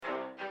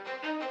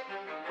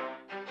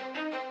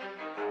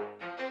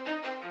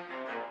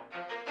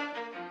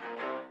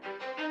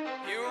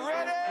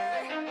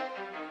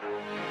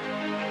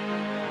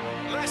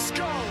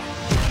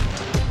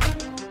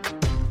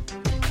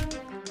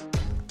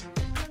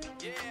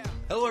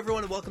Hello,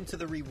 everyone, and welcome to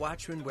the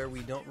Rewatchmen, where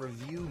we don't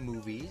review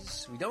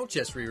movies. We don't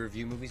just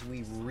re-review movies,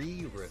 we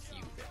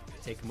re-review them. We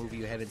take a movie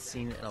you haven't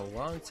seen in a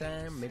long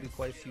time, maybe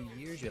quite a few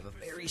years, you have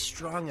a very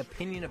strong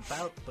opinion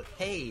about, but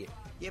hey,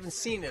 you haven't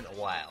seen it in a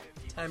while.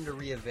 Time to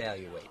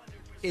reevaluate.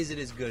 Is it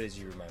as good as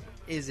you remember?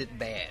 Is it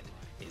bad?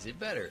 Is it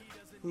better?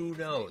 Who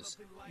knows?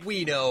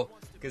 We know,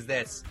 because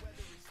that's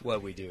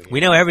what we do here. We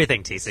know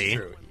everything, TC.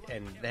 True,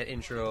 and that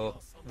intro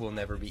will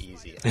never be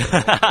easy. We've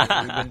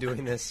been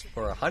doing this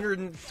for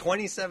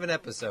 127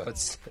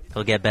 episodes.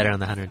 It'll get better on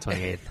the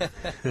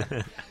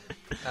 128th.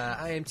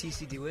 I am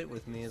TC DeWitt.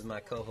 With me is my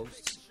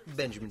co-host,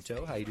 Benjamin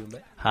Toe. How you doing,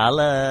 Ben?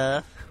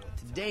 Holla.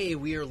 Today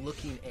we are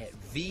looking at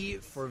V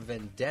for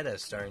Vendetta,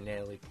 starring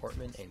Natalie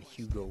Portman and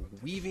Hugo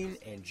Weaving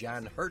and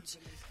John Hurt.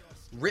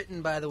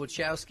 Written by the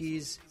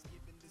Wachowskis,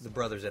 the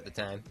brothers at the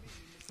time.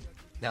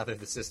 Now they're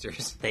the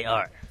sisters. They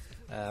are.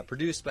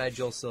 Produced by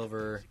Joel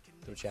Silver,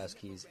 the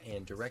Wachowskis,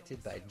 and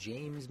directed by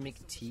James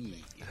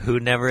McTeague.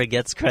 Who never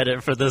gets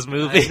credit for this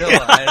movie.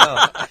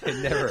 I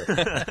know. Never.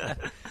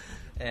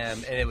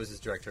 And it was his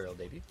directorial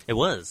debut. It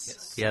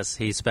was. Yes,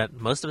 he spent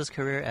most of his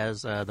career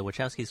as the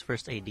Wachowskis'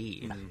 first AD.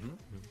 Mm-hmm.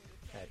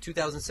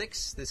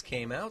 2006, this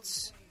came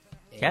out.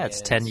 Yeah,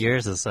 it's 10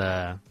 years. It's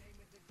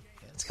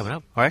coming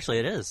up. Or actually,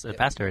 it is. It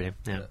passed already.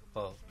 Yeah.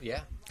 Well,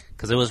 yeah.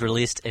 Because it was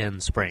released in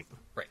spring.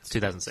 Right.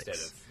 2006.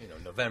 Instead of,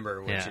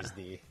 November, which is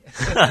the...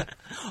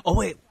 Oh,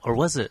 wait. Or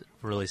was it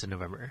released in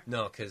November?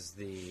 No, because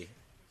the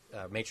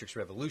Matrix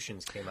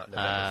Revolutions came out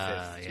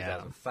November 5th,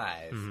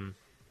 2005. Mm-hmm.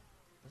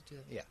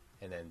 Yeah.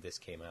 And then this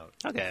came out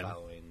the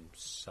following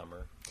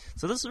summer.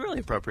 So this is really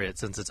appropriate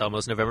since it's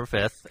almost November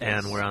 5th,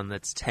 and we're on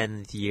its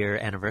 10th year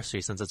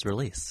anniversary since its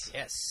release.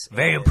 Yes.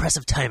 Very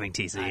impressive timing,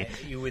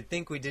 TC. You would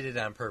think we did it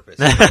on purpose.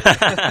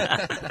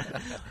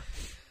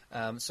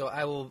 So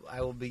I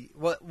will be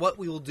what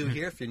we will do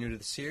here. If you're new to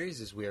the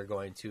series, is we are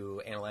going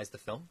to analyze the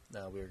film.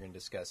 We are going to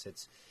discuss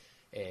it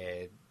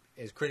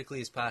as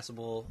critically as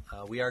possible.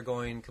 We are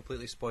going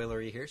completely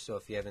spoilery here, so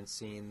if you haven't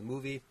seen the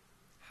movie,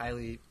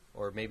 highly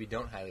or maybe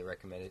don't highly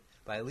recommend it,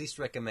 but I at least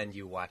recommend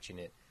you watching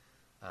it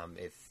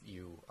if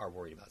you are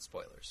worried about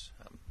spoilers.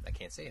 I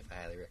can't say if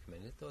I highly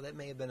recommend it, though that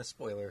may have been a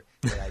spoiler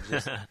that I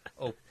just.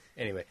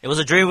 Anyway, it was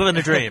a dream within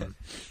a dream.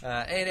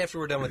 And after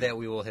we're done with that,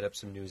 we will hit up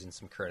some news and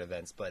some current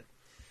events, but.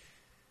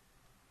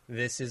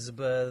 This is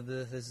about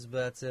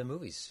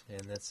movies,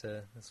 and that's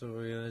what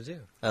we're going to do.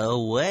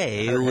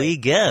 Away we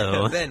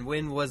go. Ben,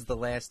 when was the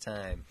last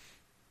time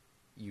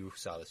you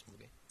saw this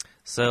movie?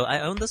 So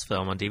I own this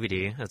film on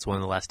DVD. That's one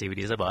of the last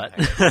DVDs I bought.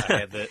 I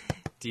have the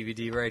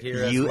DVD right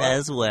here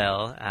as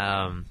well.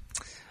 I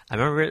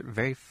remember it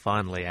very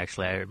fondly,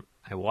 actually.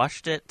 I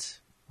watched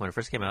it when it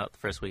first came out, the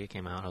first week it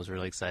came out. I was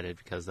really excited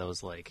because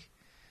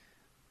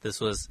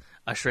this was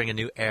ushering a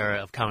new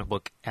era of comic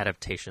book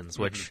adaptations,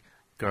 which...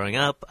 Growing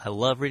up, I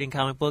love reading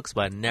comic books,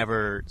 but I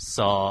never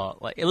saw...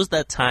 it was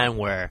that time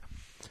where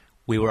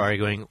we were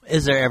arguing,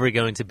 is there ever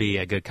going to be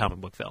a good comic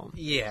book film?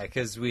 Yeah,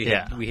 because we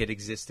had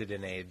existed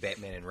in a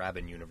Batman and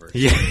Robin universe.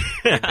 Yeah.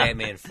 A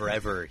Batman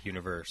Forever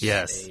universe.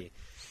 Yes. A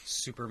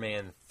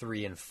Superman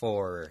 3 and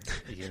 4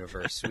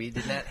 universe. We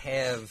did not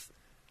have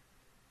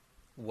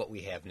what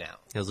we have now.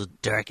 It was a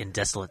dark and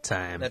desolate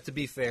time. Now, to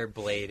be fair,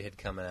 Blade had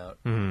come out.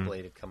 Mm-hmm.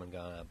 Blade had come and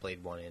gone out.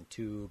 Blade 1 and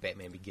 2.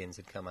 Batman Begins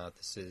had come out.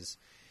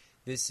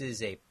 This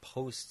is a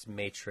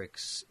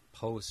post-Matrix,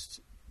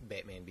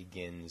 post-Batman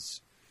Begins,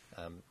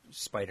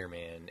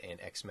 Spider-Man, and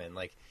X-Men.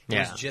 It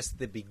was just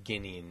the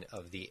beginning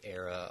of the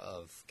era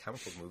of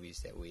comic book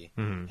movies that we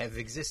have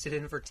existed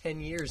in for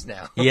 10 years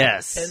now.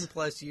 Yes.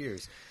 10-plus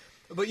years.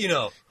 But,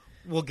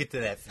 we'll get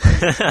to that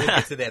fatigue. We'll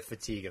get to that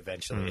fatigue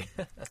eventually.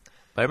 But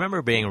I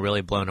remember being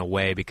really blown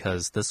away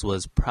because this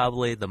was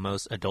probably the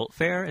most adult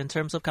fare in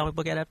terms of comic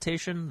book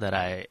adaptation that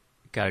I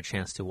got a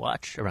chance to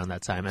watch around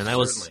that time. And I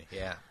was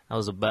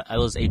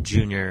a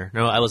junior.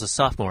 No, I was a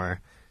sophomore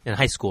in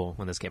high school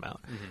when this came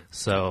out. Mm-hmm.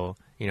 So,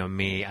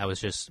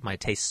 my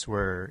tastes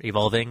were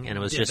evolving, and it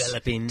was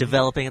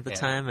developing at the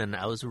time, and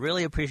I was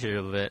really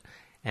appreciative of it.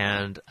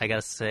 And I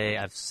gotta say,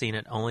 I've seen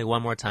it only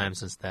one more time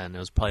since then. It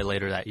was probably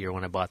later that year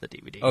when I bought the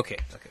DVD. Okay,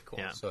 cool.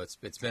 Yeah. So it's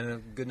been a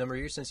good number of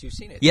years since you've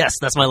seen it. Yes,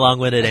 that's my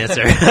long-winded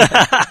answer.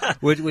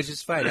 Which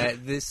is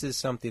fine. This is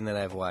something that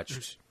I've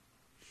watched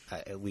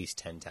at least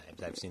 10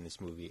 times. I've seen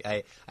this movie.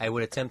 I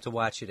would attempt to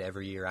watch it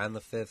every year on the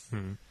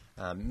 5th.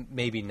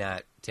 Maybe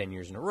not 10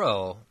 years in a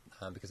row,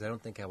 because I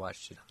don't think I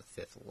watched it on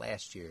the 5th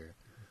last year.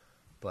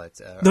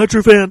 But not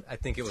your fan. I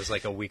think it was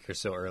like a week or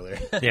so earlier.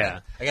 Yeah.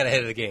 I got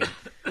ahead of the game.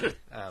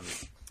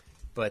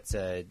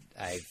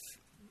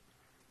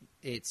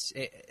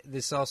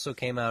 This also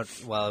came out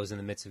while I was in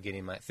the midst of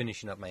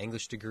finishing up my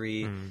English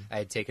degree. I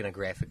had taken a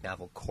graphic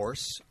novel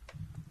course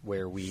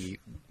where we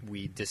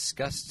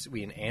discussed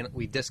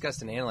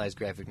and analyzed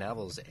graphic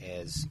novels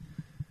as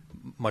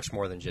much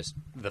more than just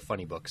the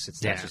funny books.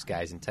 It's not just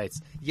guys in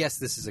tights. Yes,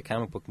 this is a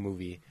comic book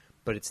movie,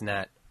 but it's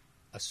not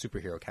a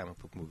superhero comic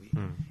book movie.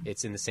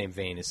 It's in the same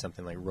vein as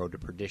something like Road to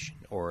Perdition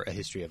or A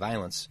History of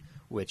Violence,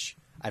 which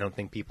I don't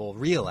think people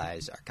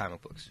realize are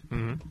comic books.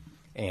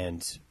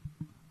 And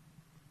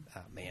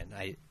man,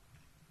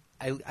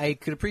 I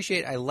could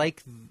appreciate. I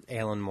like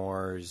Alan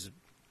Moore's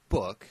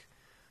book,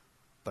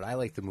 but I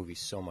like the movie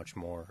so much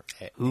more.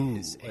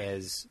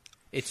 As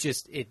it's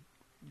just it.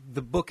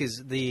 The book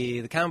is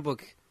the comic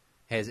book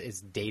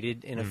is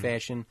dated in a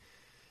fashion.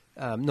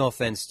 No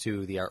offense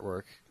to the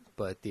artwork,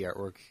 but the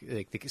artwork,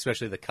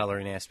 especially the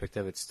coloring aspect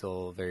of it's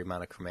still very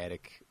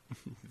monochromatic,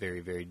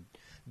 very, very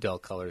dull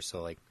colors.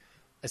 So, like,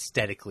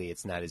 aesthetically,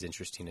 it's not as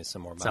interesting as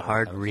some more. It's a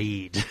hard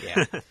read.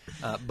 Yeah,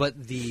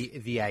 but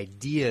the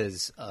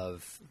ideas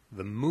of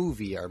the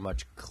movie are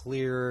much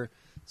clearer.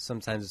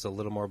 Sometimes it's a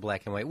little more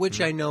black and white,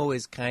 which I know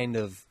is kind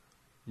of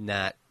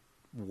not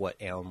what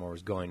Alan Moore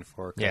was going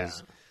for.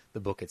 Because the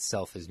book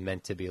itself is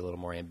meant to be a little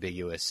more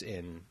ambiguous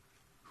in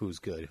who's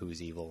good,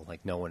 who's evil.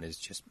 Like, no one is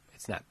just,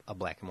 it's not a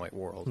black and white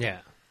world. Yeah.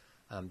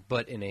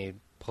 But in a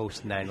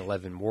post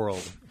 9/11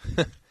 world,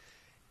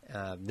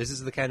 this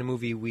is the kind of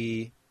movie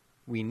we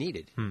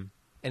needed. And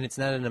it's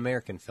not an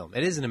American film.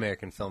 It is an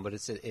American film, but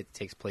it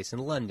takes place in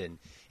London.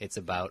 It's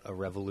about a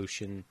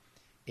revolution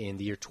in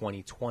the year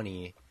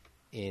 2020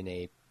 in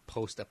a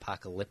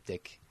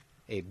post-apocalyptic,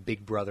 a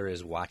Big Brother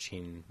is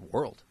watching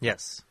world.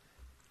 Yes.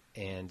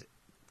 And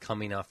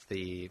coming off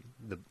in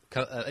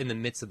the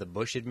midst of the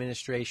Bush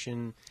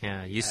administration.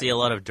 Yeah, you see a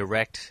lot of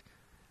direct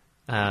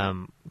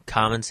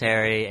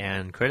commentary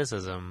and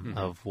criticism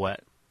of what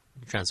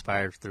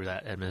transpired through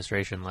that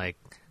administration, like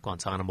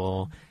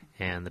Guantanamo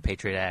and the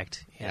Patriot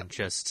Act, and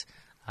just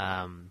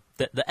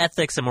the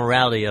ethics and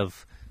morality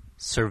of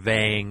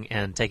surveying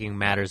and taking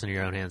matters into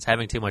your own hands,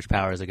 having too much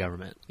power as a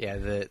government.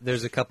 Yeah,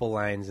 there's a couple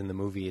lines in the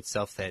movie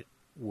itself that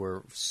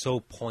were so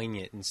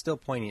poignant and still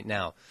poignant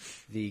now.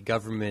 The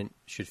government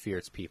should fear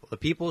its people. The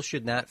people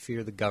should not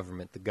fear the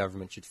government. The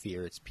government should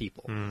fear its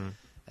people.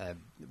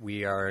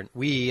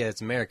 We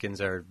as Americans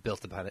are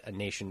built upon a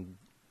nation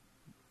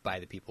by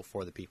the people,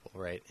 for the people,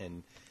 right?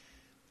 And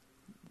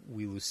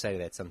we lose sight of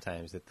that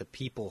sometimes, that the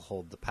people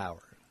hold the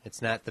power. It's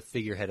not the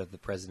figurehead of the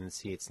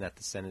presidency. It's not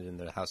the Senate and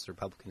the House of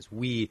Republicans.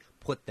 We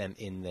put them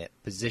in that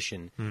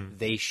position.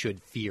 They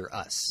should fear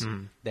us.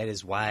 That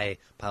is why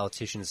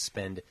politicians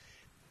spend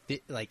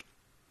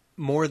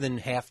more than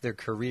half their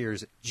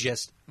careers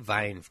just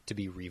vying to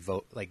be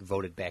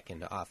voted back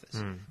into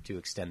office to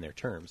extend their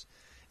terms.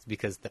 It's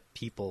because the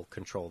people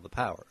control the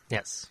power.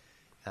 Yes.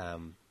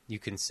 You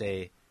can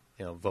say,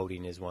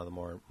 voting is one of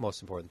the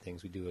most important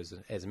things we do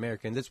as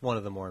Americans. It's one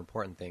of the more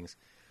important things,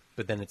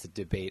 but then it's a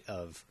debate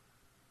of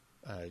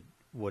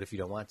what if you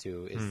don't want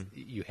to?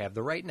 You have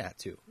the right not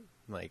to.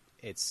 Like,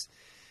 it's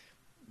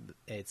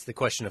the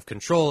question of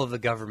control of the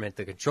government,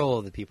 the control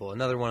of the people.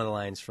 Another one of the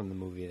lines from the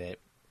movie that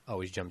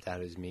always jumped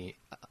out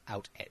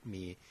at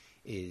me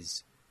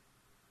is,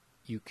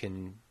 you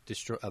can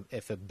destroy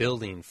if a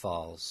building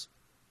falls.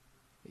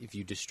 If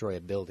you destroy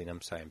a building,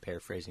 I'm sorry, I'm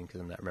paraphrasing because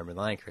I'm not remembering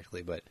the line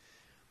correctly, but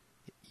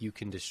you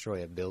can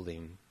destroy a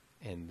building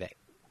and that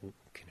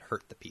can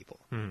hurt the people.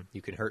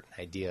 You can hurt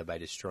an idea by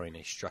destroying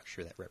a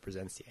structure that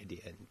represents the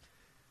idea. And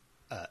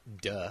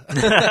duh,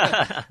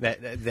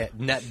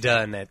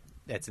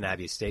 that's an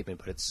obvious statement,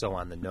 but it's so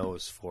on the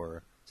nose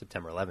for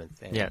September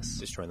 11th and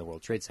destroying the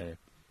World Trade Center.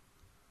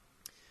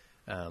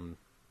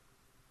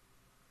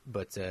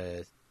 But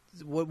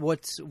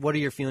what are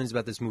your feelings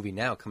about this movie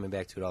now, coming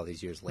back to it all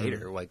these years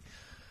later? Like,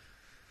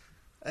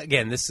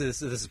 again, this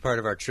is part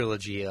of our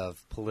trilogy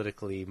of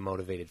politically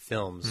motivated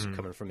films,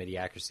 coming from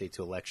Idiocracy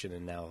to Election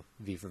and now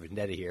V for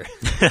Vendetta here.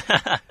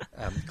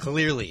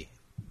 Clearly,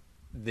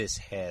 this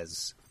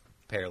has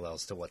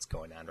parallels to what's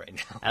going on right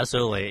now.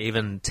 Absolutely.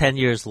 Even 10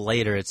 years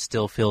later, it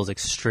still feels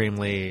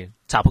extremely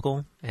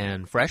topical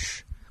and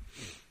fresh.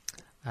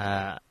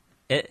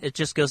 It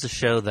just goes to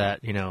show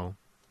that,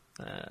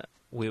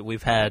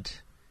 we've had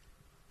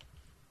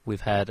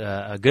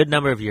a good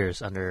number of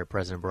years under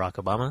President Barack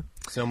Obama.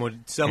 Some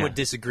would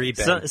disagree,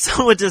 Ben.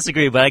 Some would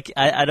disagree, but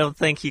I don't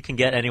think you can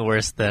get any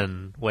worse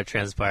than what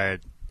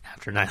transpired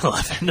after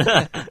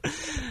 9/11.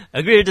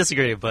 Agree or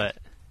disagree, but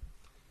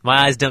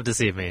my eyes don't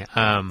deceive me.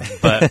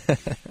 But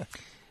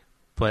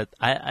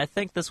I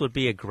think this would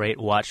be a great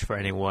watch for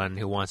anyone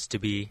who's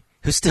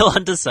still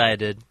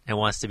undecided and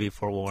wants to be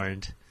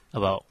forewarned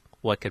about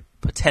what could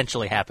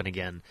potentially happen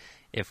again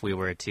if we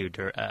were to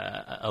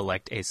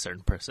elect a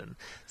certain person.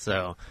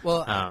 So,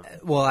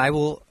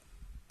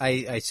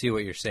 I see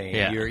what you're saying.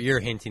 Yeah. You're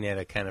hinting at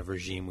a kind of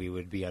regime we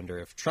would be under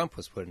if Trump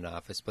was put in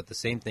office, but the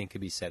same thing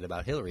could be said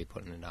about Hillary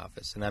putting in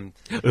office. And I'm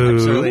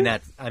certainly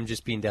not. I'm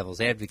just being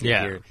devil's advocate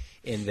here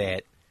in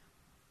that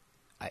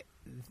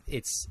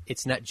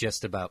it's not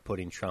just about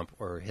putting Trump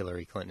or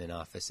Hillary Clinton in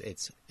office.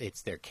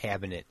 It's their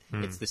cabinet.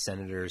 It's the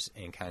senators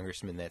and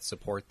congressmen that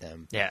support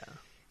them. Yeah.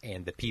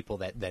 And the people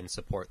that then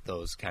support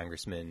those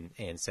congressmen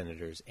and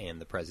senators and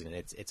the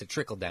president. It's a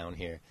trickle down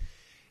here,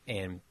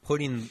 and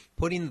putting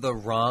the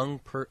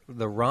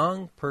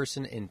wrong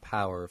person in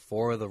power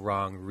for the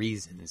wrong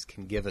reasons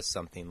can give us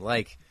something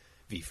like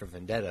V for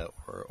Vendetta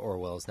or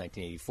Orwell's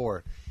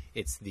 1984.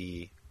 It's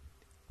the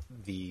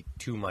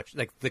too much,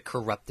 like the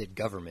corrupted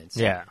governments.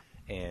 Yeah.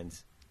 And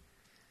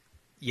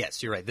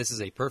yes, you're right. This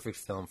is a perfect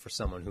film for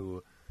someone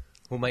who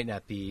who might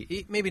not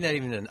be, maybe not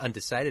even an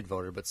undecided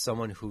voter, but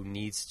someone who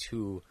needs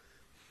to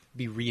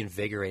be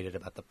reinvigorated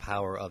about the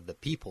power of the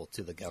people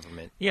to the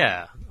government.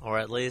 Yeah, or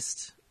at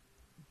least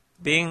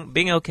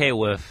being okay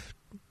with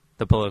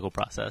the political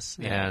process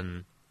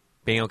and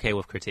being okay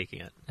with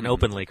critiquing it and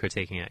openly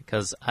critiquing it,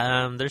 because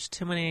there's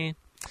too many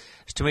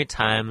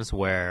times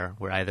where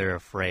we're either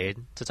afraid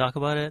to talk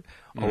about it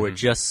or we're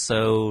just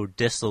so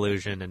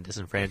disillusioned and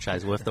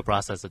disenfranchised with the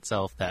process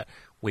itself that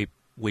we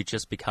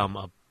just become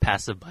a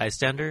passive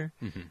bystander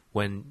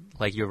when,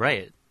 like, you're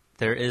right,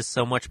 there is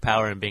so much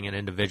power in being an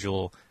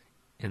individual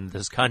in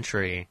this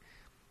country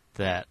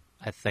that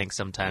I think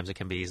sometimes it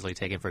can be easily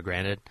taken for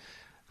granted,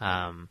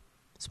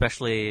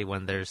 especially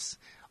when there's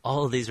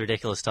all of these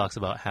ridiculous talks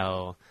about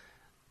how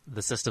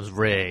the system's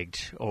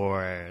rigged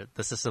or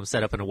the system's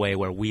set up in a way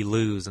where we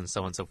lose and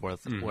so on and so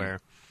forth, where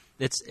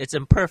it's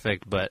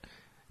imperfect, but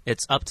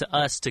it's up to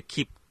us to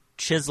keep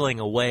chiseling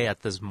away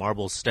at this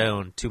marble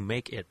stone to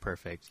make it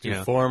perfect.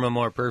 To form a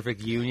more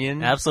perfect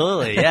union?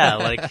 Absolutely, yeah,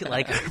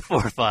 like our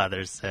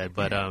forefathers said.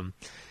 But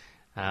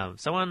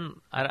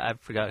someone, I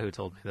forgot who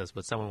told me this,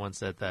 but someone once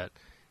said that,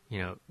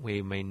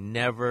 we may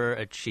never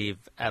achieve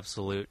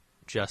absolute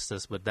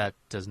justice, but that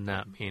does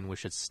not mean we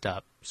should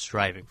stop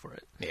striving for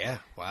it. Yeah,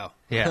 wow.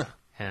 Yeah,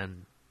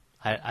 and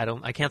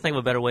I can't think of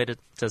a better way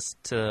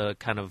to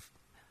kind of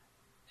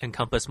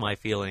encompass my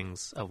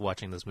feelings of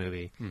watching this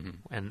movie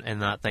and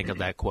not think of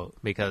that quote,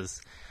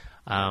 because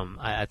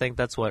I think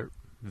that's what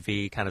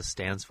V kind of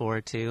stands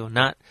for too.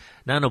 Not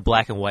in a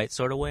black and white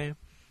sort of way,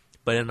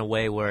 but in a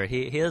way where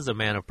he is a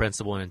man of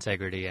principle and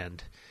integrity,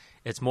 and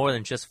it's more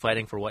than just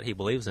fighting for what he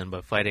believes in,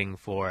 but fighting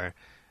for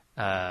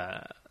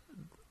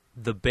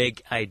the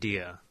big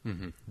idea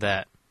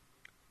that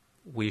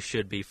we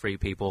should be free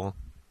people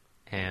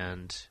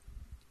and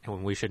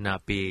we should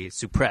not be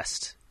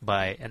suppressed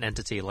by an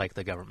entity like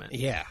the government.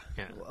 Yeah.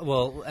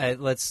 Well,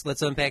 let's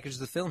unpackage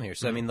the film here.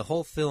 So, I mean, the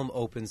whole film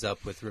opens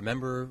up with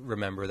remember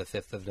the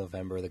 5th of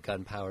November, the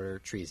gunpowder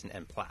treason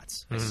and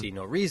plots. I see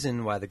no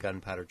reason why the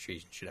gunpowder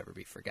treason should ever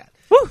be forgot.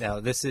 Woo! Now,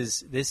 this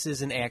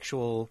is an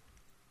actual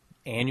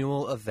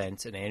annual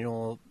event, an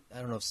annual, I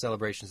don't know if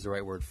celebration is the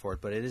right word for it,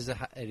 but it is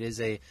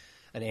an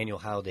annual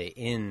holiday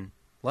in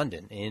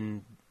London,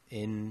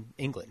 in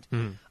England,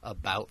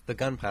 about the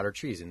gunpowder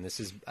treason. This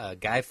is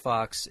Guy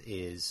Fawkes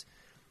is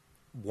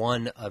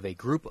one of a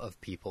group of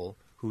people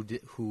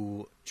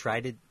who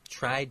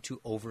tried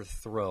to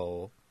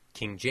overthrow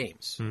King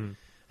James.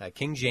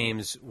 King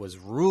James was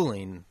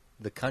ruling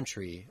the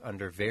country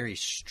under very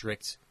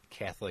strict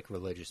Catholic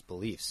religious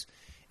beliefs,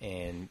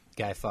 and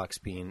Guy Fawkes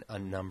being a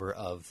number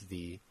of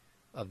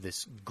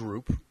this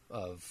group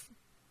of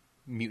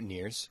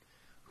mutineers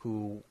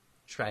who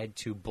tried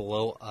to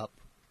blow up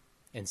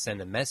and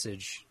send a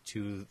message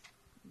to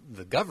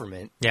the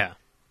government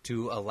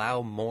to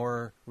allow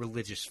more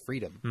religious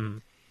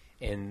freedom.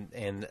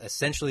 And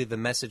essentially the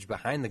message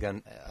behind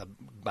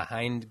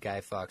behind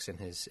Guy Fawkes and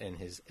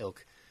his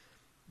ilk,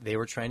 they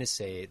were trying to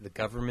say the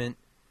government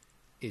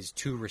is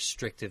too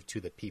restrictive to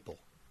the people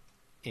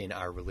in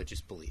our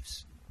religious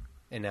beliefs.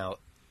 And now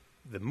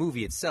the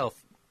movie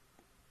itself,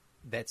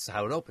 that's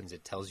how it opens.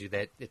 It tells you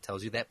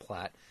that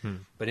plot,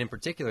 but in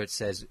particular it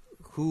says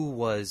who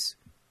was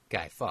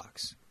Guy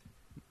Fawkes.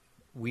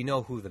 We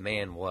know who the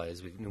man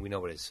was. We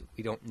know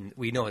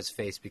we know his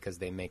face because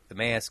they make the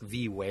mask.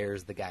 V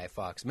wears the Guy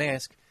Fawkes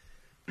mask,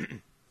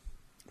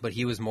 but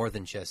he was more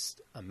than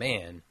just a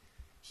man.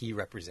 He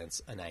represents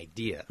an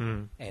idea,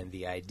 and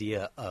the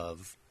idea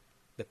of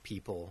the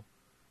people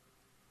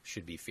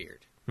should be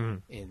feared,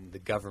 and the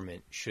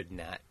government should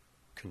not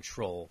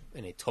control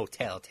in a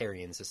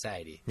totalitarian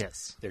society.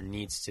 Yes, there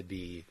needs to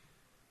be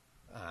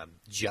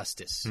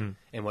justice,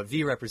 and what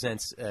V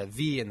represents,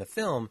 V in the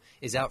film,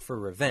 is out for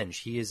revenge.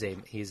 He is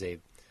a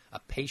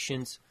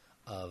patient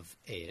of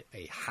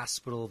a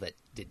hospital that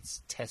did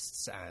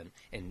tests on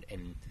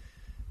and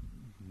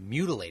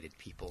mutilated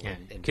people. Yeah.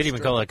 And could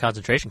even call it a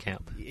concentration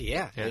camp.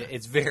 Yeah,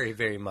 it's very,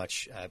 very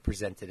much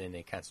presented in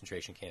a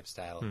concentration camp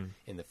style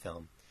in the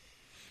film.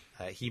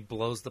 He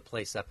blows the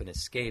place up and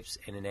escapes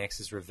and enacts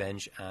his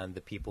revenge on the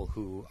people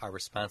who are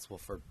responsible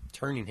for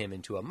turning him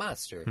into a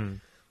monster.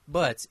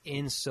 But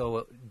in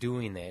so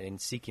doing that, in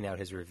seeking out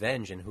his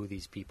revenge and who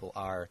these people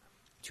are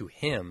to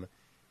him,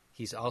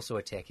 he's also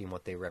attacking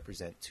what they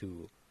represent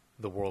to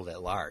the world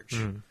at large.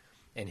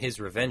 And his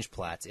revenge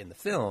plot in the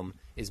film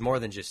is more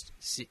than just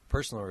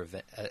personal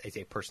revenge. It's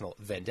a personal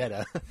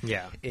vendetta.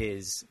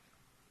 is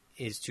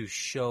to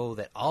show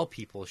that all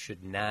people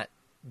should not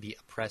be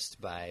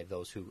oppressed by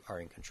those who are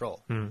in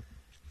control.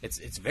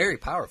 It's very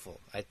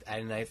powerful.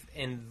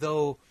 And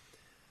though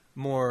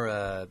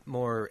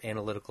more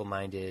analytical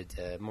minded,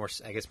 more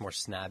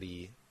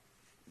snobby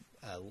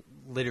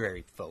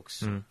literary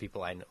folks,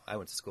 people I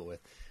went to school with,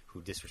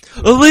 who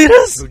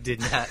elitists, who did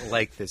not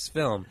like this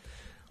film,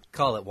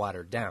 call it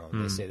watered down.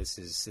 They say this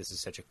is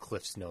such a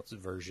Cliff's Notes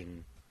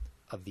version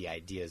of the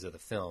ideas of the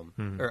film,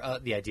 or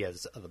the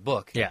ideas of the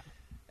book. Yeah,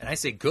 and I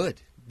say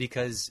good,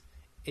 because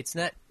it's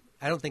not.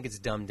 I don't think it's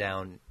dumbed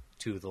down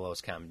to the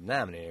lowest common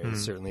denominator. It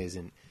certainly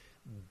isn't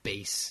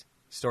base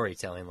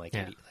storytelling, like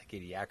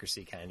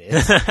Idiocracy kind of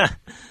is.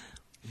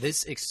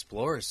 This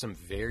explores some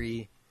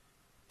very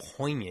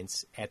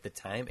poignant at the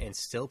time and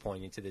still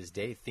poignant to this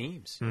day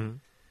themes. Mm-hmm.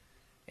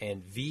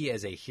 And V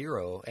as a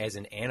hero, as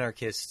an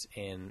anarchist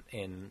and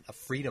a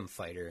freedom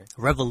fighter.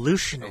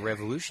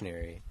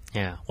 Revolutionary.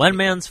 Yeah. One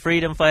man's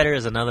freedom fighter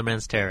is another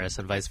man's terrorist,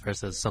 and vice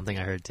versa is something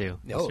I heard too.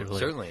 Oh,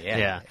 certainly,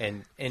 yeah.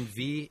 And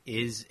V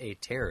is a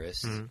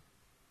terrorist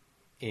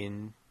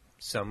in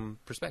some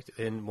perspective.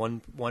 In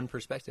one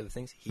perspective of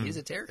things, he is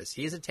a terrorist.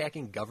 He is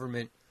attacking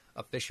government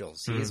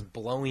officials. He is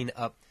blowing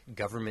up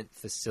government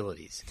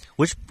facilities.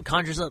 Which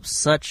conjures up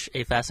such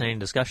a fascinating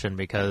discussion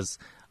because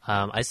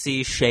I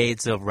see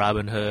shades of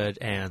Robin Hood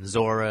and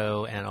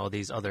Zorro and all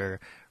these other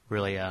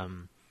really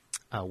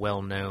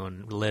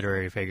well-known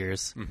literary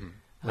figures. Mm-hmm.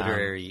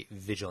 Literary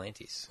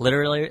vigilantes.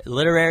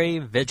 Literary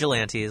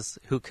vigilantes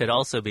who could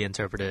also be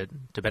interpreted,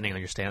 depending on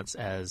your stance,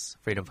 as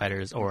freedom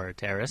fighters or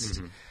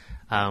terrorists,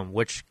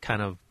 which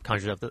kind of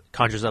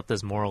conjures up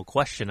this moral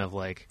question of,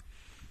 like,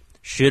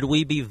 should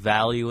we be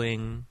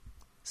valuing,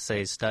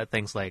 say,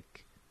 things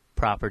like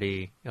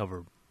property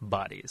over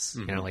bodies,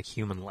 like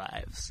human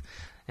lives?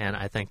 And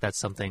I think that's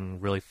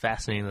something really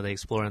fascinating that they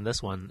explore in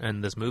this one,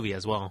 and this movie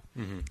as well.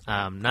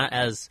 Mm-hmm. Not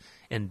as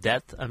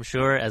in-depth, I'm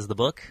sure, as the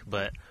book,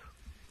 but...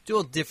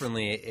 Well,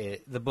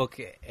 differently. The book,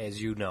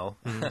 as you know,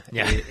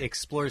 it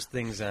explores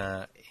things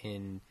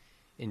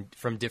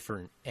from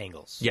different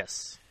angles.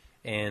 Yes.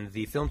 And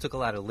the film took a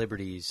lot of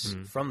liberties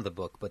from the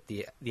book, but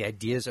the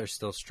ideas are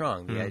still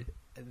strong.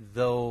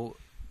 Though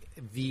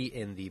V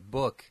in the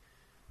book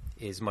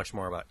is much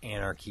more about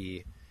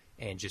anarchy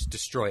and just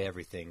destroy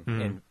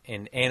everything.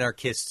 And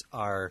anarchists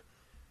are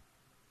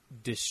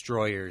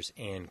destroyers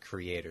and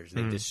creators.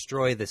 They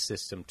destroy the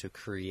system to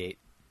create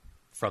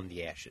from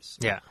the ashes.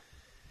 Yeah.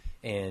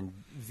 And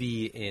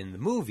V in the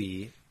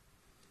movie,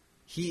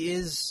 he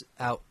is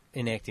out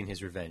enacting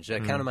his revenge.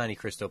 Count of Monte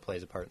Cristo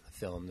plays a part in the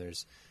film.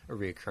 There's a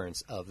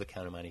reoccurrence of the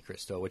Count of Monte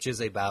Cristo, which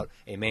is about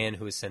a man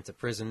who is sent to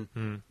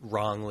prison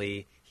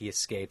wrongly. He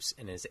escapes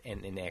and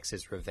enacts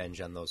his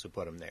revenge on those who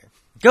put him there.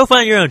 Go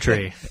find your own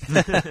tree.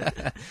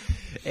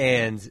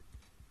 And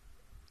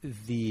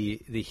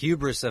the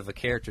hubris of a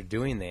character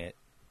doing that,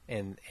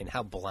 and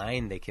how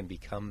blind they can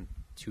become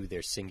to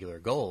their singular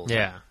goals,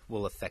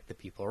 will affect the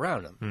people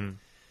around them.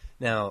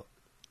 Now,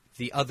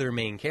 the other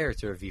main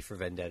character of V for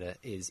Vendetta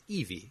is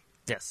Evie,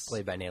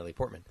 played by Natalie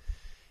Portman,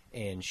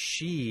 and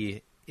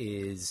she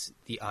is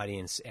the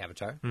audience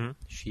avatar.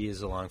 She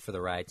is along for the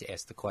ride to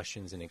ask the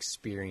questions and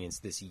experience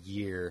this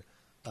year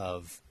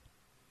of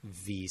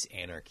V's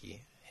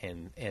anarchy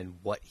and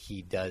what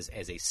he does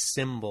as a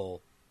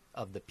symbol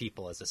of the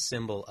people, as a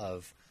symbol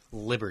of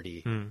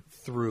liberty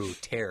through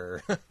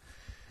terror.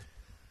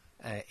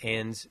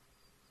 And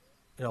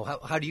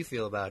how do you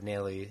feel about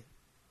Natalie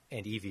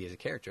and Evie as a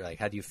character? Like,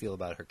 how do you feel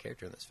about her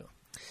character in this film?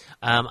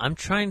 I'm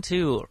trying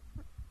to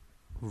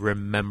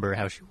remember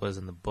how she was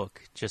in the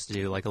book, just to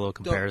do like a little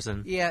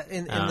comparison. Yeah,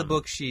 in the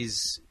book,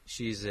 she's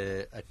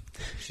a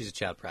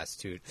child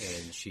prostitute,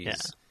 and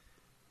she's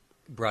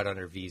brought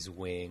under V's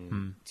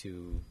wing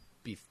to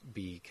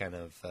be kind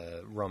of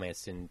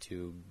romanced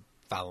into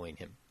following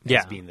him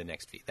as being the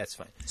next V. That's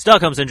fine.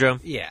 Stockholm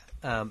syndrome. Yeah,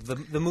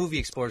 the movie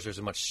explores her as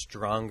a much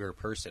stronger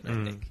person,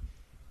 I think.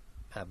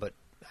 But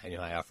I know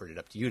I offered it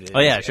up to you today.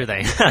 Oh yeah, sure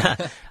thing.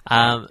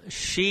 I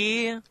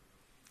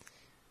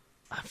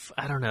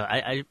don't know.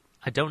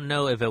 I don't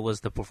know if it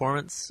was the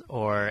performance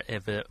or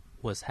if it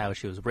was how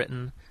she was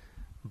written,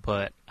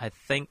 but I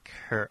think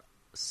her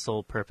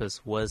sole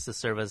purpose was to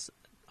serve as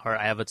our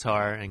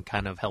avatar and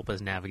kind of help us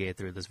navigate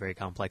through this very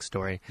complex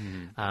story.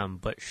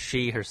 But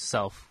she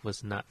herself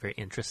was not very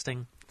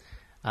interesting,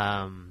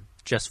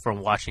 just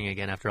from watching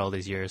again after all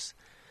these years.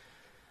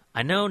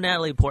 I know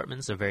Natalie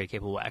Portman's a very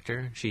capable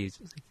actor. She's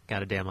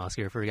got a damn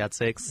Oscar, for God's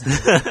sakes.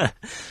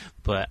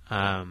 But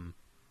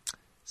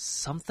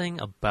something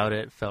about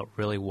it felt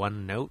really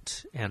one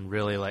note and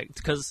really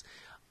because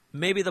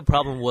maybe the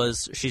problem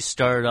was she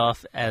started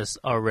off as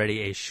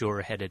already a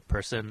sure-headed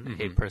person,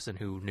 a person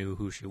who knew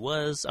who she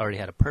was, already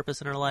had a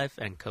purpose in her life,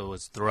 and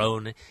was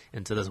thrown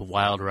into this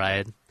wild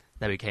ride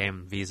that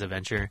became V's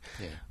adventure.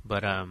 Yeah.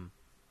 But I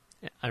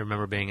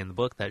remember being in the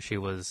book that she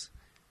was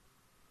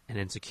an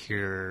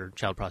insecure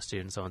child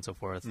prostitute and so on and so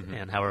forth,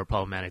 and however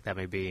problematic that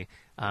may be,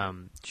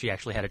 she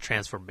actually had a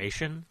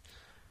transformation.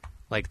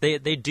 Like they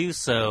do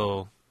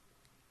so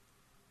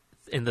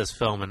in this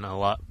film, and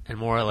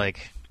more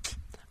like,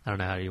 I don't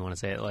know how you want to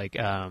say it, like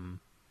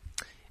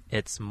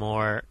it's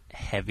more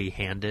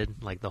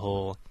heavy-handed, like the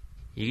whole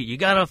you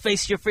gotta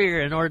face your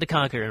fear in order to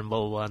conquer, and blah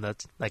blah blah. And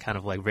that's like kind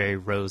of like very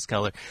rose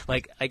colored.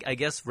 Like I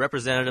guess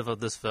representative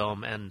of this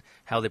film and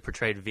how they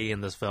portrayed V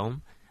in this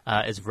film.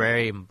 Is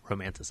very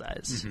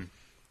romanticized,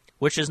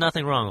 which is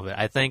nothing wrong with it.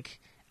 I think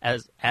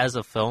as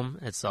a film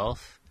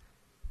itself,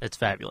 it's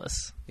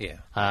fabulous. Yeah.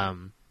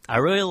 I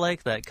really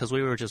like that because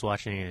we were just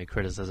watching a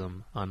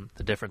criticism on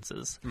the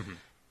differences,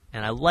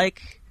 and I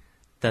like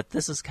that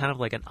this is kind of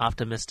like an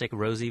optimistic,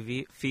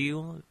 rosy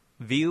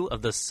view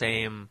of the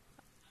same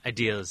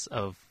ideas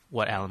of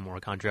what Alan Moore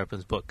conjured up in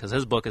his book, because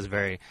his book is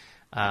very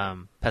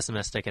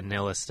pessimistic and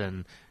nihilist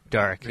and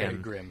dark very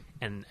and grim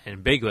and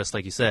ambiguous,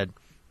 like you said.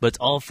 But it's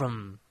all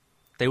from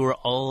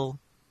all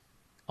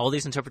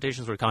these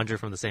interpretations were conjured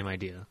from the same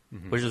idea,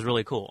 which is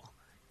really cool.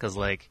 Because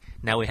like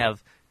now we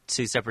have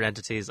two separate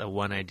entities of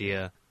one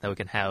idea that we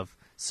can have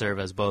serve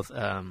as both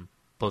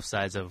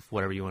sides of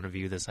whatever you want to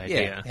view this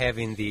idea. Yeah,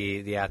 having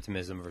the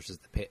optimism versus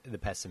the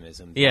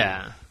pessimism.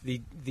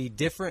 The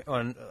different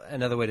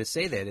another way to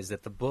say that is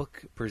that the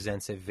book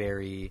presents a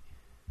very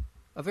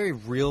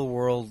real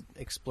world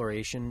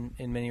exploration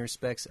in many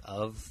respects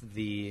of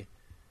the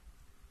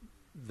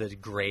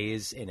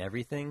grays in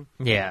everything.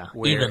 Yeah,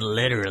 even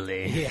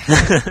literally.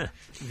 Yeah.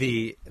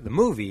 the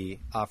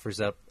movie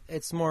offers up,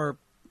 it's more,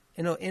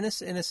 in a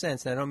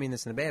sense, and I don't mean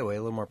this in a bad way,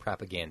 a little more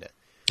propaganda.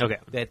 Okay.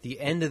 That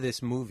the end of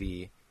this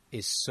movie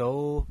is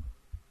so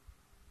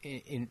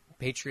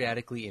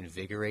patriotically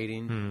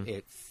invigorating.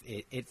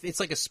 It's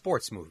like a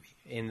sports movie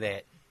in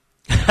that.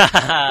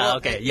 Well,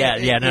 okay.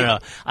 No.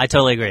 I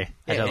totally agree.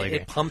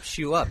 It pumps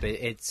you up.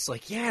 It's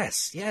like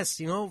yes.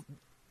 An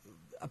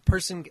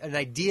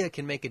idea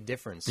can make a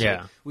difference.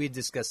 Yeah. We had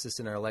discussed this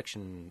in our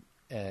election,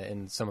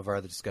 in some of our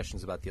other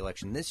discussions about the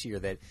election this year,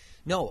 that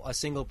no, a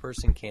single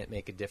person can't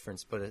make a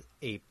difference, but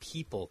a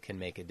people can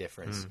make a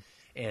difference.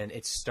 And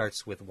it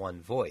starts with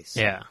one voice.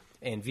 Yeah.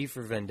 And V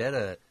for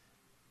Vendetta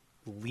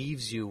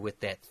leaves you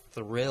with that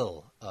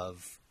thrill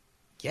of,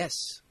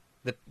 yes,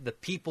 the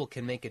people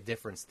can make a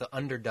difference. The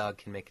underdog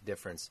can make a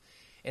difference.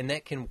 And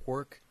that can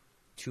work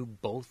to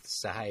both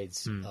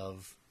sides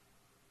of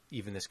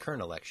even this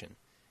current election.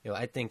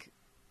 I think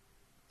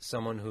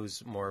someone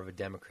who's more of a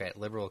Democrat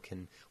liberal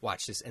can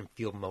watch this and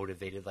feel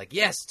motivated, like,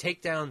 yes,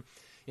 take down,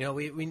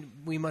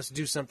 we must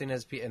do something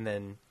as people. And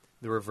then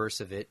the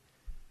reverse of it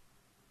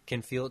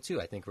can feel it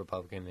too. I think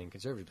Republican and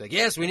conservative, like,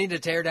 yes, we need to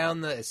tear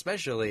down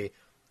especially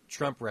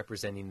Trump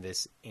representing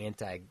this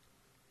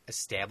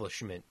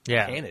anti-establishment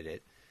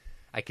candidate.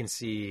 I can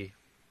see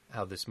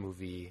how this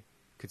movie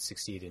could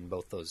succeed in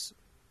both those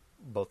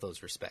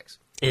respects.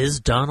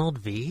 Is Donald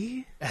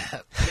V?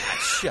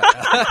 Shut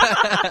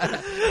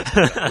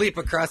up. Leap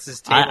across this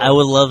table. I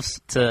would love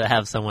to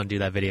have someone do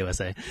that video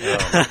essay.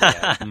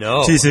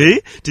 No.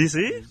 TC?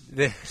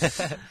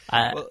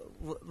 Well,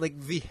 like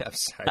V, I'm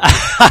sorry.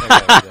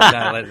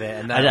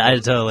 I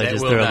totally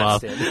just threw him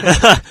off.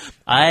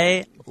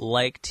 I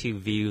like to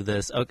view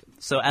this. Okay,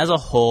 so as a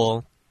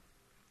whole,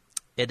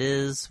 it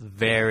is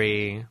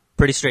pretty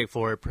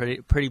straightforward,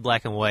 pretty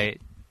black and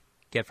white.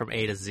 Get from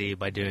A to Z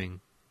by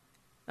doing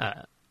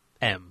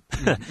M.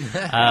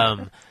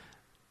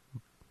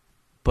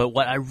 But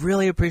what I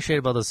really appreciate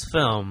about this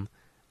film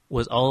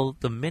was all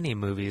the mini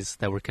movies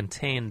that were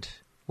contained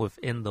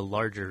within the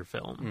larger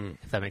film,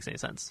 if that makes any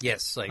sense.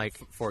 Yes, like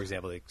for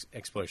example, the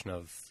exploration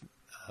of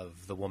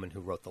the woman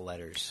who wrote the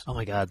letters. Oh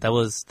my God,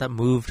 that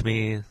moved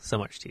me so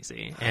much,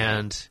 TC.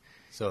 And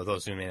so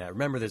those who may not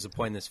remember, there's a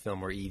point in this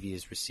film where Evie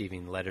is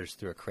receiving letters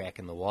through a crack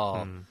in the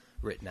wall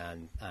written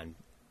on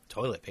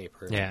toilet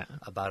paper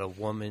about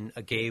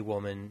a gay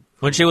woman.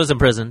 When she was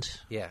imprisoned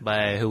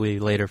by who we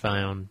later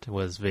found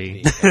was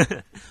V.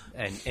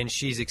 and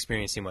she's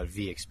experiencing what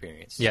V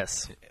experienced.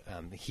 Yes.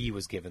 He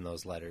was given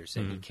those letters,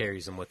 and he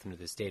carries them with him to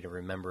this day to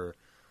remember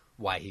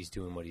why he's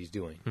doing what he's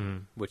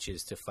doing, which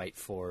is to fight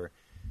for...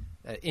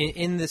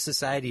 in the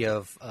society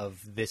of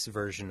this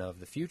version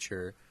of the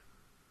future,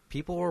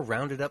 people were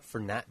rounded up for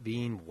not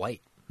being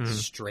white,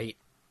 straight.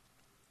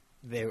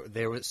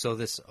 So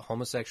this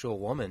homosexual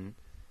woman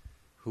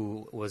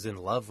who was in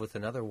love with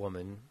another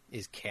woman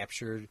is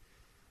captured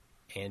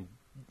and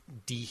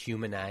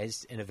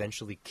dehumanized and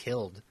eventually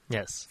killed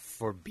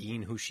for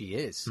being who she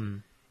is.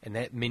 And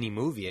that mini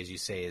movie, as you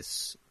say,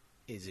 is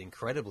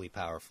incredibly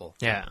powerful.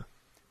 Yeah.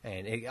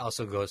 And it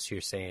also goes to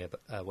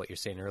what you're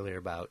saying earlier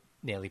about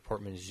Natalie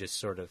Portman is just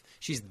sort of,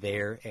 she's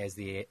there as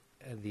the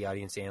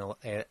audience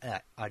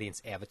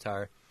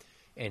avatar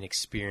and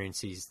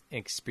experiences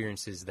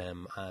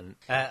them on.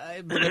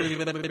 Okay,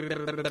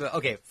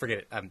 forget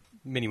it.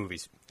 Mini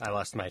movies. I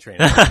lost my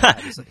train of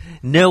thought.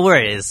 No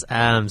worries.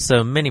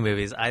 So mini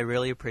movies. I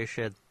really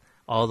appreciate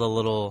all the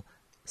little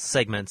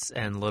segments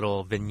and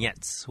little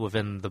vignettes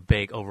within the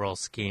big overall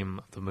scheme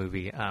of the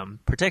movie.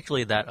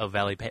 Particularly that of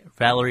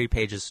Valerie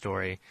Page's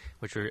story,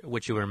 which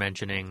you were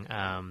mentioning.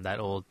 That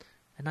old,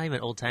 and not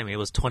even old timey. It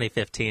was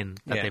 2015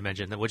 that they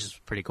mentioned, which is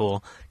pretty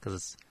cool because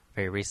it's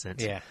very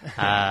recent.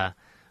 Yeah.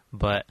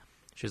 But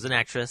she was an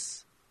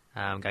actress,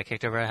 got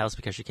kicked out of her house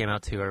because she came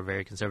out to her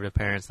very conservative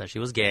parents that she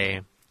was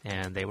gay,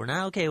 and they were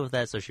not okay with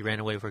that, so she ran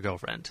away with her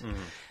girlfriend.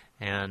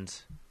 And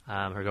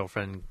her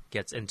girlfriend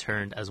gets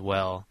interned as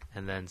well,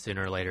 and then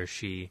sooner or later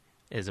she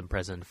is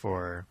imprisoned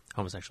for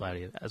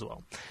homosexuality as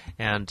well.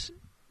 And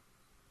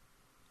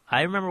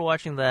I remember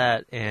watching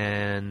that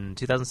in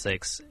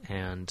 2006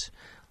 and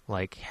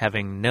like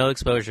having no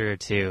exposure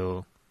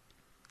to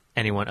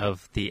anyone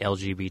of the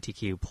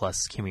LGBTQ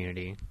plus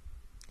community.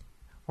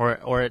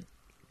 Or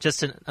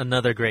just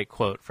another great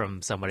quote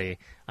from somebody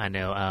I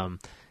know.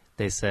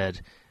 They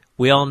said,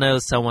 "We all know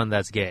someone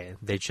that's gay.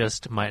 They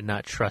just might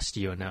not trust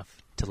you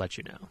enough to let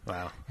you know.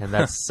 Wow. And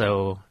that's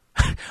so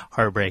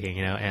heartbreaking,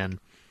 and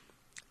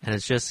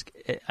it's just,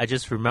 I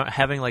just remember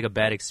having like a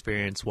bad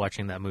experience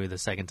watching that movie the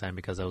second time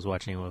because I was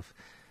watching it with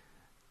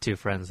two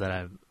friends that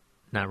I'm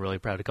not really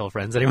proud to call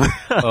friends anymore.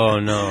 Oh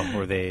no,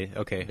 were they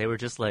okay? They were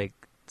just like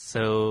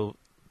so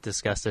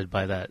disgusted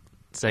by that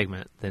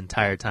segment the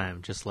entire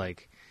time, just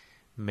like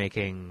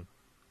making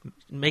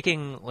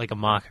like a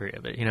mockery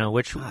of it,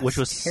 which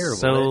was terrible.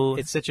 So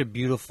it's such a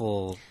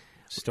beautiful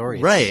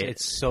story, right?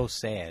 It's so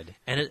sad,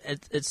 and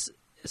it's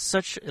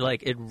such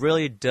like it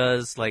really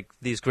does, like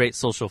these great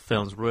social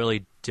films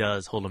really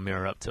does hold a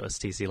mirror up to us,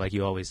 TC, like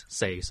you always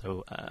say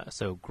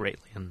so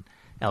greatly and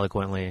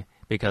eloquently,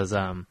 because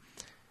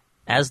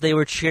as they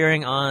were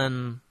cheering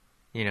on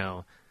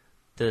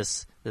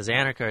this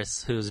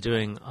anarchist who's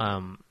doing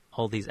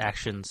all these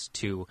actions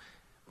to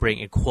bring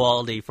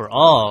equality for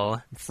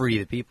all, free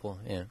the people,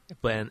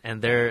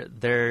 and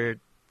they're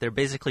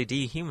basically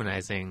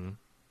dehumanizing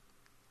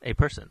a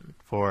person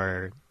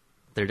for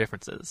their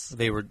differences.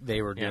 They were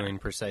doing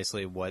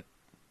precisely what.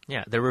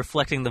 Yeah, they're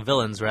reflecting the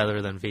villains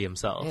rather than V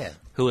himself,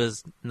 who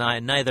is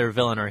neither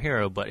villain or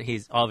hero, but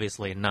he's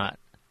obviously not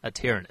a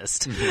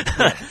tyrannist.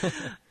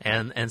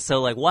 and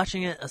so like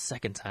watching it a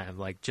second time,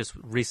 like just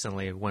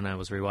recently when I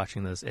was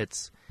rewatching this,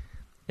 it's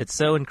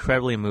so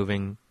incredibly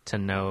moving to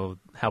know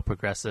how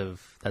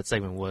progressive that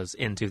segment was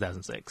in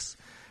 2006.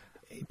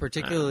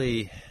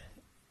 Particularly,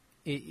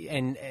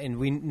 and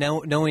we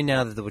knowing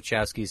now that the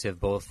Wachowskis have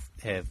both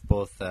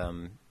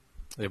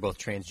they're both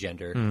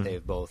transgender.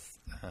 They've both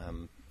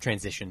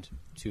transitioned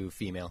to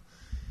female.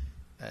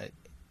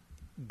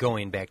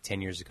 Going back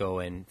 10 years ago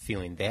and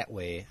feeling that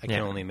way, I can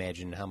only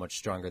imagine how much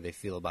stronger they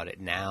feel about it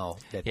now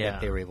that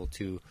they were able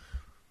to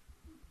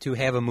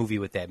have a movie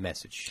with that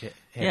message.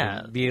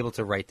 Be able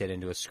to write that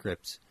into a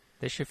script.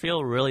 They should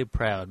feel really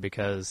proud,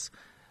 because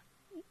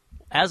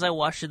as I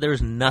watched it, there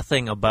was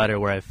nothing about it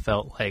where I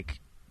felt like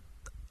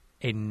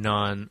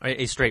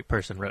a straight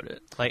person wrote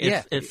it. Like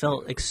it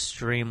felt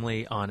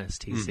extremely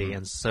honest, TC,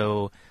 and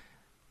so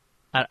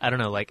I don't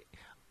know. Like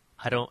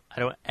I don't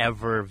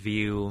ever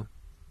view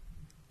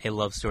a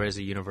love story as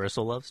a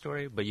universal love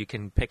story, but you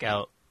can pick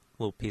out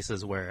little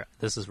pieces where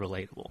this is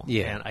relatable.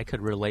 Yeah, and I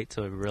could relate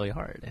to it really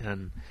hard,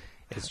 and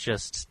it's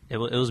just it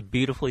was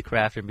beautifully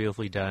crafted,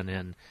 beautifully done,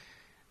 and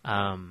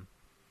I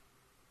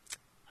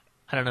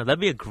don't know. That'd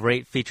be a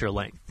great feature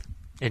length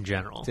in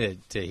general to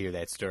hear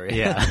that story.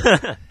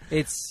 Yeah,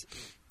 it's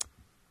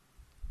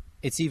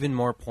even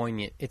more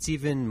poignant. It's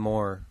even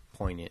more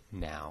poignant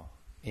now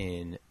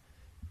in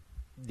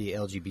the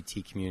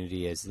LGBT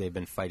community, as they've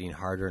been fighting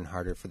harder and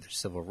harder for their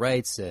civil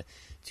rights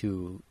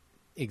to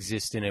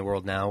exist in a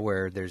world now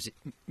where there's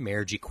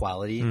marriage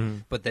equality,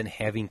 but then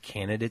having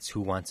candidates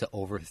who want to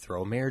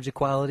overthrow marriage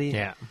equality,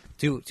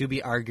 to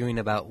be arguing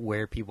about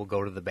where people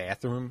go to the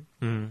bathroom,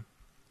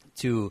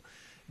 to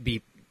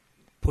be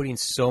putting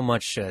so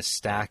much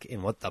stock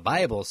in what the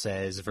Bible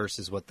says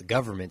versus what the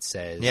government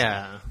says,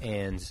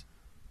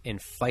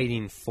 and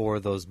fighting for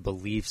those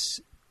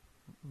beliefs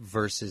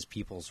versus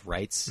people's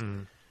rights.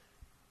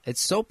 It's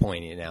so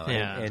poignant now,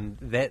 and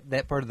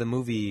that part of the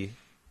movie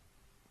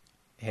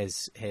I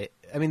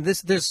mean,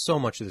 there's so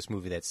much of this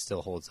movie that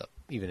still holds up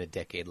even a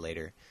decade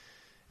later.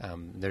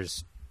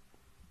 There's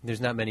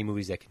not many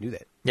movies that can do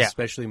that,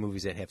 especially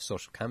movies that have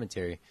social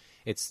commentary.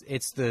 It's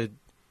the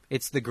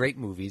great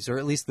movies, or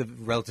at least the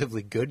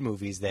relatively good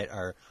movies that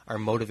are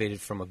motivated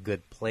from a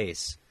good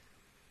place,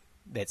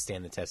 that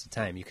stand the test of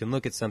time. You can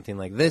look at something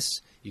like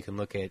this. You can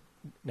look at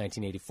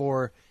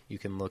 1984. You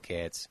can look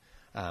at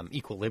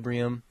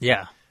Equilibrium.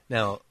 Yeah.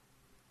 Now,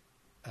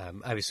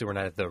 obviously, we're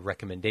not at the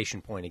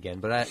recommendation point again,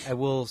 but I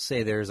will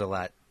say there's a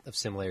lot of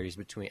similarities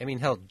between. I mean,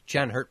 hell,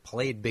 John Hurt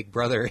played Big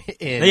Brother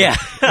in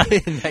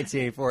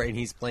 1984, and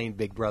he's playing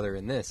Big Brother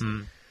in this.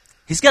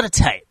 He's got a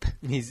type.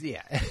 We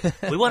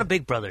want a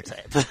Big Brother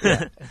type.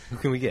 Who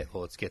can we get?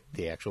 Well, let's get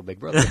the actual Big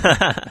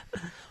Brother.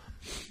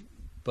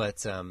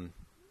 But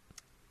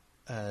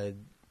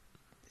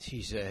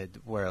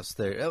where else?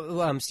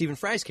 There, Stephen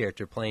Fry's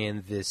character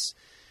playing this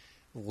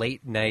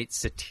late night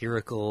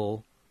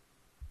satirical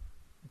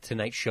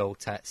Tonight Show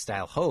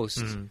style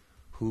host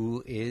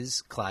who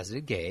is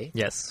closeted gay,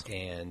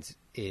 and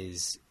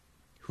is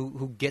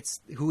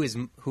who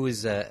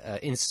is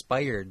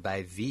inspired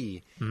by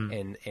V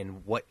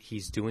and what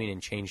he's doing and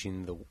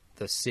changing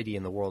the city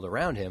and the world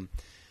around him,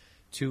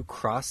 to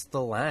cross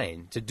the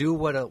line, to do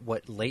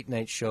what late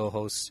night show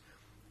hosts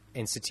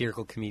and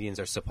satirical comedians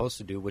are supposed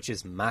to do, which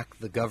is mock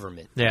the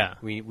government. Yeah,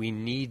 we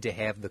need to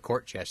have the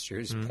court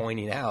gestures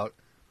pointing out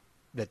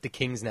that the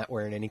king's not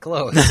wearing any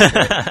clothes.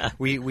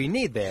 we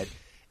need that,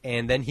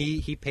 and then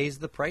he pays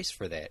the price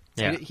for that.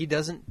 Yeah. He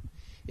doesn't.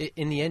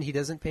 In the end, he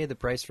doesn't pay the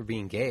price for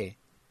being gay,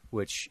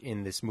 which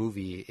in this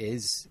movie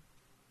is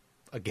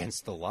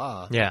against the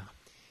law. Yeah,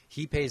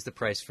 he pays the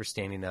price for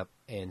standing up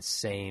and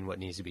saying what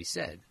needs to be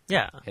said.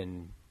 Yeah,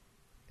 and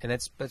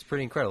that's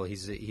pretty incredible.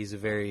 He's a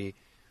very,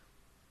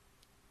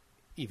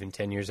 even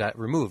 10 years out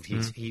removed,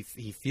 he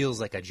feels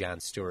like a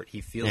Jon Stewart.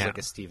 He feels like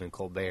a Stephen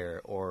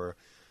Colbert, or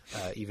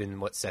even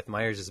what Seth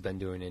Meyers has been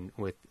doing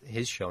with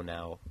his show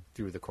now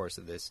through the course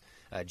of this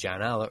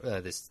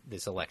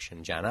this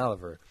election. John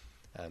Oliver,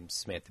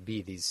 Samantha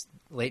Bee, these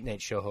late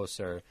night show hosts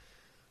are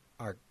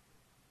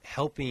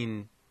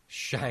helping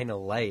shine a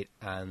light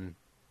on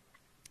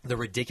the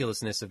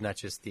ridiculousness of not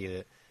just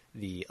the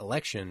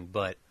election,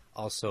 but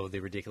also the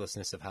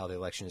ridiculousness of how the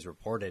election is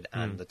reported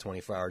on the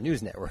 24-hour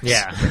news networks.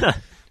 Yeah.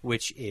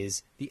 Which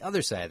is the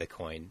other side of the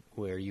coin,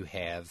 where you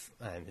have,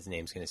 his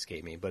name's going to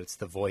escape me, but it's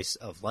the Voice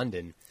of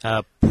London.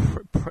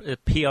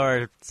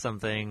 PR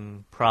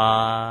something,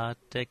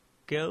 Prodigo?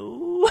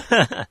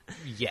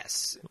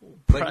 Yes.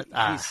 But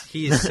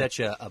he is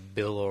such a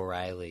Bill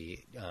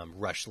O'Reilly,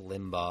 Rush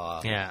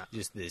Limbaugh,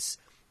 just this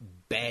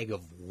bag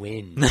of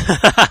wind.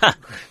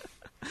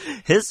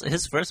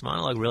 His first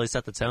monologue really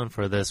set the tone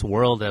for this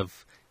world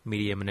of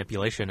media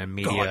manipulation and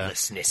media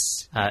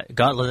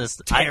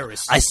godlessness,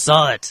 terrorists. I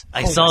saw it.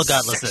 I saw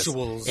godlessness.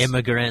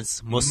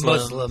 Immigrants,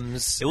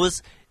 Muslims.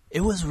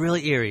 It was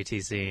really eerie,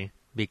 TC,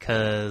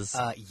 because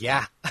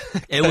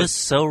it was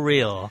so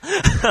real.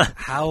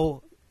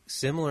 How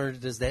similar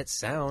does that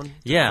sound?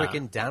 To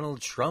freaking Donald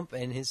Trump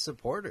and his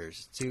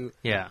supporters to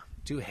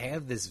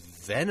have this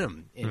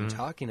venom in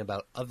talking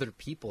about other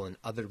people and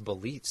other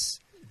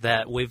beliefs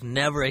that we've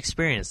never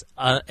experienced,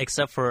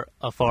 except for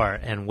afar,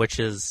 and which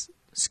is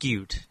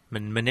skewed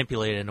and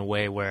manipulated in a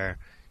way where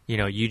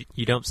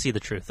you don't see the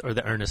truth or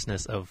the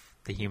earnestness of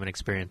the human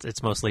experience.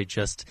 It's mostly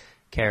just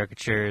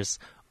caricatures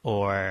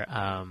or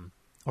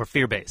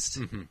fear-based.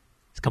 Mm-hmm.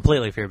 It's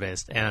completely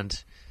fear-based.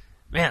 And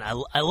man,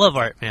 I love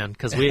art, man,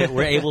 because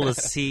we're able to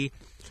see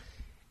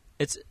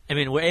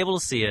we're able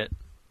to see it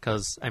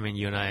because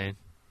you and I,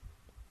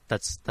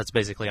 that's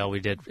basically all we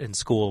did in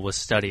school was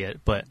study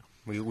it. But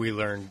we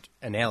learned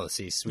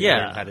analyses. We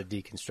learned how to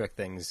deconstruct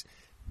things.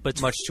 But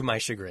much to my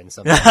chagrin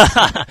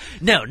sometimes.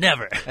 No,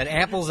 never. An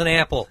apple's an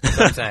apple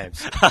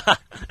sometimes.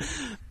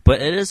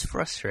 But it is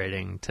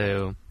frustrating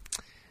to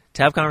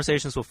have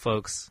conversations with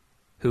folks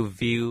who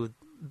view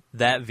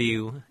that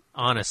view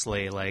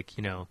honestly, like,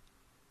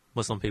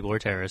 Muslim people are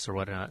terrorists or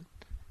whatnot,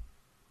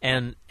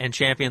 and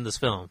champion this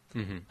film.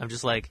 Mm-hmm. I'm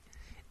just like,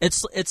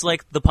 it's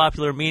like the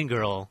popular Mean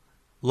Girl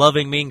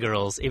loving Mean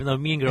Girls, even though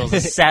Mean Girls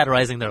is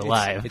satirizing their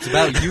life. It's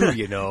about you,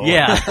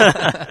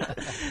 Yeah.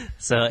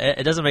 So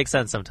it doesn't make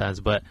sense sometimes,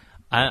 but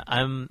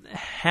I'm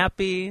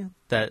happy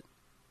that,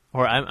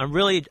 or I'm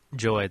really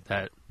joyed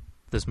that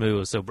this movie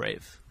was so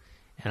brave.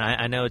 And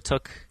I know it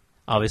took,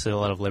 obviously, a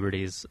lot of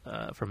liberties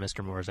from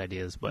Mr. Moore's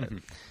ideas,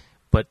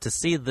 but to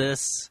see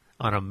this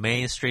on a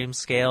mainstream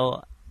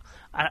scale,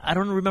 I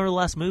don't remember the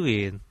last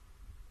movie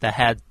that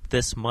had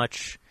this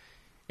much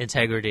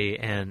integrity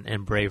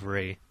and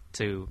bravery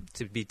to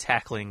be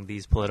tackling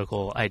these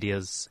political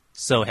ideas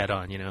so head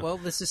on, Well,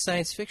 this is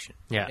science fiction.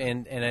 Yeah.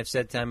 And I've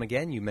said time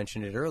again, you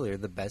mentioned it earlier,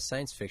 the best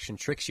science fiction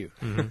tricks you.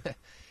 Mm-hmm.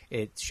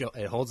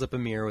 It holds up a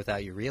mirror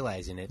without you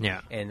realizing it,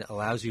 and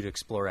allows you to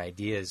explore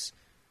ideas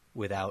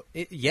without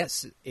it.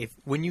 Yes,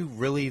 when you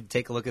really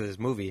take a look at this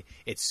movie,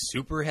 it's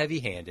super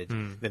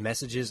heavy-handed. The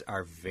messages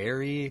are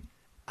very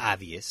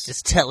obvious.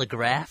 Just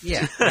telegraphed.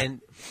 Yeah.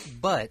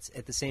 But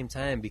at the same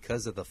time,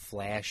 because of the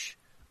flash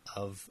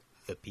of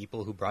the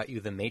people who brought you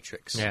The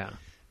Matrix,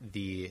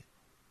 the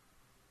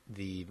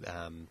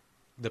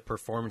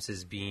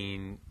performances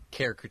being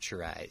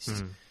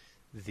caricaturized,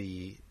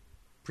 the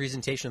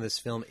presentation of this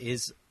film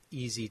is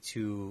easy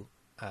to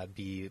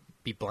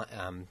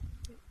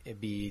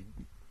be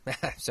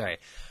sorry.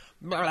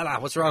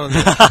 What's wrong with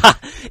me?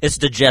 It's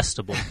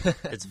digestible.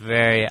 It's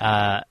very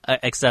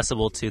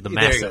accessible to the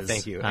masses. There you go,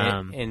 thank you.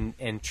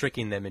 And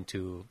tricking them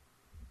into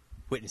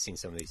witnessing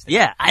some of these things.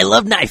 Yeah, I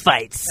love knife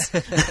fights.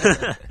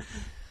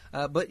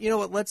 But you know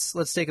what?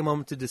 Let's take a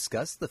moment to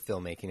discuss the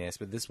filmmaking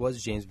aspect. This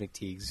was James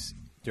McTeague's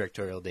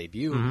directorial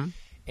debut,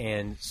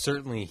 and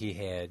certainly he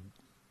had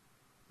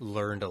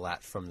learned a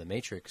lot from The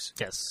Matrix.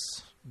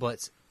 Yes.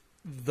 But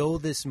though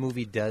this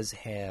movie does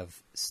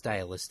have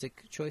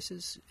stylistic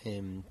choices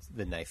in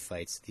the knife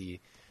fights,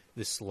 the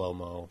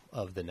slow-mo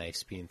of the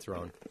knives being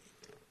thrown,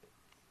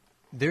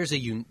 there's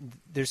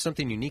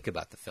something unique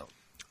about the film.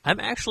 I'm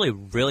actually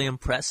really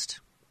impressed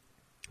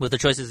with the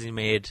choices he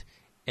made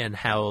and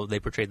how they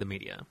portrayed the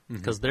media,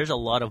 because there's a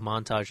lot of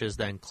montages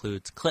that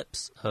includes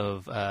clips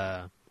of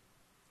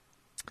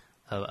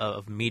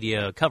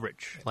media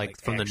coverage, like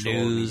from the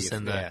news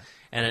media,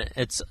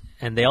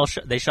 and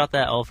they shot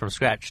that all from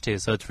scratch too.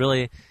 So it's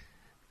really,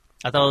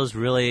 I thought it was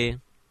really,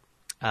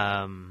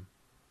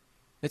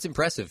 it's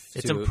impressive.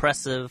 It's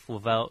impressive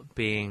without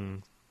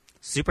being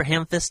super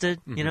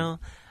ham-fisted,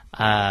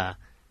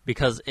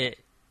 because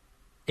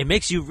it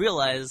makes you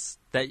realize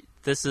that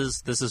this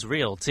is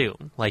real too.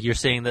 Like, you're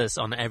seeing this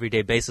on an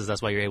everyday basis.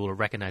 That's why you're able to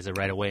recognize it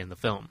right away in the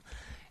film.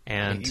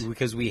 And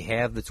because we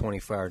have the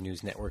 24-hour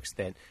news networks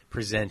that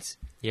present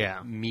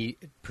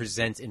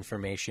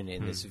information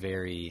in this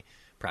very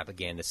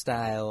propaganda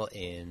style,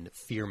 and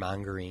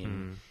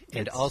fear-mongering,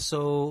 and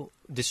also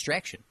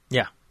distraction.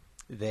 Yeah.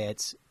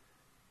 That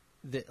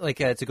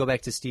to go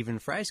back to Stephen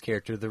Fry's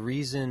character, the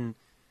reason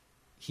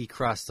he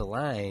crossed the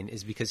line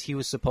is because he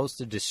was supposed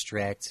to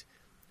distract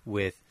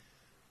with,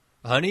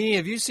 honey,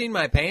 have you seen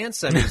my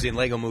pants? I'm using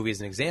Lego Movie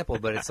as an example,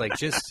 but it's like,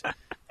 just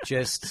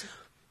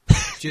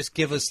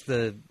give us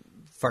the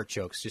fart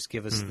jokes. Just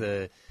give us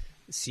the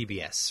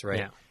CBS, right?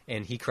 Yeah.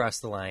 And he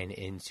crossed the line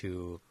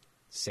into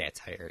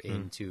satire,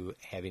 into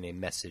having a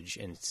message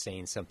and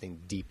saying something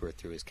deeper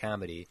through his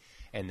comedy,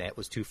 and that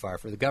was too far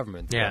for the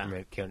government. The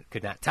government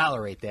could not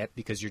tolerate that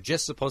because you're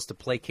just supposed to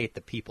placate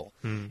the people.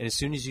 And as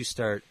soon as you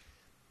start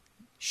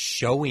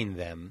showing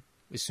them,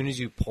 as soon as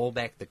you pull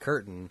back the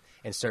curtain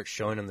and start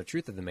showing them the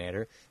truth of the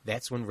matter,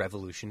 that's when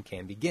revolution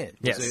can begin.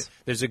 Yes.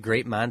 There's a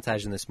great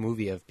montage in this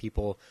movie of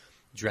people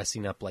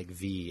dressing up like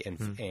V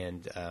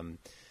and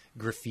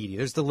graffiti.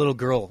 There's the little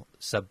girl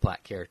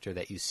subplot character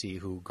that you see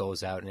who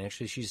goes out and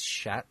actually she's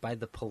shot by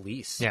the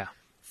police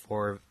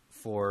for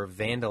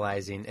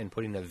vandalizing and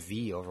putting a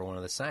V over one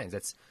of the signs.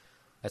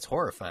 That's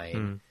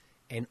horrifying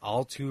and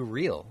all too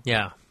real.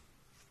 Yeah.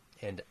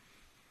 And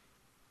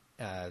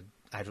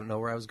I don't know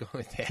where I was going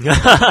with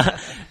that.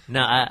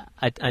 No,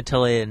 I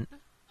totally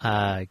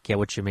get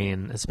what you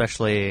mean,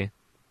 especially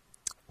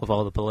with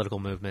all the political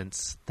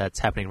movements that's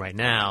happening right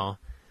now.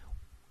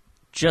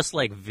 Just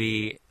like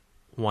V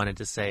wanted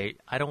to say,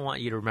 I don't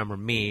want you to remember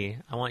me.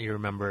 I want you to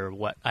remember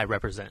what I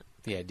represent.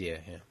 The idea,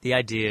 yeah. The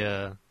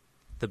idea,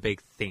 the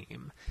big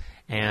theme.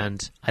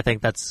 And I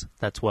think that's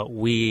what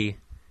we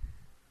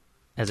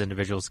as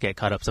individuals get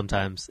caught up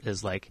sometimes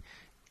is like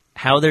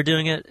how they're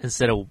doing it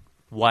instead of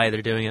why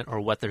they're doing it or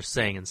what they're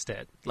saying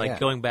instead. Like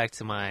going back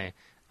to my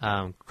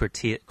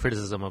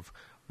criticism of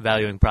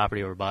valuing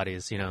property over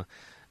bodies,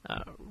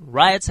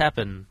 riots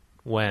happen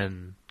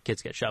when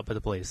kids get shot by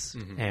the police.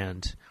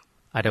 And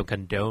I don't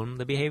condone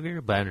the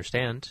behavior, but I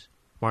understand.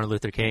 Martin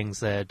Luther King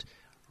said,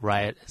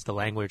 riot is the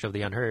language of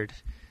the unheard.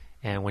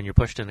 And when you're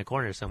pushed in a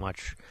corner so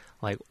much,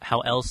 like how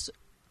else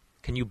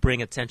can you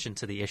bring attention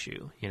to the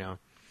issue,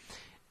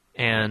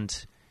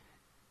 And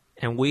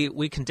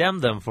we condemn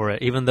them for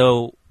it, even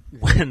though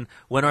when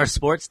our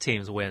sports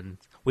teams win,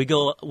 we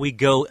go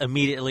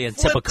immediately and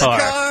tip a car,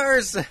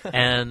 cars!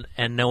 and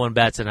no one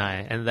bats an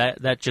eye, and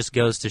that just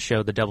goes to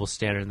show the double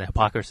standard and the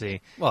hypocrisy.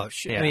 Well,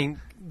 I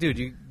mean,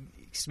 dude,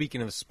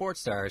 speaking of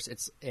sports stars,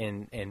 it's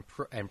and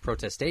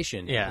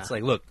protestation. Yeah. It's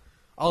like, look,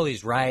 all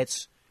these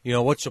riots.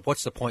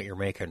 What's the point you're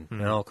making?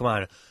 Come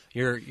on,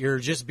 you're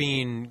just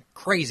being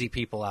crazy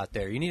people out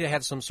there. You need to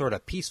have some sort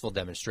of peaceful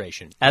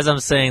demonstration. As I'm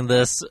saying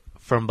this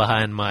from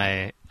behind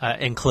my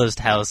enclosed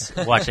house,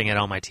 watching it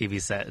on my TV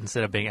set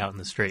instead of being out in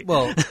the street.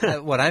 Well,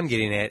 what I'm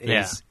getting at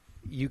is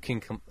you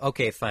can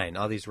okay, fine,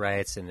 all these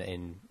riots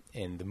and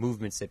the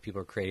movements that people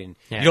are creating.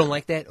 Yeah. You don't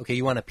like that? Okay,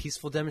 you want a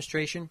peaceful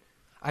demonstration?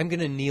 I'm going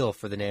to kneel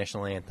for the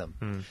national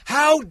anthem.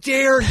 How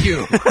dare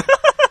you?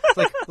 It's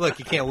like, look,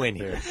 you can't win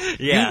here.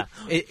 Yeah.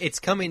 It's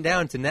coming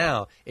down to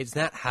now. It's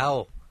not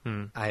how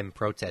I'm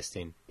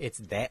protesting. It's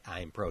that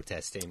I'm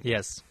protesting.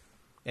 Yes.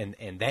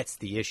 And that's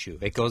the issue.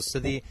 It goes to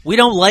the... We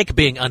don't like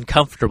being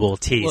uncomfortable,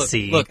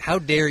 TC. Look, how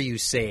dare you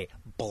say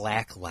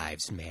Black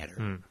Lives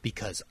Matter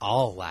because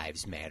all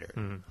lives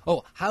matter.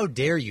 Oh, how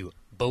dare you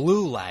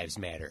Blue Lives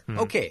Matter.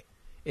 Okay,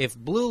 if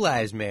Blue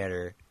Lives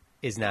Matter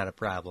is not a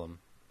problem,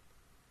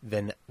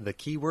 then the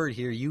key word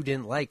here you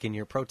didn't like in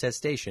your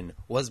protestation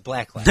was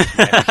Black Lives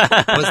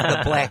Matter, was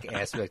the black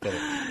aspect of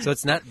it. So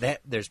it's not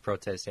that there's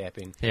protests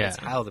happening, it's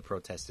how the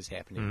protest is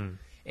happening.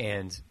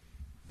 And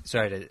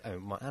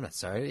I'm not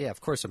sorry. Yeah,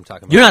 of course I'm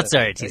talking about You're not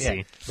sorry, TC.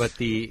 Yeah, but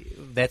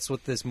that's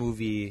what this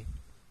movie,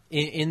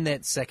 in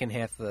that second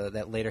half,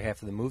 that later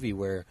half of the movie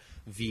where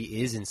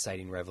V is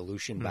inciting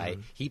revolution by,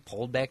 he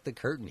pulled back the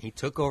curtain. He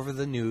took over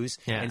the news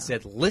and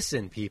said,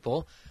 listen,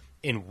 people,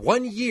 in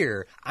 1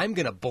 year, I'm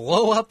going to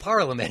blow up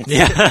Parliament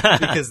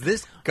because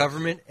this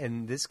government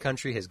and this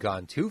country has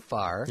gone too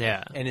far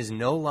and is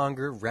no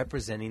longer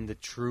representing the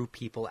true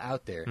people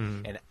out there.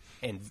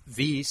 And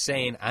V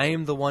saying, I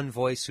am the one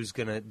voice who's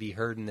going to be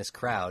heard in this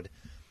crowd,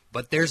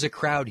 but there's a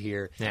crowd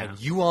here, and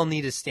you all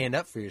need to stand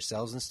up for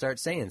yourselves and start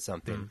saying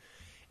something.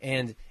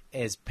 And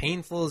as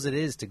painful as it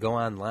is to go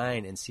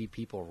online and see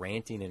people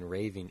ranting and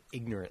raving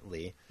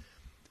ignorantly,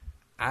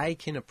 I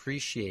can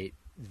appreciate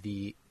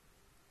the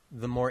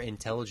more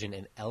intelligent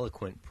and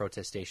eloquent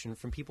protestation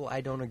from people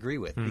I don't agree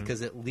with,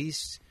 because at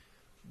least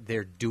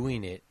they're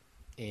doing it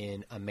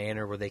in a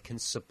manner where they can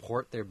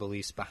support their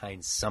beliefs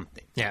behind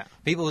something. Yeah.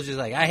 People are just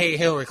like, I hate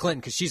Hillary Clinton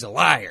because she's a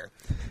liar.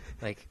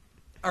 Like,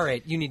 all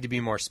right, you need to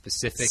be more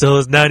specific. So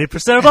is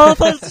 90% of all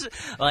politicians.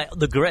 Like,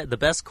 the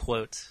best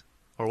quote,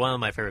 or one of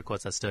my favorite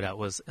quotes that stood out,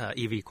 was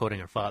Evie quoting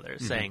her father,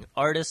 saying,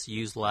 artists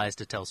use lies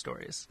to tell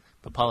stories,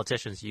 but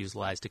politicians use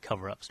lies to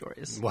cover up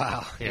stories.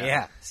 Wow.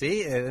 Yeah.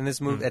 See? In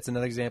this movie, that's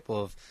another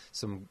example of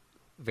some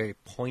very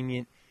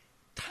poignant,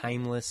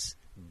 timeless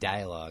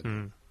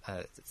dialogue.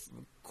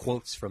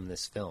 Quotes from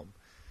this film.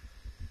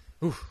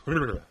 Give me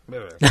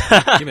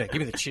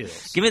the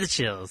chills. Give me the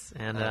chills.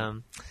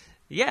 And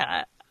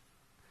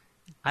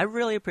I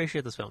really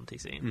appreciate this film,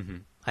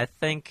 TC. I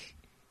think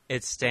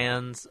it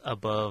stands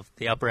above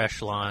the upper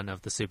echelon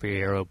of the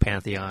superhero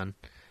pantheon,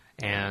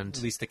 and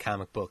at least the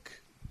comic book,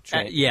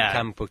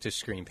 comic book to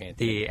screen pantheon.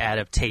 The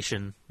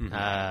adaptation,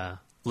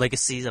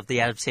 legacies of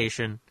the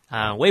adaptation.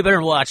 Way better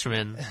than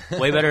Watchmen.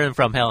 Way better than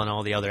From Hell and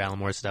all the other Alan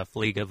Moore stuff.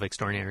 League of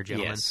Extraordinary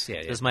Gentlemen. Yes,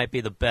 This might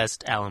be the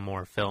best Alan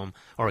Moore film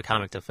or a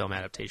comic to film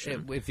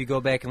adaptation. If you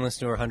go back and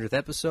listen to our 100th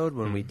episode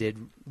when we did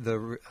the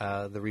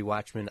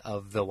rewatchment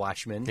of The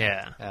Watchmen,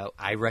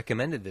 I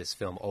recommended this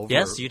film over,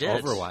 yes, you did.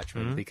 over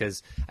Watchmen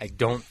because I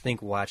don't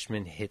think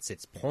Watchmen hits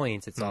its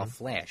points. It's all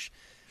flash.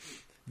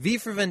 V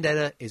for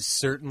Vendetta is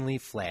certainly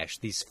flash.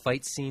 These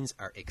fight scenes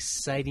are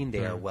exciting.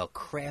 They are well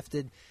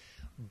crafted.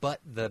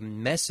 But the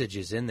message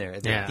is in there.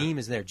 The theme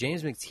is there.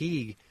 James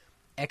McTeague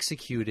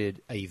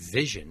executed a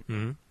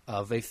vision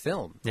of a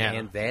film.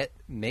 And that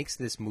makes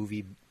this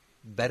movie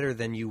better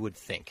than you would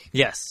think.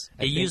 Yes.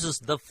 It uses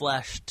the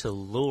flash to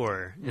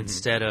lure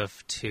instead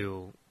of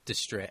to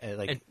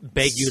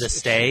beg you to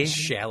stay.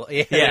 Shallow.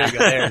 Yeah, there you go.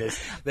 There it is.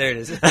 There it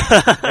is.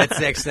 That's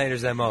Zack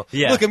Snyder's MO.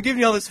 Yeah. Look, I'm giving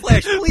you all this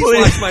flash. Please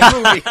watch my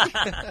movie.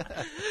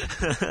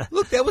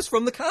 Look, that was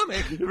from the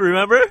comic.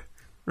 Remember?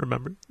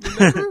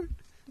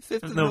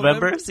 5th of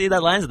November? See,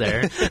 that line's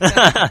there.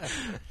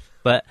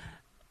 But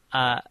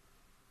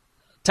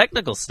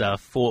technical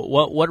stuff,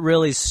 what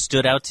really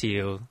stood out to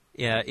you,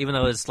 even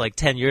though it's like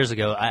 10 years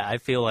ago, I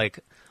feel like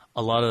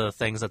a lot of the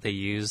things that they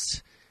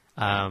used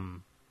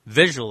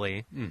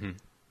visually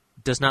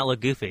does not look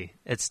goofy.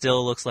 It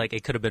still looks like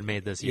it could have been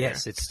made this year.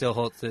 Yes, it still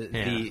holds.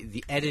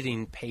 The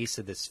editing pace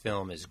of this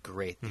film is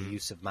great. The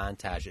use of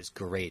montage is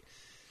great.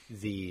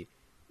 The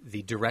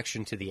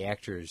direction to the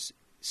actors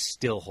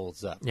still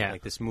holds up.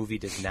 Like this movie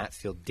does not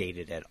feel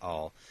dated at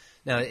all.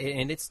 Now,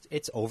 and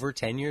it's over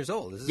 10 years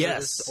old. This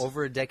is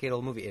over a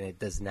decade-old movie, and it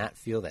does not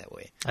feel that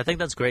way. I think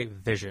that's great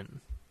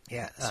vision.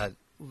 Yeah,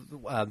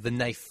 the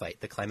knife fight,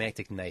 the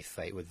climactic knife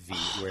fight with V,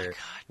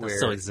 that's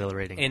so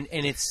exhilarating. And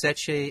it's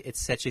such a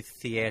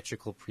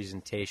theatrical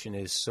presentation.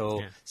 It is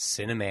so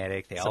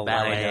cinematic. They all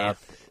line up.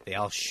 They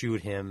all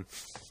shoot him.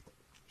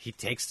 He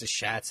takes the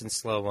shots in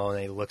slow-mo,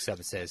 and he looks up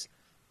and says,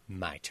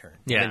 "My turn."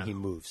 Yeah. And then he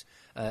moves.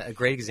 A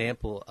great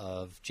example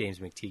of James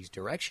McTeague's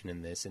direction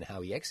in this and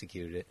how he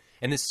executed it,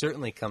 and this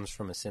certainly comes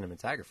from a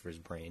cinematographer's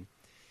brain,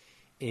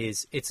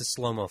 is it's a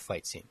slow-mo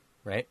fight scene,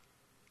 right?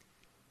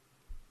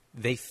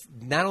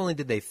 Not only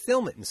did they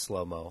film it in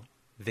slow-mo,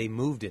 they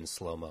moved in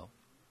slow-mo.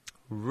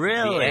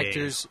 Really? The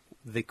actors,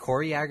 the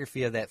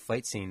choreography of that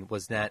fight scene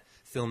was not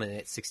film it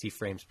at 60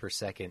 frames per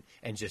second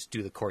and just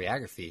do the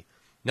choreography.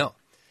 No.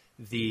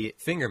 The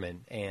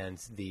fingermen and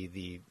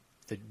the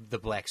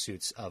black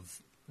suits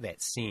of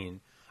that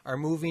scene are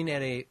moving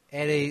at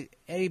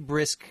a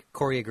brisk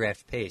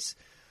choreographed pace,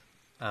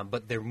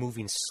 but they're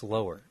moving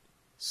slower,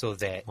 so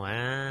that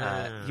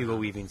Hugo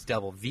Weaving's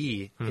Double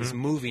V is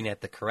moving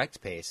at the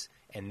correct pace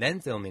and then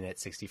filming at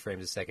 60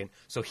 frames a second.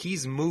 So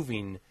he's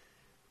moving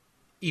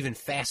even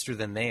faster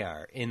than they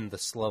are in the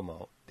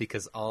slow-mo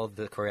because all of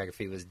the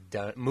choreography was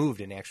moved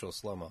in actual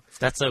slow-mo.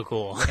 That's so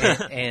cool.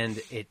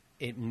 and it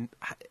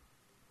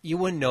you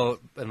wouldn't know it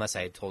unless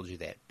I had told you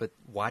that, but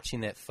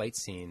watching that fight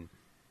scene,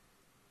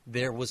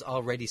 there was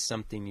already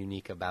something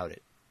unique about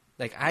it.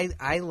 Like,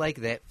 I like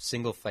that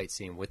single fight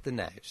scene with the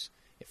knives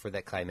for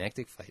that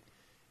climactic fight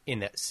in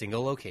that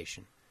single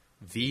location.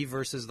 V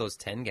versus those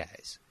 10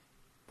 guys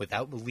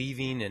without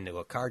leaving into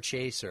a car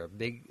chase or a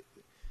big...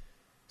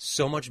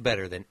 So much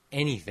better than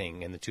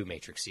anything in the two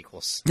Matrix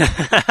sequels.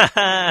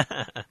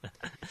 I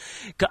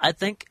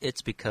think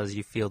it's because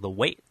you feel the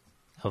weight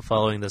of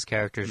following this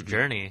character's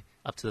journey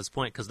up to this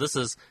point, because this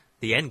is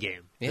the end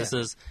game. Yeah. This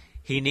is...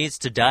 He needs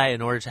to die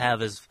in order to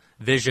have his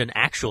vision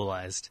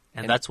actualized,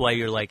 and that's why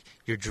you're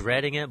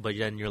dreading it, but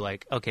then you're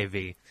like, okay,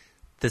 V,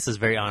 this is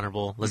very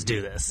honorable. Let's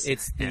do this.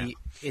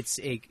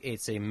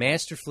 It's a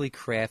masterfully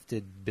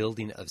crafted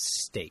building of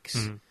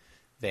stakes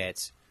that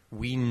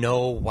we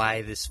know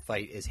why this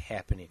fight is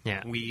happening.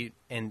 Yeah.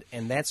 And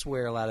that's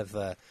where a lot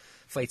of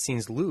fight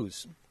scenes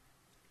lose.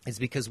 Is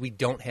because we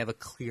don't have a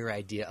clear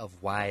idea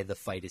of why the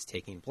fight is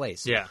taking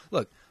place. Yeah.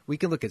 Look, we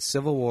can look at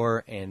Civil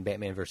War and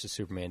Batman vs.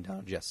 Superman: Dawn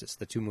of Justice,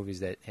 the two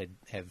movies that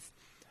have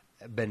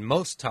been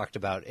most talked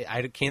about.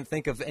 I can't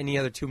think of any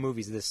other two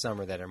movies this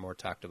summer that are more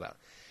talked about.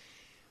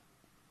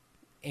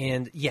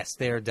 And yes,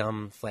 they are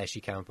dumb, flashy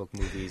comic book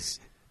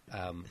movies.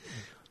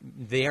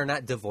 They are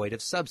not devoid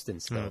of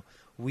substance, though.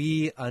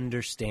 We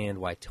understand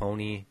why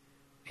Tony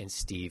and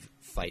Steve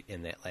fight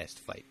in that last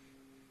fight.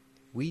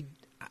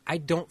 I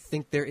don't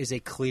think there is a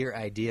clear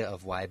idea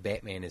of why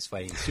Batman is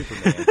fighting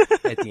Superman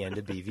at the end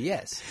of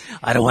BVS.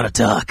 I don't want to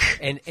talk.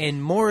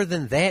 And more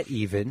than that,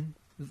 even,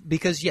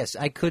 because yes,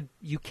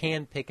 you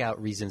can pick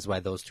out reasons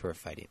why those two are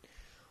fighting.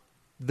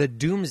 The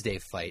Doomsday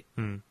fight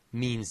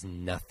means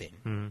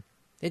nothing.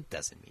 It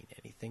doesn't mean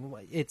anything.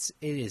 It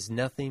is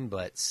nothing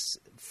but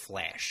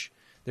flash.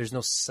 There's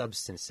no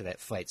substance to that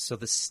fight. So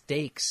the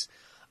stakes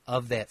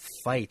of that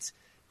fight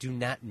do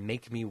not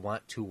make me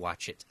want to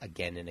watch it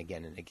again and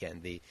again and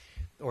again.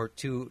 Or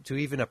to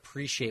even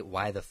appreciate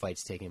why the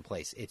fight's taking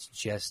place. It's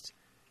just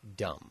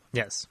dumb.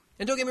 Yes.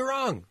 And don't get me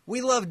wrong,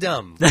 we love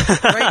dumb.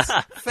 Right?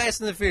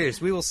 Fast and the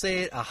Furious. We will say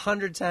it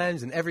 100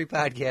 times in every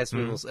podcast.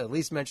 We will at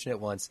least mention it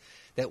once,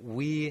 that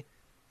we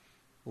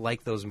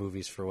like those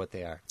movies for what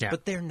they are. Yeah.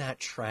 But they're not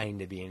trying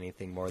to be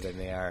anything more than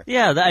they are.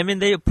 Yeah, I mean,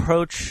 they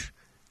approach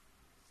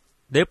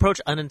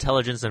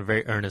unintelligence in a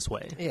very earnest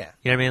way. Yeah.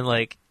 You know what I mean?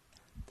 Like,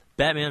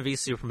 Batman v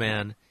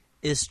Superman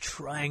is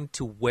trying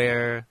to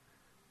wear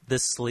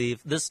this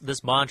sleeve,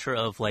 this mantra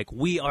of, like,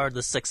 we are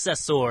the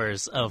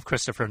successors of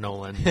Christopher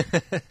Nolan.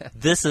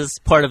 This is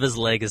part of his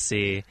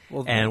legacy,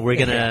 and we're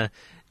gonna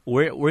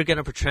we're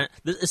gonna portray.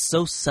 This is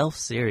so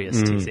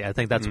self-serious, TC. I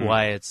think that's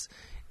why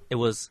it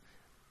was.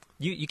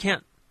 You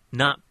can't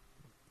not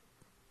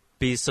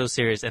be so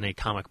serious in a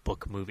comic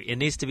book movie. It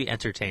needs to be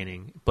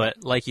entertaining,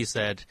 but like you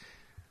said,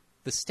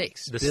 the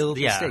stakes. Build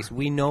the stakes.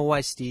 We know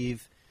why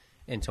Steve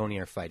and Tony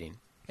are fighting.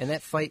 And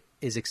that fight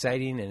is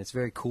exciting, and it's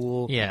very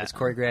cool. Yeah. It's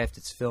choreographed.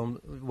 It's filmed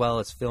well.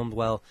 It's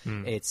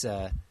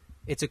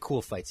a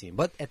cool fight scene.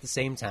 But at the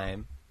same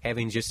time,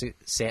 having just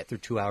sat through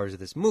 2 hours of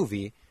this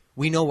movie,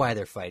 we know why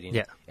they're fighting.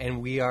 Yeah.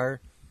 And we are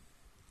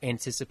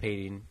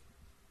anticipating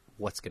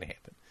what's going to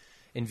happen.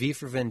 In V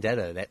for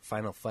Vendetta, that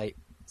final fight,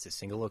 it's a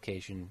single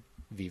location,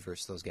 V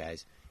versus those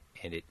guys,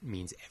 and it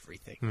means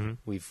everything.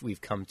 Mm-hmm. We've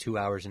come 2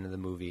 hours into the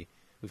movie.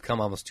 We've come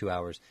almost 2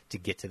 hours to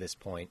get to this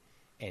point.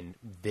 And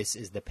this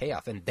is the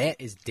payoff. And that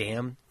is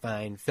damn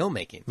fine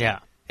filmmaking.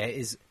 Yeah. That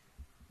is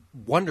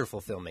wonderful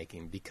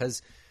filmmaking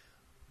because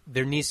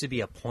there needs to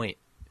be a point,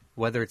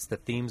 whether it's the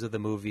themes of the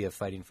movie of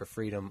fighting for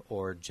freedom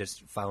or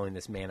just following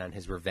this man on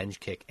his revenge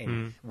kick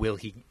and will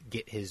he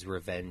get his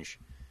revenge.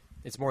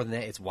 It's more than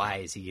that. It's why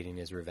is he getting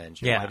his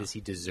revenge? Yeah. Why does he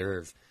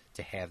deserve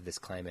to have this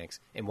climax?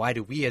 And why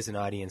do we as an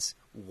audience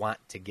want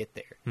to get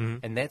there? Mm-hmm.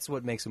 And that's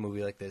what makes a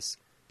movie like this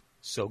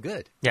so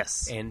good.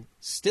 Yes. And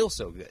still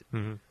so good.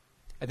 Mm-hmm.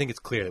 I think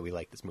it's clear that we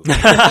like this movie.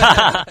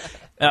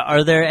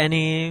 Are there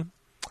any,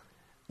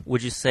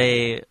 would you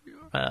say,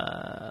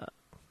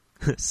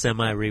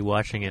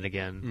 semi-rewatching it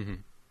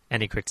again,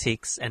 any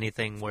critiques,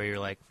 anything where you're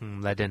like,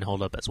 that didn't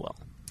hold up as well?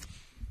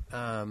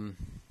 So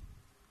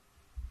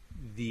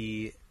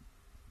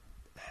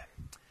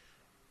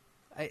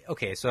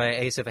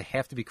I guess if I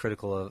have to be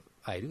critical of,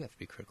 I do have to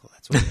be critical,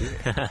 that's what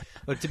I do.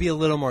 But to be a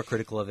little more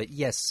critical of it,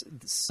 yes,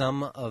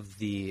 some of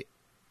the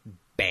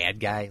bad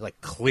guy,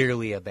 like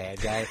clearly a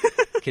bad guy,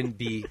 can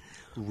be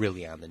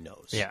really on the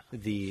nose. Yeah.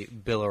 The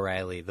Bill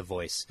O'Reilly, the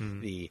voice,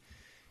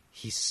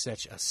 he's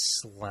such a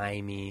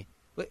slimy.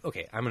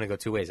 Okay, I'm going to go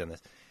two ways on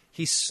this.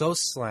 He's so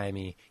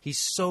slimy. He's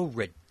so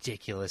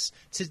ridiculous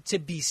to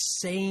be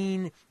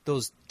saying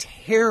those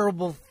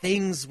terrible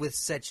things with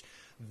such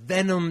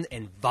venom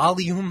and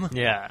volume.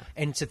 Yeah.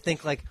 And to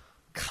think like,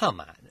 come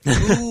on,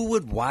 who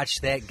would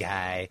watch that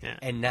guy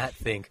and not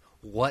think,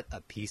 what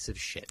a piece of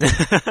shit?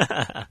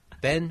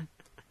 Ben,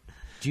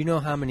 do you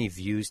know how many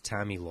views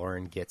Tommy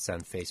Lauren gets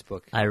on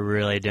Facebook? I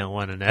really don't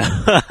want to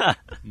know.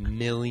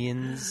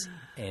 Millions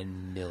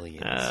and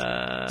millions.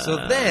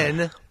 So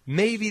then,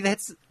 maybe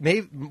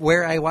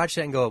where I watch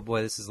that and go,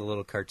 boy, this is a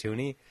little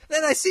cartoony.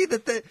 Then I see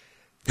that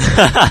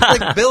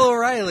like Bill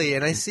O'Reilly,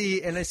 and I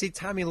see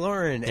Tommy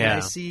Lauren, and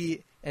I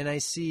see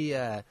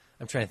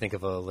I'm trying to think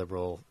of a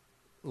liberal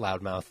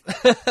loudmouth.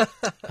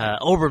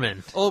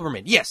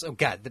 Olbermann. Yes. Oh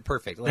God,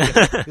 perfect. You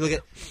look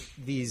at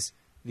these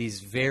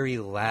very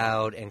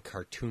loud and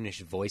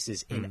cartoonish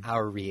voices in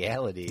our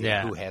reality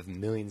who have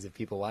millions of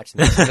people watching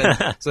this.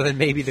 So then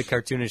maybe the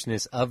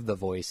cartoonishness of the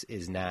voice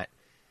is not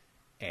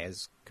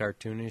as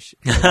cartoonish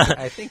as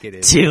I think it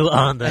is. Too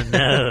on the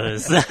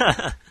nose.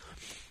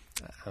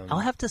 I'll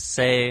have to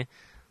say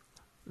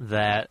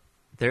that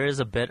there is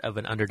a bit of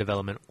an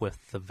underdevelopment with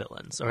the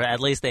villains, or at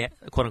least the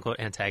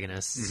quote-unquote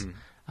antagonists.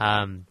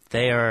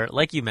 They are,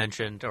 like you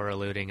mentioned or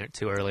alluding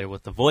to earlier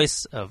with the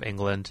voice of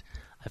England,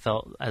 I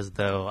felt as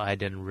though I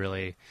didn't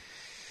really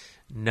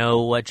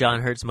know what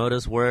John Hurt's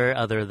motives were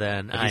other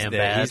than I am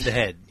bad. He's the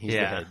head. He's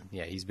the head.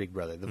 Yeah, he's Big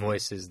Brother. The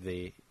voice is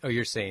the... Oh,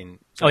 you're saying...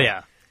 Sorry. Oh,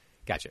 yeah.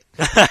 Gotcha.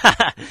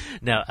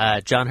 No,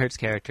 John Hurt's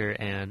character,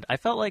 and I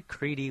felt like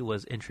Creedy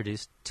was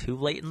introduced too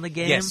late in the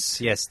game.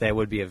 Yes, that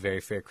would be a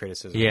very fair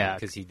criticism. Yeah.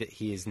 Because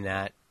he is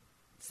not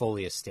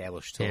fully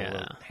established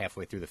till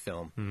halfway through the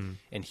film,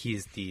 and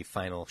he's the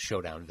final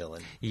showdown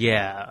villain.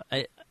 Yeah.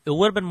 It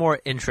would have been more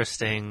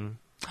interesting...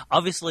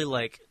 Obviously,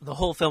 like, the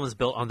whole film is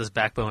built on this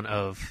backbone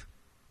of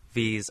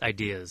V's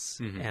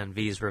ideas and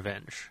V's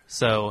revenge.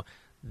 So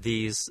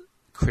these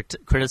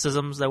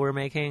criticisms that we're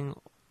making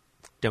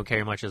don't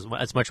carry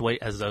as much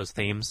weight as those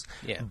themes.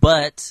 Yeah.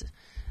 But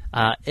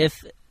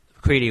if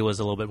Creedy was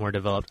a little bit more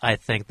developed, I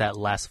think that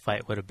last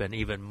fight would have been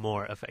even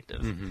more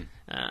effective.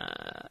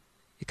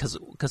 Because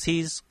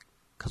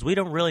we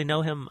don't really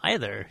know him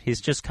either.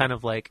 He's just kind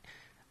of like,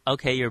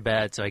 okay, you're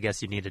bad, so I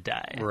guess you need to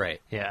die.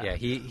 Right. Yeah. Yeah.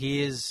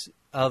 He is...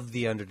 Of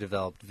the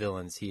underdeveloped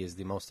villains, he is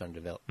the most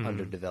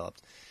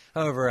underdeveloped.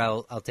 However,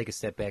 I'll take a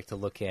step back to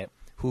look at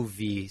who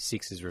V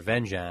seeks his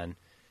revenge on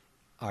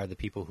are the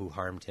people who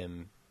harmed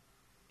him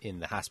in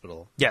the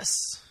hospital.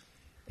 Yes.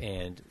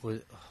 And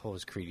what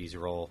was Creedy's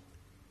role?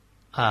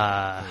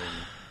 Was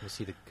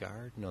he the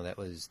guard? No, that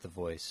was the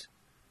voice.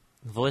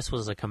 The voice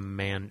was a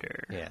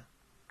commander. Yeah.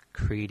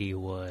 Creedy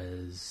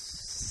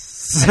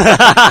was...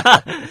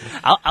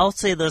 I'll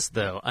say this,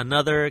 though.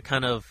 Another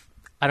kind of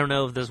I don't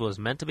know if this was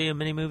meant to be a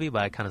mini-movie,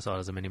 but I kind of saw it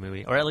as a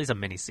mini-movie, or at least a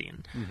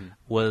mini-scene,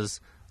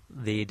 was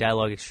the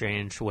dialogue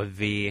exchange with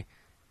V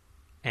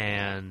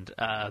and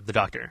the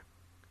doctor.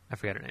 I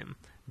forget her name.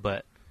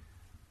 But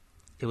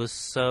it was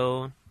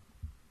so...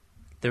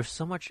 There's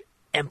so much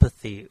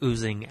empathy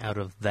oozing out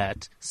of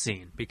that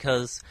scene,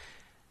 because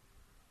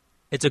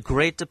it's a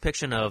great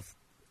depiction of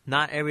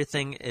not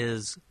everything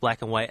is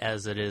black and white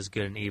as it is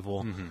good and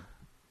evil.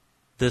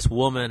 This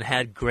woman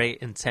had great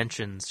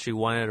intentions. She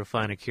wanted to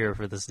find a cure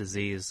for this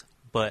disease,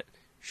 but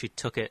she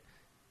took it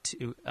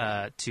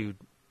to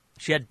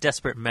she had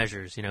desperate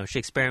measures. You know, she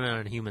experimented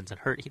on humans and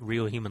hurt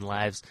real human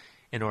lives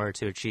in order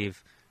to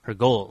achieve her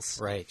goals.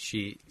 Right.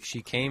 She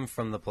came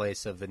from the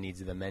place of the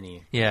needs of the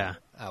many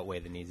outweigh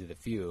the needs of the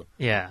few.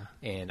 Yeah.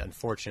 And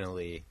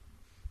unfortunately,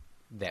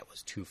 that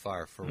was too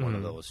far for one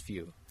of those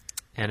few.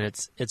 And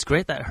it's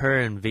great that her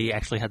and V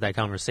actually had that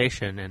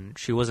conversation, and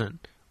she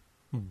wasn't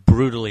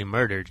brutally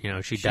murdered. You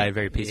know, she died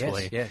very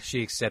peacefully. Yes, yeah,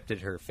 she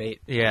accepted her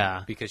fate.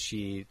 Yeah. Because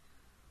she...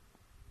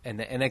 And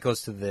that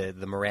goes to the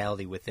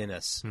morality within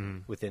us,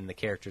 within the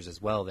characters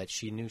as well, that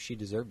she knew she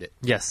deserved it.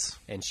 Yes.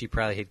 And she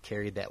probably had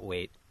carried that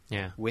weight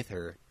with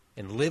her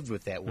and lived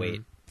with that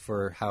weight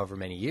for however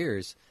many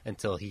years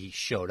until he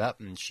showed up,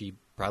 and she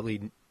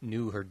probably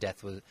knew her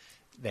death was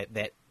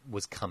that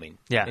was coming.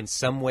 Yeah. In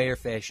some way or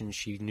fashion,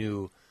 she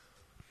knew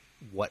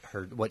what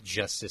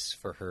justice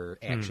for her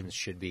actions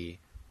should be.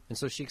 And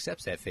so she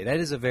accepts that fate. That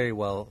is a very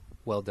well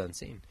done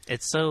scene.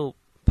 It's so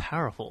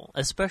powerful,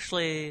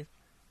 especially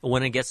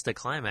when it gets to the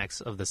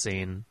climax of the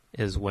scene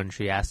is when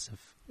she asks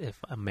if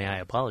may I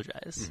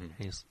apologize.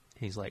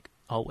 He's like,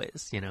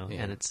 always, you know.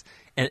 Yeah.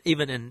 And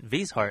even in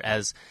V's heart,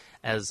 as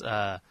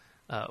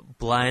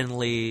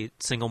blindly,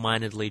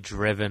 single-mindedly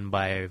driven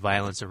by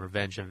violence and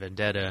revenge and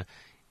vendetta,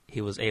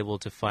 he was able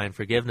to find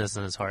forgiveness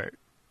in his heart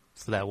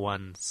for that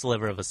one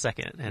sliver of a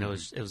second, and it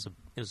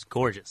was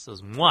gorgeous. It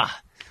was mwah.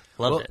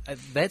 Loved it.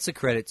 That's a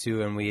credit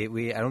to, and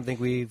we I don't think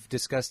we've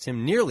discussed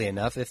him nearly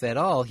enough, if at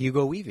all,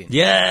 Hugo Weaving.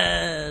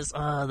 Yes,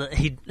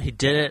 he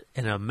did it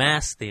in a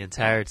mask the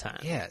entire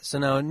time. Yeah. So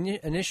now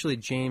initially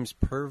James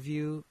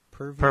Purfoy.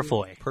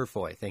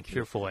 Thank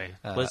you. Purfoy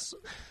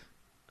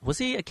was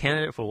he a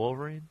candidate for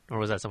Wolverine, or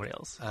was that somebody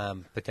else?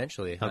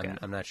 Potentially. Okay.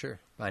 I'm not sure.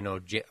 I know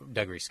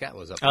Dougray Scott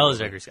was up. Oh, it was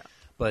Dougray Scott.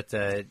 But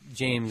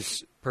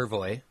James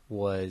Purfoy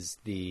was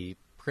the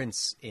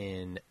prince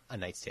in A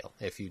Knight's Tale,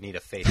 if you need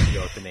a face to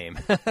go with the name.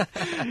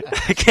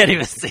 I can't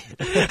even see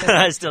it.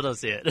 I still don't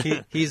see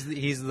it. He's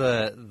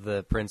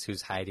the prince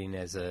who's hiding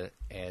as a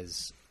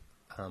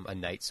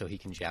knight so he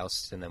can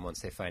joust, and then once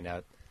they find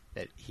out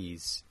that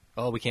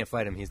we can't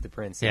fight him, he's the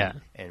prince. Yeah.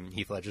 And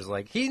Heath Ledger's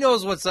like, he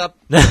knows what's up.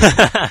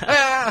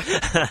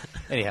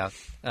 Anyhow,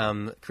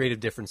 creative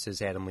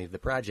differences had him leave the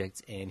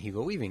project, and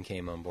Hugo Weaving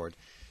came on board.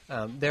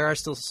 There are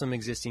still some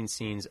existing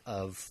scenes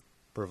of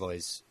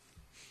Purfoy's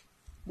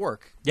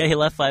work. Yeah, he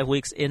left 5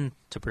 weeks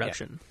into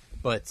production. Yeah.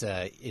 But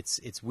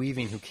it's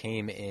Weaving who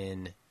came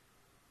in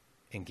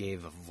and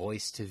gave a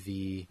voice to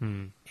V,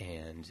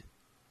 and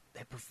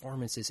that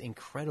performance is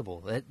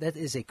incredible. That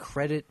is a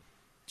credit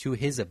to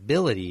his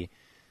ability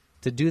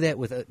to do that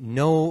with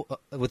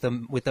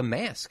a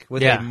mask.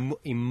 With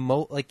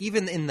like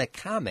even in the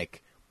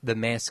comic, the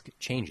mask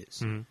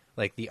changes.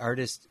 Like the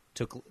artist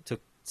took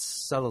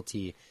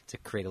subtlety to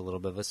create a little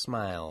bit of a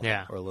smile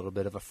or a little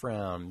bit of a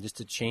frown, just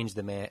to change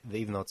the mask.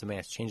 Even though it's a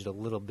mask, changed a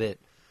little bit.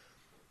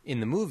 In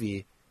the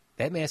movie,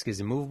 that mask is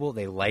immovable.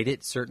 They light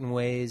it certain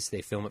ways.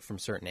 They film it from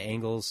certain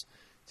angles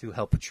to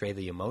help portray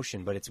the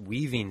emotion. But it's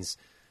Weaving's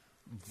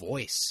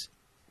voice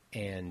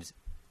and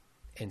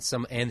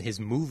his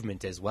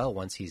movement as well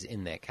once he's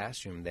in that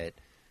costume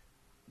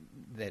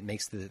that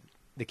makes the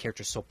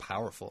character so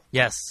powerful.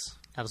 Yes,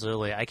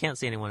 absolutely. I can't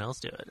see anyone else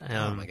do it.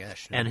 Oh my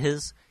gosh! No. And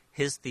his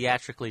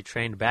theatrically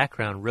trained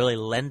background really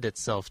lend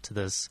itself to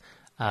this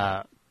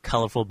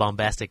colorful,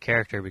 bombastic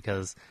character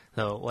because,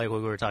 like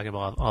what we were talking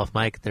about off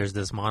mic, there's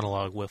this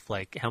monologue with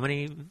like how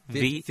many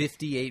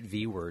 58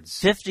 V words.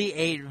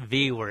 58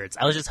 V words.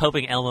 I was just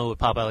hoping Elmo would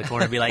pop out of the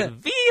corner and be like,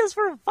 V is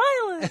for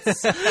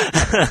violence.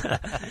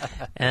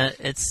 And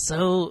it's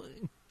so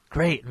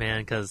great,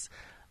 man, because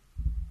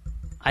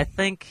I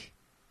think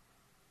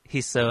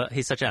he's such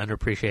an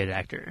underappreciated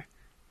actor.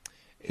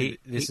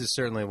 This is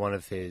certainly one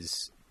of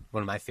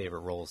my favorite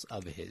roles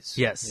of his.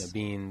 Yes. You know,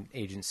 being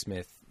Agent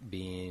Smith,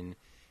 being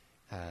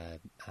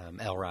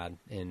Elrod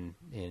in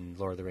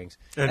Lord of the Rings.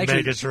 And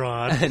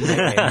Megatron. and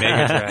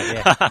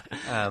Megatron,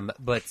 yeah.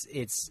 But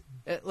it's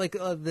like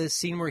the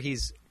scene where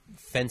he's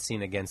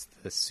fencing against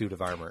the suit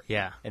of armor.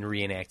 Yeah. And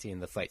reenacting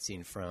the fight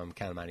scene from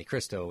Count of Monte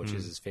Cristo, which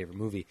is his favorite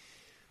movie.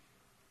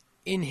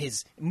 In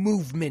his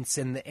movements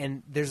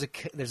and there's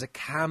a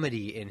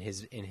comedy in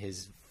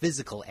his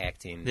physical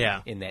acting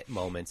in that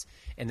moment,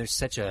 and there's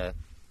such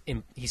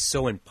he's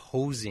so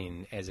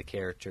imposing as a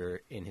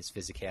character in his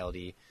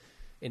physicality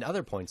in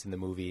other points in the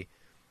movie,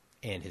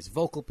 and his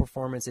vocal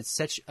performance. It's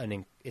such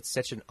an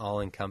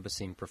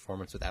all-encompassing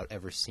performance without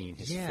ever seeing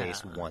his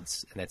face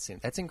once, and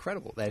that's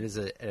incredible. That is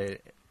a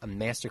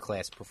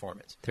masterclass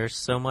performance. There's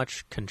so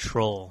much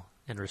control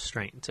and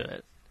restraint to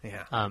it.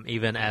 Yeah.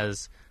 Even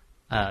as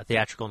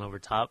theatrical and over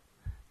top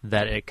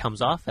that it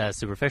comes off as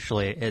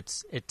superficially,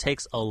 it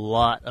takes a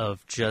lot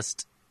of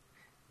just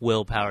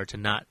willpower to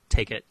not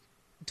take it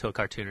to a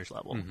cartoonish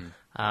level.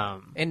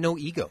 And no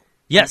ego.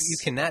 Yes. You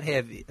cannot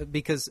have,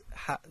 because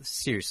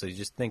seriously,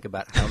 just think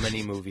about how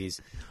many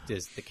movies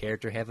does the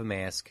character have a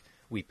mask?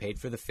 We paid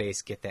for the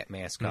face, get that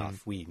mask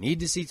off. We need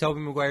to see Tobey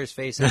Maguire's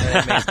face under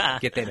that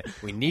mask, get that.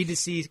 We need to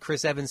see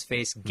Chris Evans'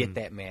 face, get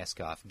that mask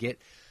off.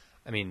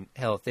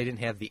 Hell, if they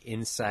didn't have the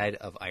inside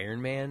of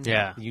Iron Man,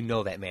 you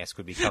know that mask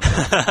would be coming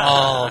off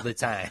all the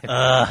time.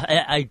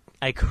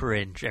 I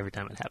cringe every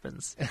time it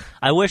happens.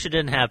 I wish it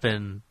didn't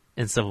happen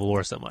in Civil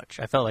War so much.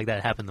 I felt like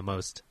that happened the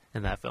most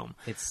in that film.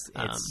 It's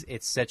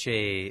such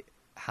a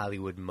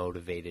Hollywood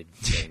motivated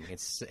thing.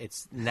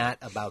 It's not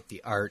about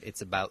the art.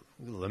 It's about,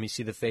 let me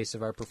see the face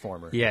of our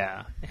performer.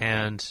 Yeah,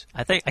 and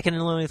I can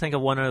only think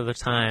of one other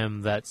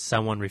time that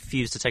someone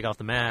refused to take off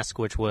the mask,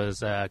 which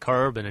was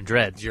Carl Urban in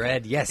Dredd.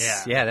 Dredd,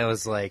 yes, yeah, that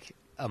was like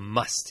a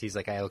must. He's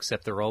like, I'll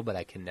accept the role, but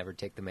I can never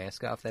take the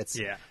mask off. That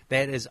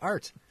is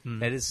art.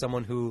 That is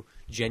someone who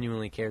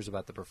genuinely cares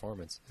about the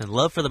performance and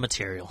love for the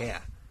material.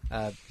 Yeah.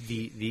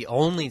 The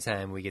only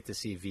time we get to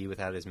see V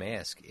without his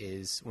mask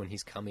is when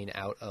he's coming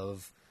out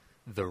of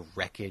the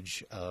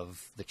wreckage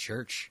of the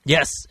church.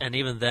 Yes, and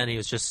even then he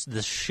was just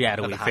this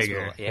shadowy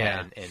figure.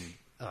 Yeah. And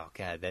oh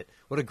god,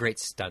 what a great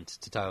stunt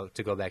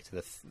to go back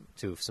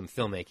to some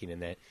filmmaking in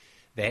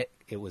that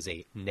it was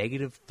a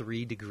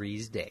 -3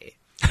 degrees day.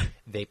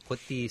 They put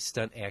the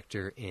stunt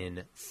actor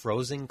in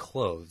frozen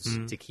clothes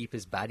to keep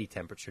his body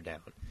temperature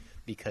down,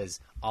 because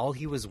all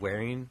he was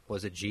wearing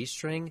was a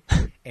G-string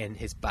and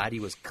his body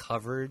was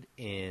covered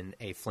in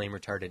a flame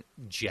retardant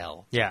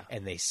gel. Yeah.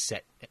 And they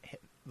set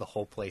the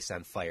whole place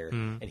on fire,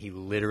 and he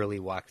literally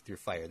walked through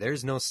fire.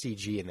 There's no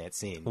CG in that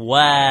scene.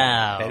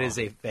 Wow.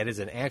 That is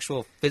an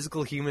actual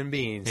physical human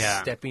being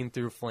stepping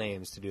through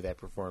flames to do that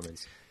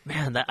performance.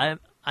 Man,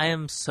 I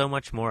am so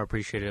much more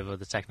appreciative of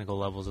the technical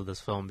levels of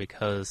this film,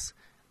 because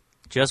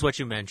just what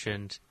you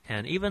mentioned,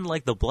 and even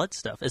like the blood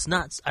stuff, it's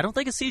not. I don't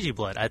think it's CG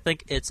blood. I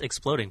think it's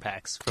exploding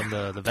packs from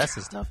the vest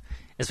and stuff.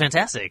 It's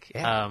fantastic.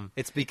 Yeah.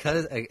 It's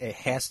because it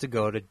has to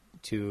go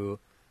to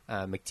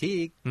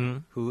McTeague,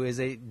 who is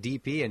a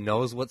DP and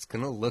knows what's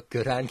going to look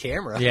good on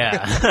camera.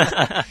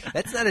 Yeah.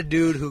 That's not a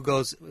dude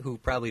who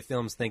probably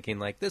films thinking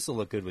like, this will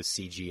look good with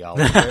CG all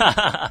over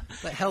it.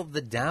 But hell,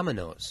 the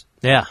dominoes.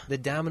 Yeah. The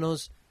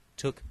dominoes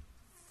took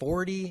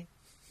 40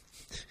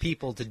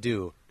 people to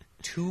do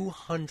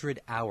 200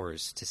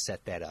 hours to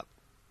set that up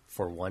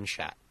for one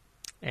shot.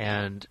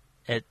 And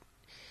it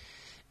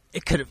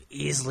could have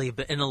easily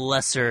been in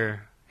the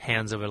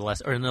hands of a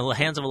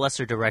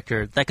lesser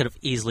director, that could have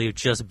easily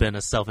just been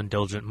a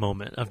self-indulgent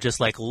moment of just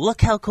like, look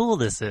how cool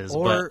this is.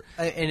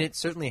 And it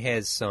certainly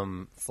has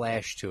some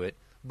flash to it,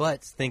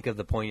 but think of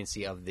the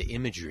poignancy of the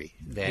imagery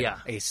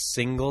that a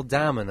single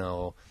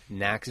domino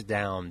knocks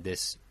down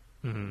this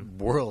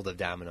world of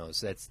dominoes.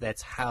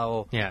 That's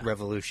how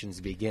revolutions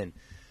begin.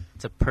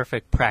 It's a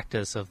perfect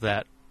practice of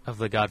the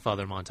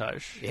Godfather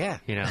montage. Yeah.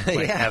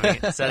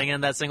 Setting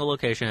in that single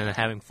location and then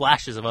having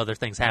flashes of other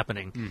things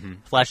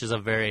happening. Flashes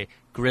of very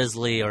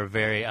grisly or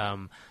very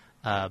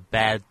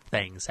bad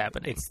things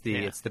happening. It's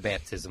the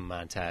baptism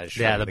montage.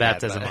 Yeah, the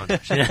baptism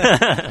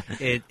montage.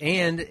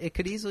 It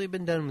could easily have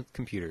been done with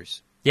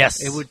computers.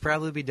 Yes. It would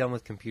probably be done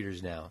with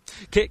computers now.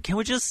 Can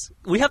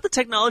we have the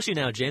technology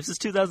now, James. It's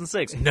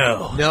 2006.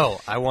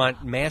 No. I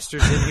want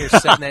masters in here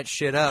setting that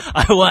shit up.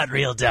 I want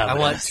real dominoes. I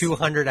want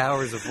 200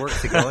 hours of work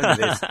to go into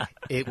this.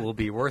 It will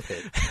be worth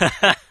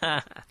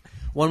it.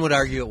 One would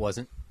argue it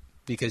wasn't,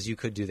 because you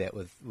could do that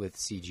with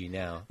CG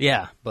now.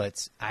 Yeah.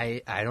 But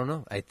I don't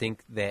know. I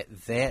think that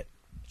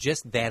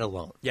just that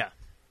alone. Yeah.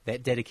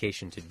 That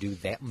dedication to do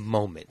that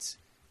moment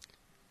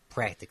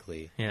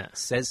practically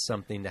says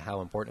something to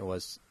how important it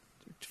was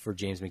for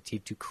James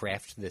McTeague to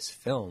craft this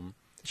film.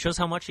 It shows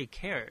how much he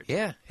cared.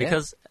 Yeah.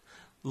 Because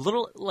I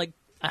don't want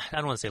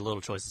to say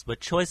little choices, but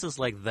choices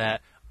like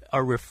that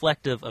are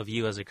reflective of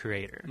you as a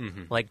creator.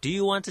 Like, do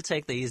you want to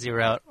take the easy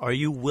route? Are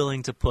you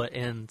willing to put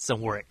in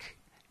some work?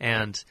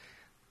 And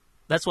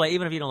that's why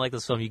even if you don't like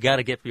this film, you got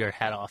to get your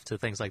hat off to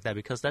things like that,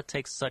 because that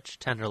takes such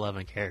tender love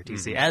and care to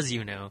see, as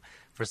you know,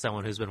 for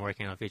someone who's been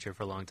working on a feature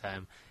for a long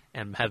time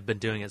and have been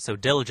doing it so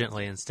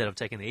diligently instead of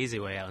taking the easy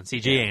way out and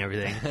CGing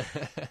everything.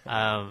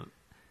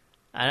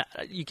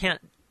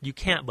 You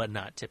can't but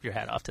not tip your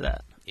hat off to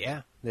that.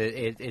 Yeah,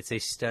 it's a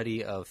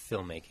study of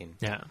filmmaking.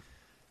 Yeah.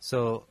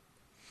 So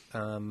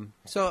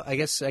I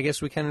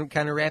guess we can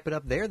kind of wrap it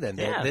up there then.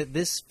 Yeah.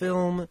 This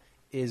film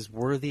is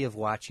worthy of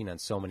watching on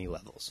so many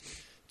levels.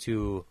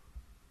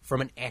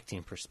 From an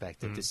acting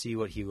perspective, to see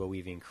what Hugo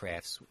Weaving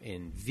crafts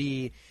in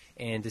V,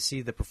 and to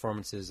see the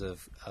performances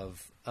of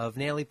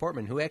Natalie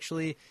Portman, who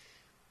actually,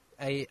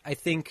 I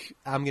think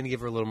I'm going to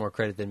give her a little more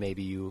credit than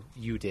maybe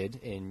you did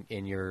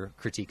in your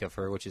critique of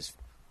her, which is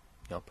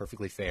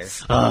perfectly fair.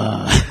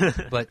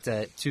 But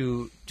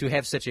to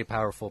have such a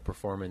powerful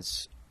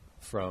performance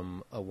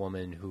from a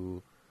woman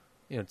who,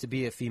 to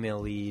be a female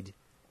lead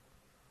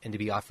to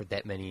be offered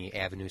that many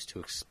avenues to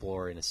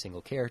explore in a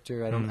single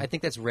character. I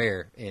think that's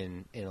rare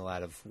in a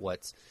lot of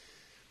what's,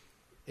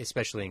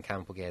 especially in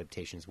comic book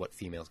adaptations, what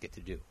females get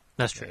to do.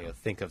 That's true.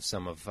 Think of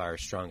some of our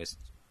strongest.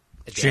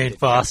 Jane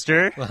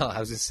Foster. Well, I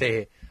was going to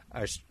say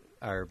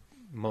our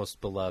most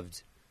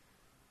beloved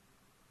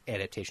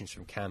adaptations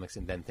from comics,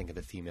 and then think of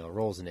the female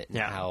roles in it and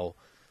how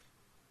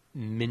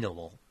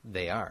minimal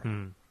they are.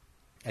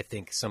 I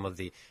think some of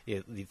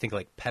you think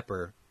like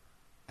Pepper.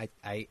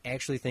 I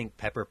actually think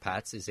Pepper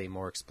Potts is a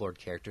more explored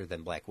character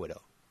than Black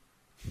Widow.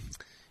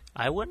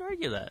 I wouldn't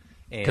argue that.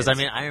 Because, I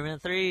mean, Iron Man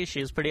 3, she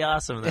was pretty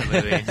awesome in that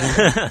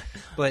movie.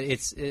 But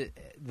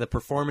the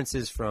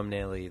performances from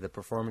Nelly, the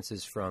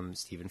performances from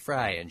Stephen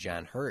Fry and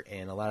John Hurt,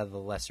 and a lot of the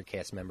lesser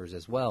cast members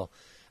as well.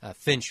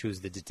 Finch,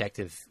 who's the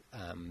detective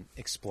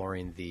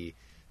exploring the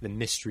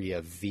mystery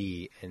of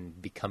V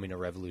and becoming a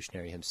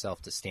revolutionary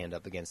himself to stand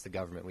up against the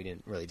government. We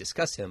didn't really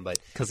discuss him, but...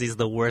 Because he's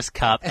the worst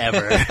cop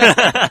ever.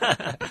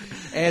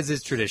 As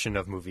is tradition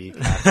of movie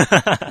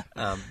cops.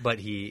 But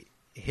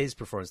his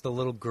performance, the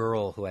little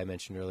girl who I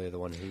mentioned earlier, the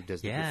one who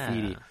does the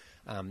graffiti,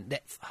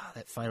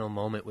 that final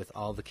moment with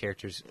all the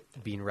characters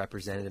being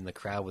represented in the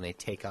crowd when they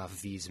take off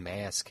V's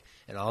mask,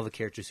 and all the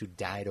characters who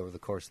died over the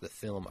course of the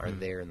film are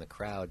there in the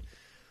crowd.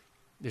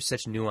 There's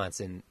such nuance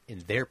in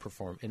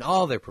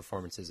all their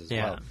performances as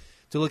well.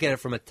 To look at it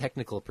from a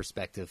technical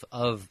perspective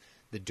of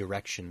the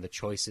direction, the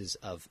choices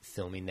of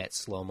filming that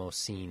slow-mo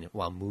scene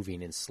while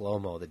moving in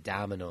slow-mo, the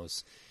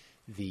dominoes,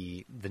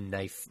 the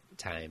knife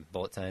time,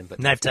 bullet time, but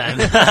knife time,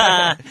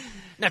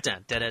 knife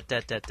time,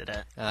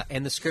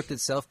 and the script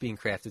itself being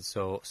crafted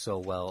so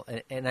well.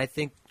 And I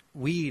think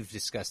we've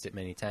discussed it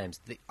many times.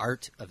 The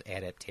art of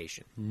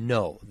adaptation.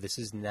 No, this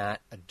is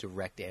not a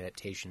direct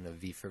adaptation of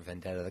V for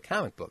Vendetta, the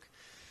comic book.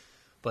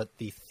 But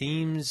the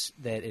themes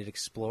that it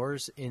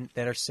explores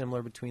that are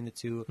similar between the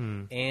two,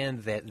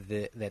 and that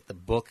the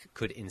book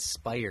could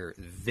inspire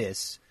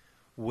this,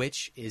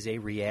 which is a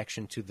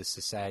reaction to the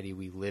society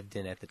we lived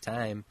in at the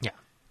time,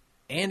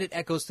 and it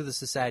echoes to the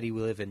society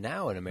we live in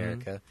now in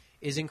America,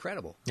 is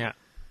incredible. Yeah.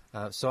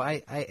 So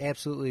I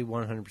absolutely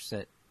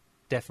 100%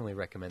 definitely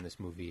recommend this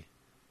movie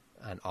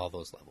on all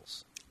those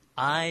levels.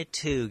 I,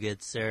 too,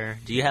 good sir.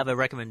 Do you have a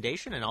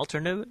recommendation, an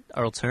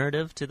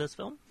alternative to this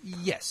film?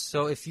 Yes.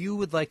 So if you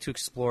would like to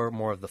explore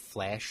more of the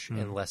flash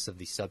and less of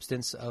the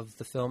substance of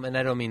the film, and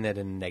I don't mean that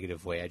in a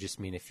negative way, I just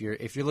mean if you're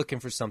looking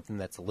for something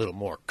that's a little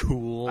more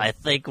cool. I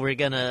think we're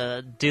going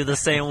to do the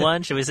same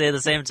one. Should we say it at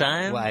the same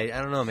time? Well, I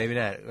don't know. Maybe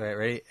not. All right,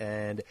 ready?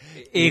 And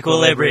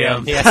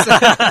Equilibrium.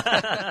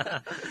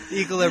 Yes.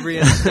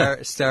 Equilibrium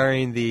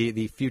starring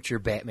the future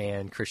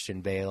Batman,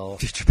 Christian Bale.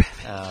 Future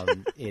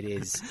Batman.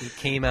 It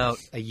came out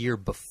a year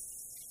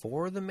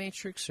before The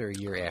Matrix or a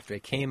year after.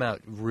 It came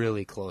out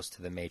really close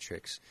to The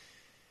Matrix,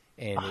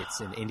 and it's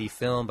an indie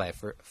film by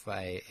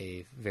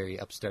a very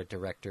upstart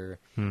director,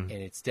 and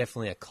it's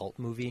definitely a cult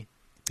movie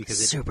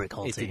because super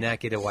culty. It did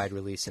not get a wide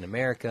release in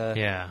America.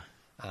 Yeah,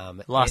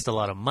 lost a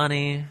lot of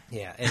money.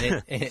 Yeah,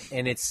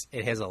 and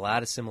it has a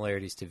lot of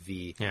similarities to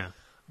V. Yeah,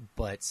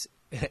 but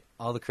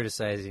all the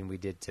criticizing we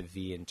did to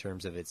V in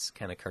terms of its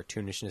kind of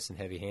cartoonishness and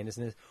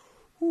heavy-handedness.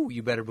 Ooh,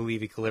 you better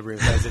believe Equilibrium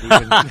has it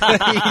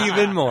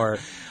even more.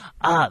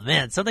 Ah,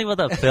 man, something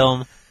about that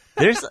film.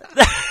 There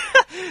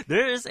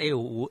is a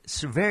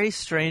very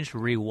strange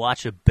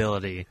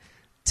rewatchability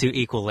to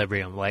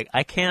Equilibrium. Like,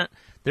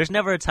 there's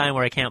never a time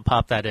where I can't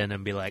pop that in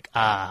and be like,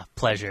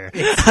 pleasure.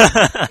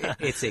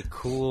 It's a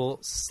cool,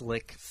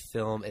 slick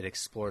film. It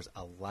explores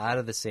a lot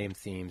of the same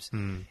themes,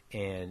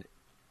 and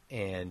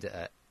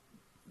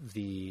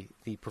the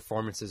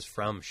performances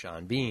from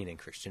Sean Bean and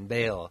Christian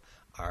Bale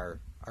are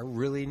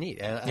really neat.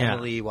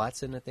 Emily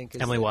Watson, I think.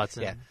 Emily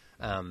Watson. Yeah.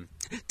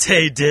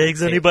 Tay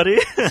Diggs, anybody?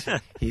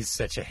 He's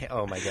such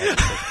oh my god.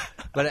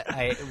 But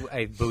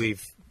I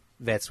believe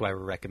that's why we're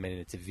recommending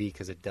it to V,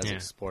 because it does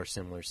explore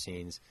similar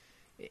scenes.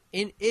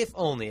 If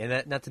only,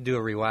 and not to do a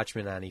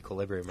Rewatchmen on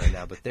Equilibrium right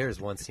now, but there's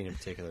one scene in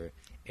particular,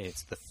 and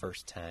it's the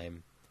first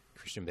time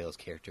Christian Bale's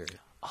character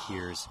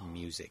hears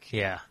music.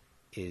 Yeah.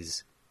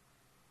 Is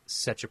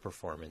such a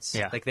performance.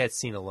 Yeah. Like, that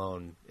scene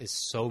alone is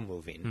so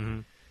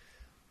moving.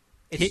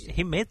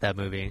 He made that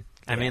movie.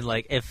 I mean,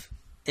 like,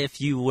 if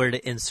you were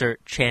to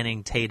insert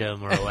Channing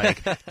Tatum or,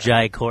 like,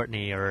 Jai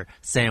Courtney or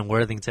Sam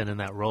Worthington in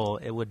that role,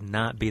 it would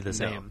not be the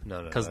same.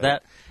 No. Because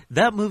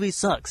that movie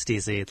sucks,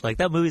 DC. Like,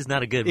 that movie's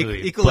not a good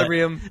movie.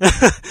 Equilibrium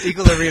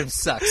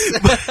sucks.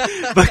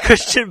 But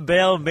Christian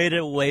Bale made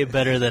it way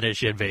better than it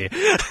should be.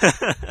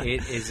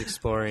 It is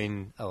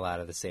exploring a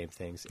lot of the same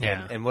things.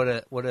 And what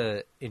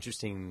a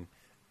interesting...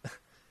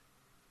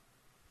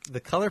 The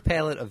color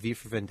palette of V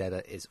for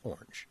Vendetta is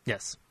orange.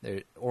 Yes.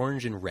 They're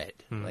orange and red.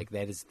 Like,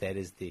 that is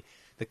the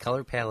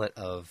color palette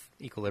of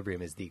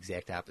Equilibrium is the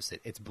exact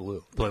opposite. It's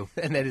blue.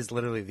 And that is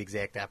literally the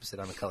exact opposite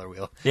on the color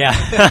wheel.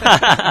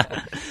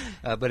 Yeah.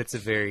 But it's a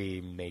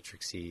very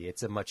Matrixy.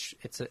 It's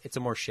a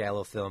more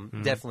shallow film.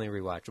 Definitely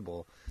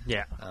rewatchable.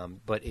 Yeah.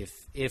 But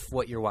if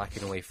what you're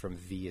walking away from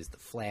V is the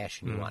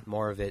Flash and you want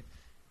more of it,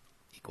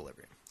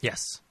 Equilibrium.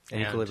 Yes.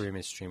 And Equilibrium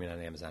is streaming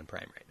on Amazon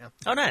Prime right now.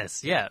 Oh,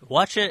 nice. Yeah.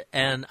 Watch it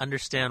and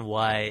understand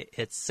why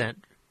it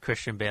sent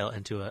Christian Bale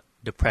into a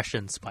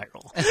depression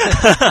spiral.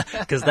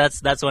 Because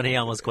that's when he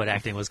almost quit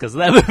acting, was because of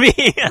that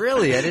movie.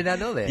 Really? I did not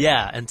know that.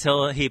 Yeah,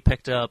 until he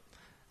picked up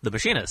The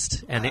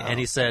Machinist. And, and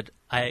he said,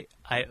 I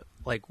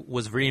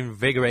was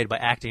reinvigorated by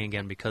acting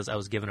again because I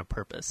was given a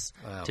purpose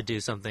to do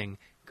something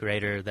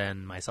greater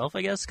than myself,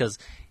 I guess. Because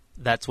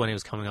that's when he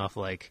was coming off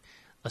like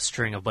a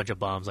string of bunch of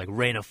bombs, like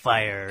Rain of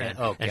Fire and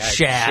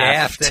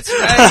Shaft. That's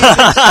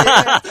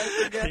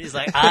right. And he's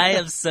like, I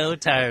am so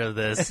tired of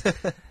this.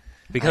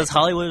 Because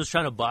Hollywood was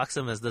trying to box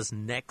him as this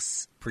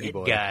next pretty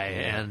boy guy,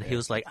 and he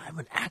was like, I'm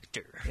an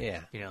actor.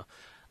 Yeah. You know,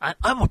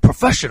 I'm a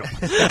professional.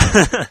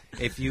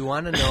 If you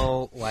want to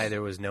know why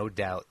there was no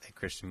doubt that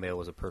Christian Bale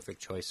was a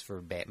perfect choice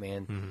for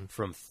Batman,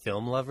 from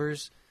film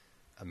lovers,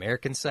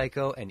 American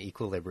Psycho and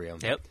Equilibrium.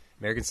 Yep.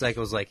 American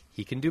Psycho was like,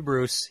 he can do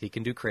Bruce, he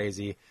can do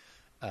crazy.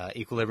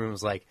 Equilibrium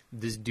was like,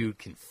 this dude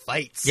can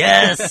fight.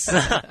 Yes!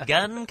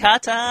 Gun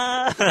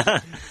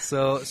kata!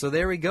 So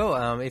there we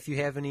go. If you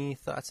have any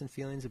thoughts and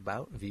feelings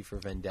about V for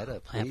Vendetta,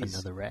 please. I have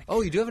another rec.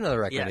 Oh, you do have another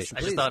recommendation.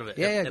 Yes, I just thought of it.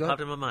 Yeah, it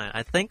popped in my mind.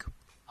 I think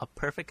a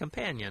perfect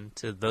companion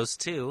to those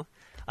two,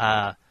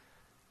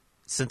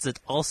 since it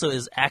also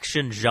is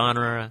action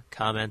genre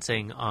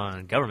commenting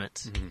on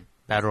government,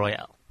 Battle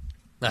Royale.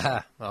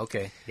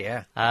 Okay,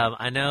 yeah.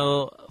 I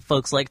know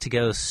folks like to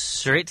go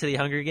straight to the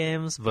Hunger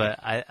Games, but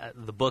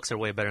the books are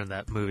way better than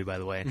that movie, by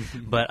the way.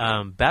 But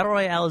Battle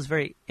Royale is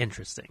very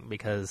interesting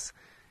because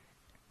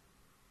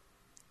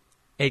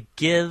it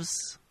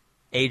gives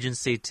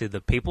agency to the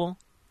people.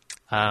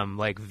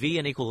 Like V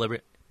and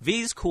Equilibrium.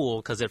 V's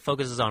cool because it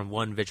focuses on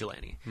one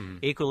vigilante.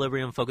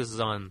 Equilibrium focuses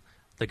on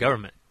the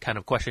government kind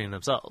of questioning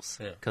themselves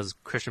because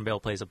Christian Bale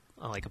plays a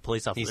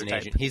police officer. He's an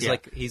type. agent. He's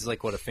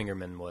like what a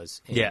Fingerman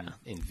was in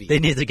V. They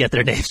need to get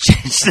their names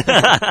changed.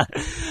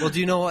 Well, do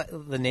you know what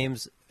the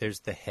names? There's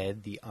the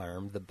head, the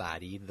arm, the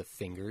body, the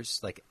fingers.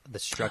 Like the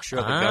structure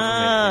of the government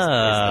is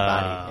the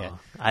body. Yeah.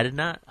 I did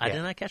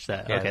not catch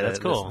that. Yeah, okay, that's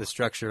cool. The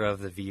structure of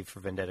the V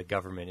for Vendetta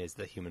government is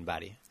the human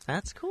body.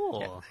 That's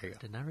cool. Yeah, there you go.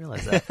 Did not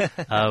realize that.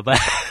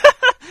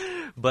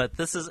 But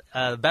this is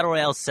Battle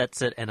Royale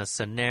sets it in a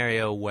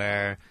scenario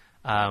where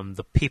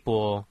the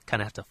people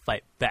kind of have to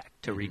fight back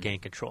to regain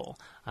control.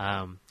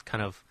 They're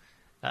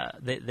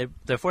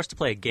forced to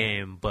play a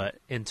game, but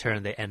in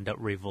turn they end up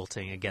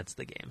revolting against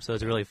the game. So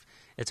it's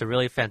a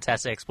really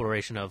fantastic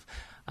exploration of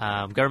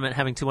government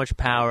having too much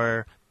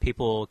power,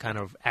 people kind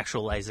of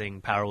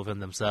actualizing power within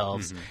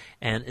themselves,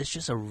 and it's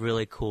just a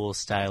really cool,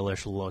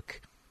 stylish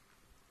look.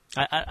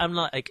 I'm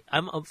a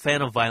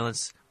fan of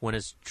violence when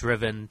it's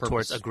driven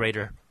towards a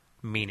greater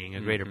meaning, a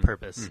greater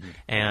purpose,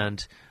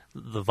 and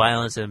the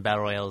violence in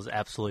Battle Royale is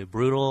absolutely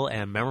brutal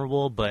and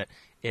memorable, but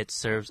it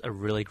serves a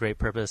really great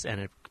purpose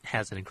and it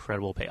has an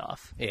incredible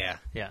payoff. Yeah.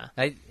 Yeah.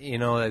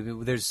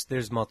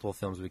 There's multiple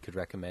films we could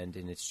recommend,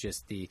 and it's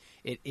just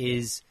it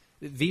is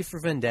V for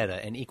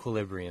Vendetta and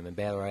Equilibrium and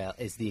Battle Royale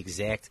is the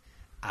exact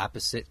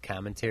opposite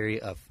commentary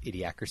of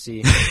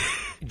Idiocracy,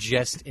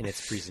 just in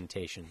its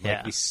presentation.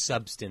 Like the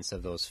substance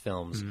of those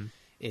films.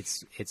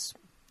 It's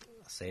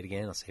I'll say it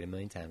again, I'll say it a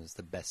million times, it's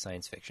the best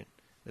science fiction.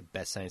 The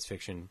best science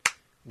fiction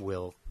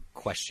will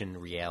question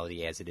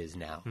reality as it is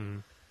now.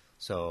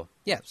 So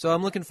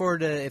I'm looking forward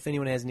to, if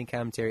anyone has any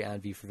commentary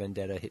on V for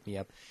Vendetta, hit me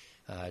up.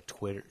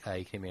 Twitter,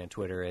 you can hit me on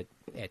Twitter at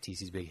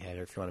TC's Big Head,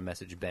 or if you want to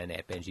message Ben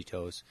at Benji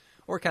Toes,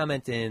 or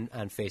comment in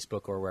on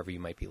Facebook or wherever you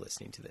might be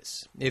listening to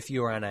this. If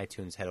you are on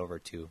iTunes, head over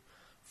to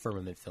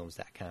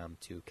firmamentfilms.com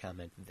to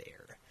comment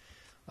there.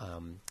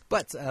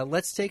 But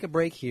let's take a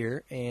break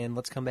here, and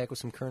let's come back with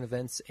some current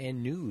events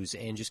and news,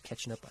 and just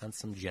catching up on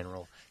some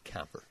general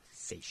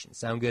conversation.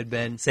 Sound good,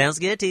 Ben? Sounds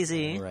good,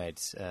 TC. All right.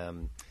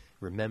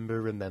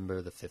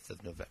 Remember the 5th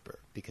of November,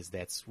 because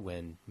that's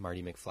when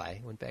Marty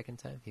McFly went back in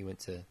time. He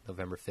went to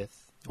November 5th.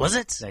 Was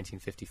it?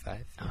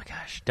 1955. Oh, my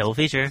gosh. Double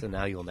feature. So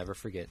now you'll never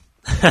forget.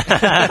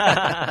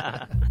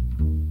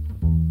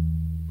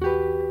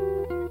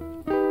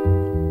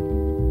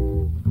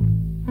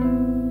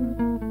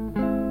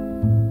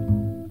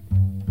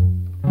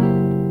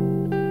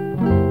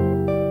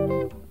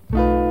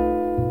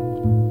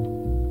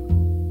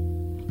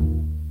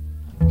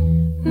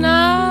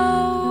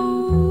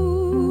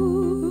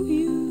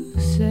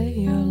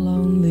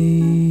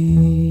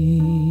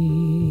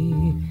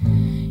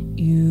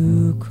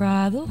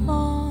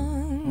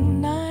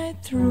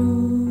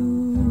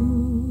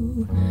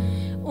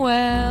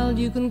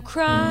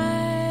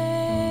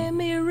 Cry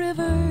me a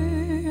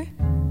river,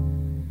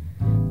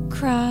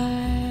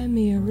 cry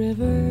me a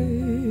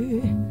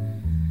river.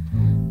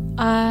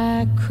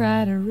 I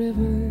cried a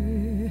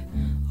river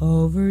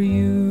over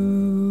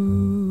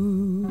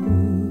you.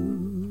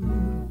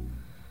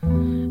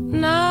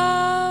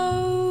 Now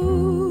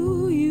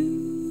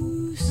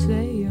you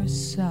say you're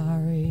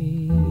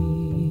sorry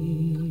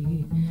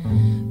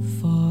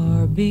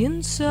for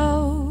being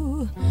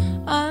so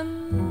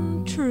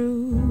untrue.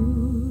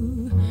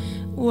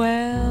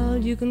 Well,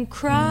 you can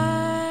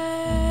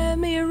cry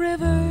me a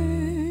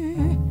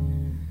river,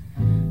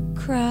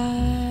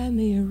 cry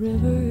me a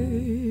river.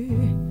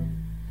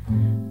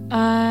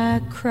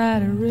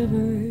 cried a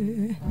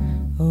river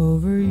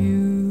over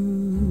you.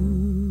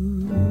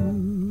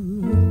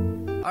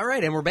 All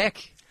right, and we're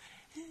back.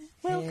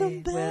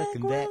 Welcome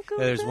back.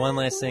 There's one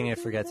last thing I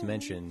forgot to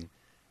mention,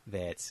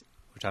 that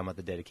we're talking about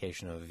the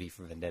dedication of V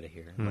for Vendetta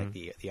here, like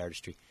the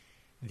artistry.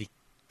 The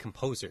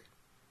composer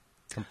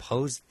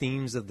composed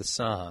themes of the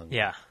song,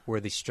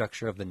 where the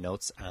structure of the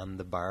notes on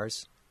the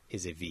bars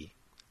is a V.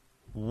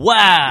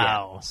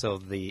 Wow! Yeah. So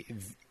the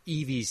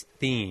Evie's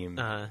theme,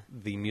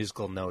 the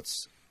musical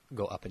notes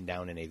go up and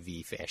down in a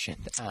V fashion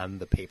on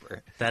the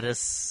paper. That is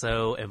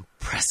so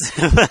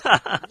impressive.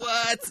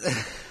 What?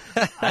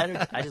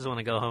 I just want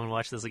to go home and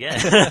watch this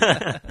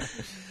again.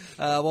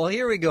 Well,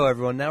 here we go,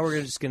 everyone. Now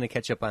we're just going to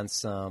catch up on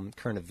some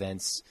current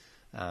events,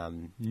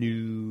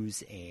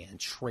 news, and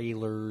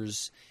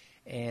trailers.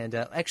 And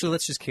actually,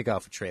 let's just kick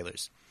off with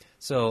trailers.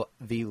 So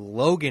the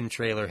Logan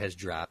trailer has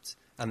dropped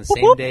on the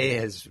same day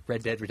as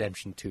Red Dead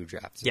Redemption 2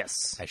 dropped.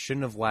 Yes. I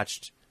shouldn't have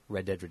watched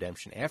Red Dead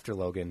Redemption after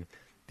Logan,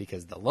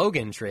 because the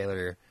Logan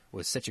trailer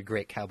was such a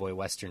great cowboy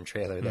western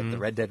trailer that the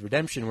Red Dead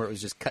Redemption, where it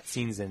was just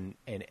cutscenes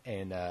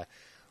and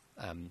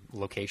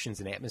locations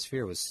and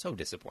atmosphere, was so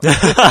disappointing.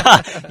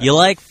 You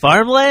like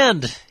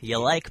farmland? You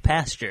like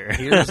pasture?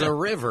 Here's a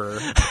river.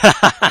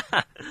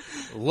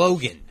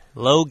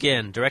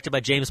 Logan, directed by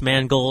James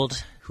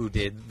Mangold, who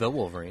did The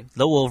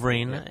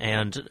Wolverine,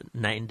 and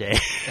Night and Day.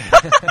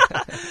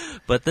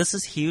 But this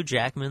is Hugh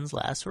Jackman's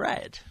last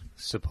ride.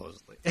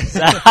 Supposedly.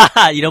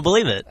 You don't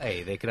believe it?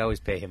 Hey, they could always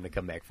pay him to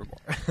come back for more.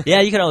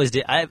 Yeah, you could always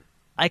do. I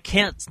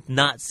can't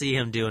not see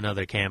him do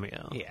another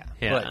cameo. Yeah.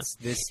 But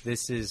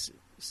this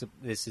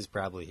is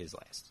probably his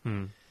last.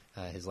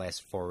 His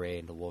last foray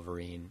into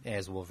Wolverine,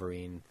 as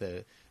Wolverine,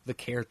 the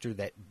character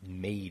that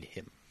made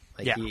him.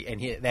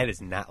 That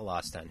is not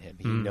lost on him.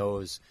 He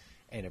knows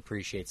and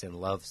appreciates and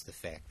loves the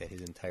fact that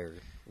his entire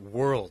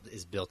world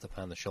is built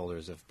upon the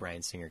shoulders of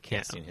Bryan Singer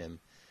casting him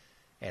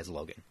as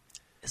Logan.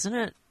 Isn't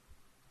it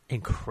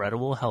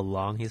incredible how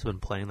long he's been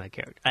playing that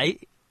character?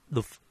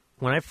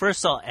 When I first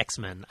saw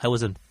X-Men, I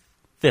was in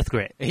 5th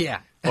grade.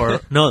 Yeah.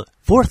 Or, no,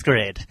 4th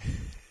grade.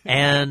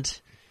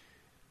 And,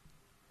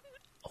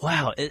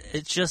 wow,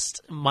 it's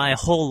just, my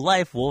whole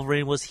life,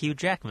 Wolverine was Hugh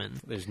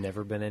Jackman. There's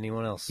never been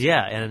anyone else.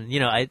 Yeah, and,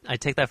 I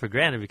take that for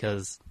granted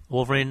because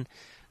Wolverine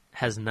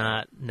has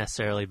not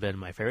necessarily been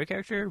my favorite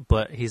character,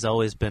 but he's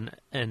always been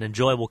an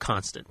enjoyable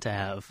constant to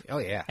have. Oh,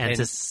 yeah. And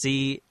to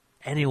see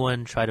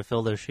anyone try to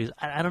fill those shoes,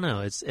 I don't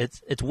know.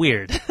 It's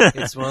weird.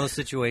 It's one of those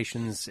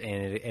situations,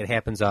 and it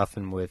happens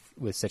often with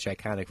such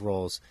iconic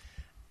roles.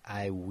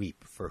 I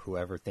weep for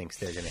whoever thinks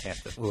they're going to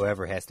have to,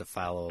 whoever has to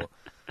follow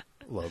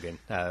Logan,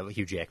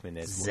 Hugh Jackman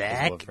as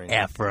Zac Wolverine.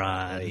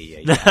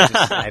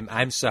 Efron.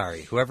 I'm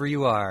sorry, whoever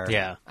you are.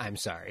 Yeah, I'm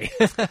sorry.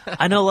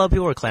 I know a lot of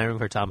people are clamoring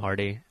for Tom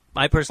Hardy.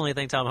 I personally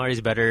think Tom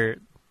Hardy's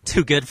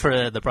too good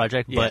for the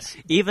project. But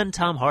even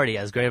Tom Hardy,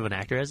 as great of an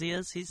actor as he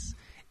is,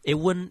 it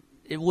would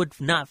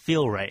not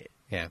feel right.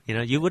 Yeah,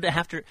 you would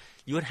have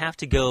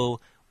to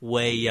go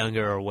way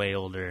younger or way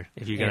older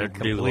if you're going to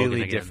do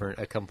Logan again.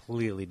 A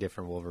completely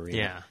different Wolverine.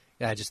 Yeah.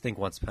 I just think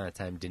Once Upon a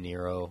Time De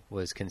Niro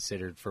was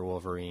considered for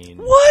Wolverine.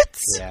 What?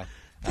 Yeah.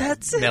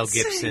 That's Mel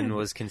insane. Gibson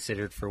was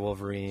considered for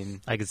Wolverine.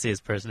 I could see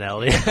his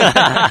personality.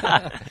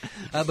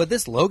 But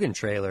this Logan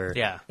trailer,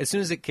 as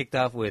soon as it kicked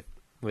off with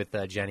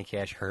Johnny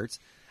Cash Hurts,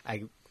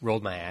 I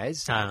rolled my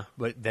eyes.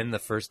 But then the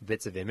first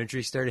bits of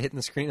imagery started hitting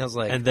the screen. I was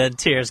like... And then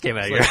tears came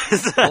out of your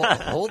eyes.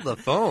 Hold the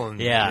phone.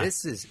 Yeah.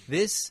 This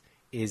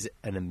is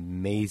an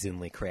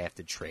amazingly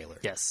crafted trailer.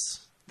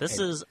 Yes. This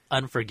is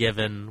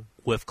Unforgiven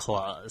with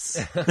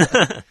claws.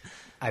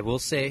 I will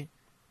say,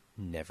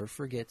 never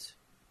forget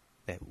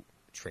that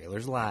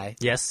trailers lie.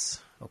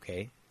 Yes.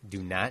 Okay?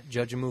 Do not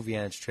judge a movie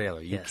on its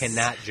trailer. You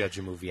cannot judge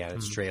a movie on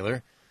its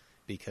trailer,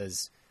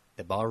 because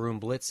the Ballroom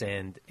Blitz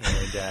and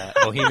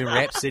Bohemian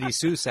Rhapsody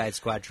Suicide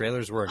Squad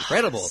trailers were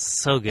incredible.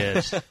 So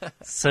good.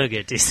 So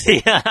good,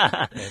 DC.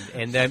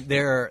 and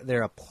there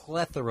are a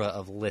plethora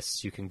of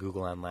lists you can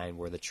Google online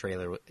where the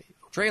trailer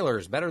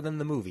is better than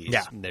the movies.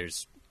 Yeah.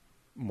 There's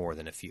more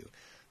than a few.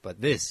 But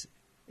this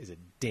is a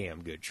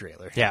damn good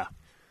trailer. Yeah.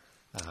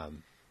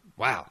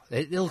 Wow.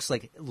 It looks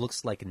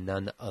like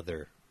none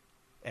other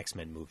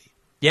X-Men movie.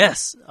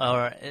 Yes,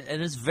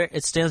 and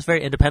it stands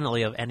very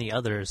independently of any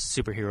other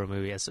superhero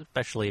movie,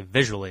 especially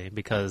visually,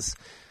 because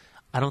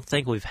I don't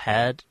think we've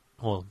had,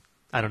 well,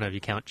 I don't know if you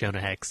count Jonah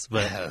Hex,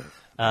 but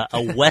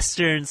a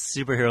Western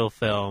superhero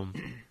film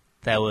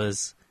that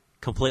was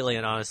completely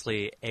and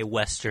honestly a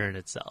Western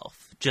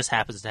itself. Just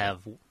happens to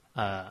have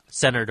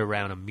centered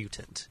around a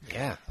mutant.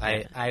 Yeah,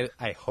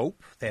 I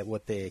hope that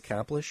what they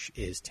accomplish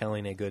is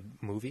telling a good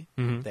movie,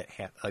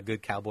 a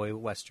good cowboy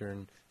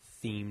Western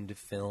themed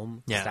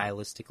film,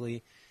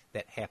 stylistically,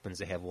 that happens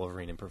to have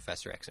Wolverine and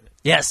Professor X in it.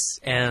 Yes,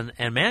 and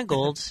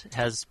Mangold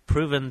has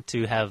proven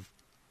to have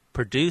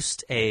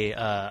produced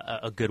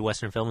a good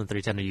Western film in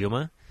 310 to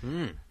Yuma.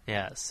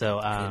 Yeah, so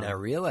I did not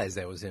realize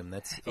that was him.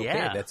 That's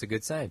okay. That's a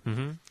good sign.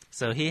 Mm-hmm.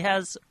 So he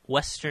has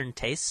Western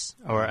tastes,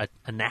 or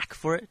a knack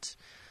for it.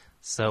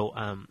 So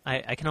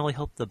I can only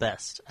hope the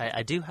best.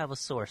 I do have a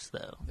source,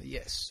 though.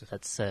 Yes.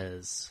 That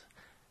says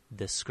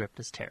this script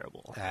is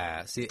terrible.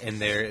 See, and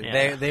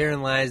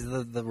therein lies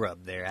the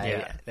rub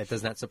there. That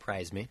does not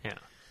surprise me.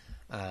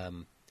 Yeah.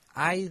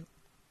 I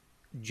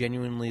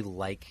genuinely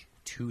like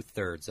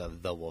 2/3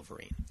 of The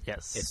Wolverine.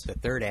 Yes. It's the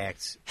third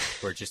act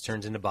where it just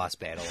turns into boss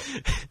battle.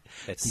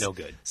 That's no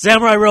good.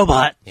 Samurai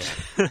robot!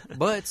 Yeah.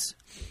 But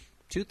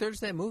 2/3 of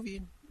that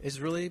movie is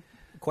really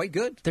quite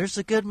good. There's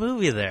a good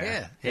movie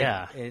there.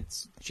 Yeah.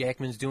 It's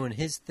Jackman's doing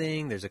his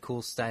thing. There's a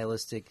cool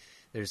stylistic...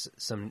 There's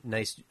some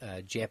nice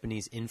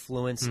Japanese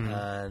influence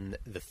on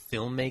the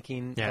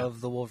filmmaking of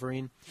The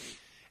Wolverine.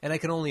 And I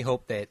can only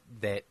hope that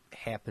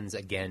happens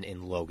again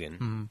in Logan.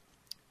 Mm-hmm.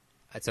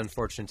 It's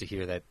unfortunate to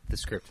hear that the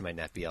script might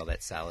not be all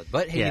that solid.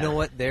 But, hey, you know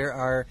what? There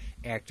are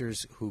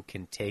actors who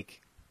can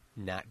take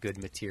not good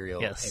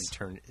material and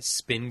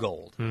spin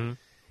gold. Mm-hmm.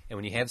 And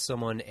when you have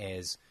someone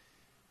as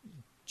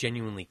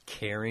genuinely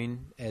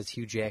caring as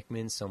Hugh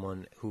Jackman,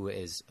 someone who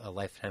has a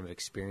lifetime of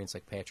experience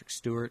like Patrick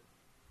Stewart,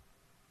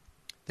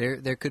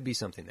 there could be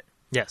something there.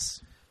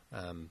 Yes.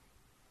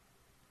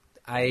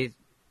 I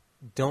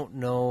don't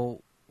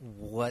know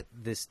what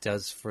this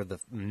does for the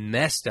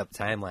messed up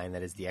timeline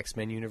that is the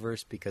X-Men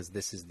universe, because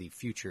this is the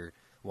future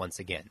once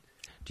again.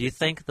 Do you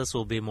think this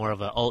will be more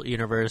of an alt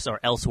universe or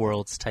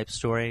Elseworlds type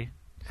story?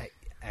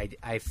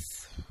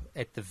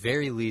 At the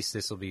very least,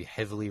 this will be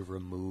heavily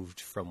removed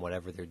from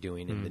whatever they're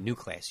doing in the New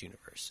Class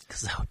universe.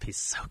 Because that would be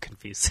so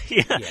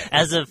confusing.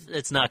 As if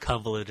it's not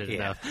convoluted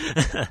enough.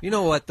 You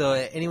know what, though?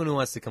 Anyone who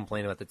wants to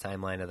complain about the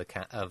timeline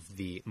of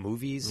the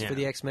movies for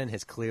the X-Men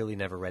has clearly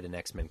never read an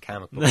X-Men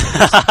comic book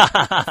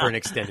for an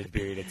extended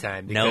period of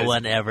time. No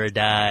one ever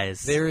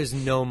dies. There is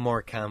no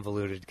more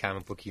convoluted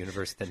comic book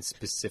universe than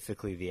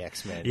specifically the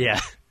X-Men. Yeah.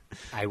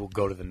 I will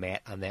go to the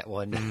mat on that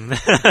one.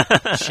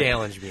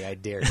 Challenge me, I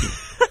dare you.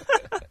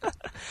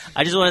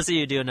 I just want to see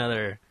you do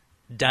another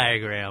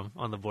diagram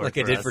on the board, like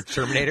I did for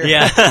Terminator.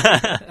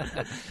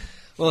 Yeah.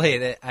 Well,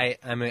 hey,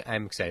 I'm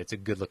excited. It's a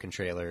good-looking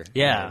trailer.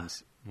 Yeah.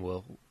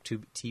 And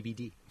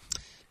TBD.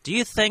 Do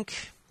you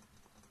think?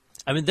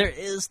 I mean, there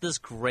is this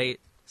great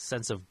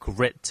sense of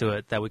grit to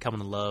it that we come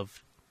to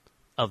love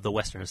of the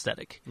Western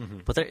aesthetic,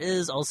 but there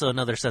is also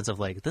another sense of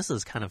like this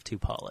is kind of too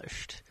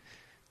polished,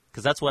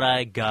 because that's what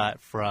I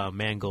got from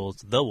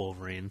Mangold's The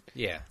Wolverine.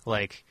 Yeah.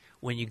 Like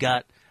when you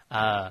got.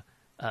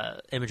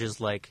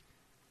 Images like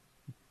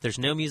there's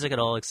no music at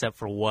all except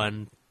for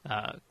one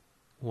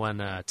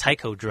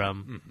taiko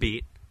drum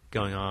beat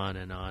going on,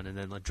 and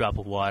then a drop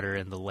of water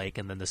in the lake,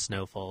 and then the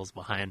snow falls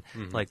behind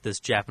like this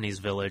Japanese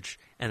village,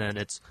 and then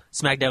it's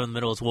smack dab in the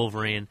middle is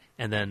Wolverine,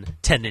 and then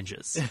 10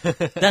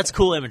 ninjas. That's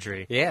cool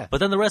imagery. Yeah. But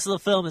then the rest of the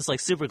film is like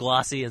super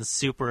glossy and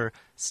super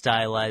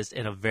stylized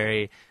in a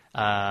very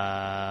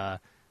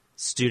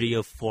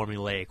studio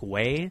formulaic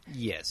way.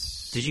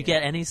 Yes. Did you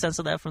get any sense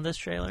of that from this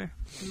trailer?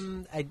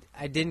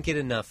 I didn't get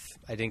enough.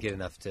 I didn't get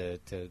enough to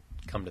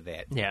come to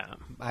that. Yeah.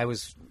 I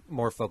was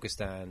more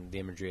focused on the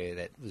imagery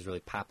that was really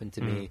popping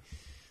to me.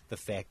 The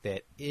fact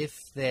that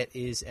if that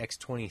is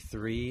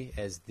X-23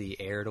 as the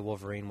heir to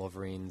Wolverine,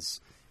 Wolverine's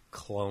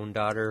clone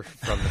daughter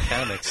from the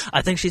comics.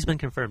 I think she's been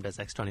confirmed as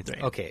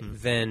X-23. Okay,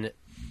 then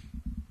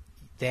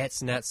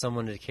that's not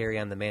someone to carry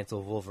on the mantle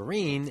of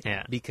Wolverine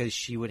because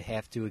she would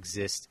have to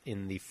exist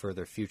in the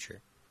further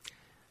future.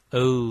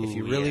 Oh, if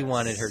you really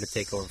wanted her to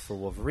take over for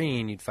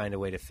Wolverine, you'd find a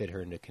way to fit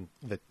her into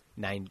the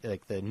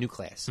New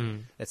Class.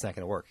 That's not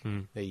going to work.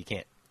 You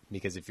can't,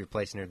 because if you're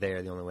placing her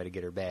there, the only way to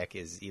get her back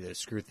is either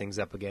screw things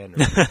up again.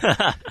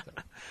 Or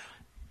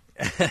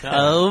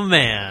oh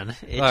man,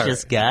 it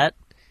just got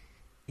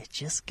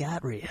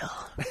real.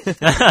 All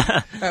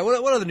right,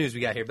 what other news we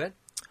got here, Ben?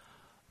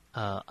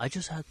 I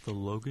just had the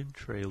Logan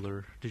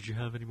trailer. Did you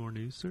have any more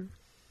news, sir?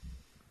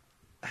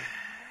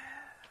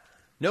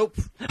 Nope.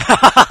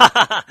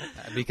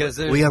 Because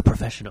we are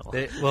professional.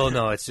 Well,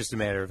 no, it's just a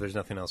matter of there's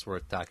nothing else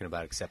worth talking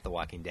about except The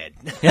Walking Dead.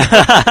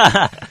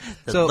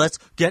 So let's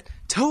get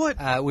to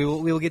it. We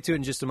will get to it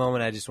in just a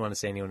moment. I just want to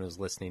say anyone who's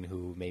listening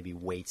who maybe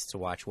waits to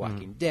watch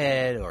Walking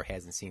Dead or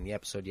hasn't seen the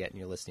episode yet and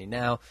you're listening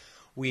now,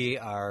 we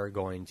are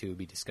going to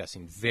be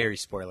discussing very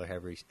spoiler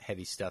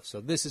heavy stuff.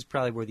 So this is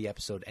probably where the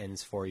episode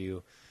ends for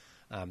you.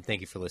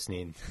 Thank you for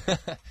listening.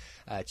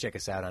 Check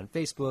us out on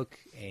Facebook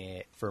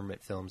at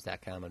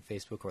firmamentfilms.com on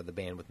Facebook, or The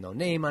Band with No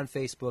Name on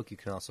Facebook. You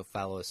can also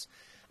follow us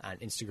on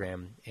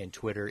Instagram and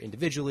Twitter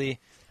individually.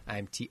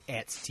 I'm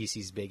at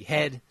TC's Big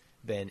Head.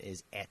 Ben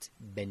is at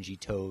Benji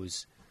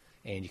Toes.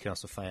 And you can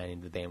also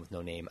find The Band with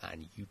No Name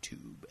on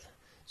YouTube.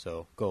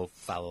 So go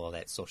follow all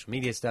that social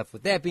media stuff.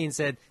 With that being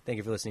said, thank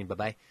you for listening.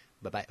 Bye-bye.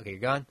 Bye-bye. Okay, you're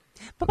gone?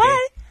 Bye-bye. Okay.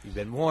 You've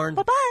been warned.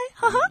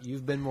 Bye-bye.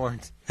 You've been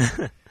warned.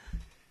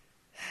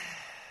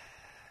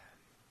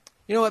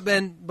 You know what,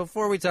 Ben?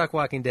 Before we talk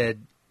Walking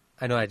Dead,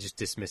 I know I just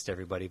dismissed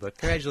everybody, but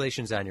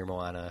congratulations on your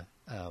Moana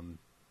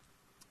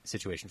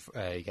situation.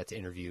 You got to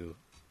interview.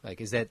 Like,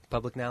 is that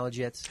public knowledge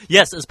yet?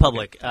 Yes, it's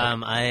public.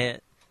 I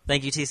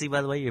thank you, TC.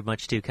 By the way, you're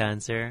much too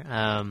kind, sir.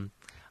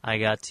 I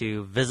got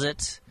to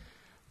visit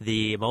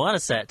the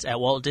Moana set at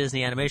Walt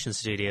Disney Animation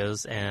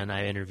Studios, and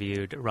I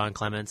interviewed Ron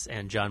Clements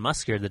and John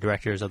Musker, the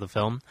directors of the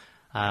film.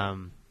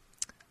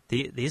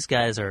 These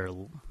guys are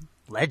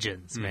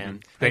legends,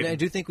 man. And I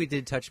do think we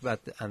did touch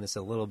on this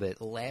a little bit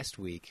last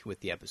week with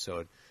the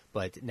episode,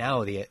 but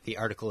now the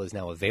article is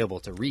now available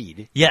to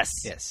read.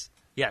 Yes. Yes.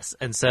 Yes,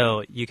 and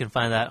so you can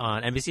find that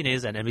on NBC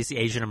News and NBC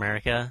Asian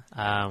America,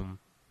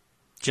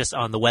 just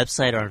on the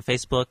website or on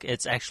Facebook.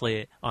 It's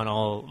actually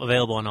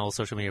available on all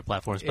social media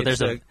platforms. But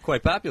it's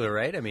quite popular,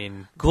 right? I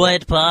mean,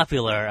 quite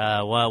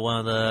popular. One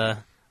of the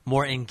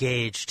more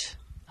engaged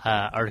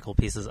article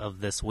pieces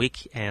of this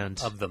week and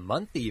of the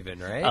month, even,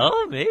 right?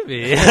 Oh,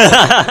 maybe.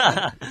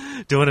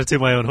 Don't want to toot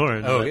my own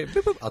horn. Oh, okay.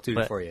 Boop, boop. I'll toot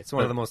it for you. It's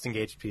one of the most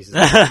engaged pieces.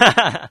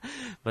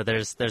 But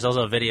there's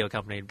also a video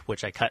accompanied,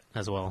 which I cut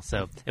as well.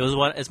 So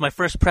it's my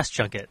first press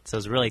junket, so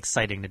it's really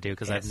exciting to do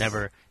because I've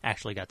never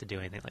actually got to do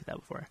anything like that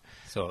before.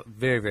 So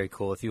very, very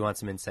cool. If you want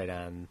some insight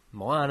on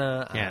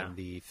Moana, on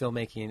the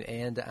filmmaking,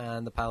 and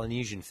on the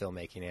Polynesian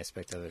filmmaking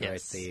aspect of it,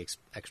 right? The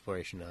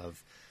exploration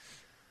of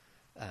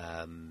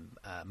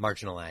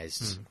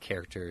marginalized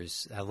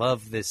characters. I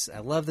love this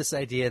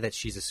idea that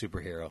she's a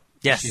superhero.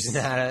 Yes, she's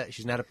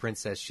not a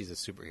princess. She's a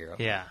superhero.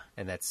 Yeah,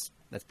 and that's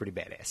pretty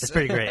badass. That's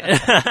pretty great.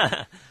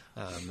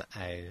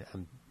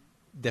 I'm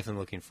definitely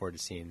looking forward to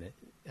seeing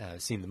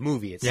the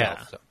movie itself.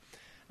 Yeah.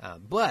 So,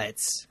 but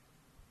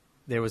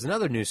there was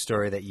another news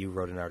story that you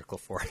wrote an article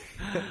for.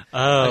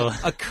 Oh,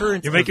 a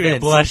current. You're making me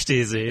blush,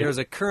 TZ. There was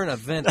a current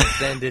event that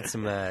then did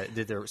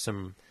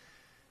some.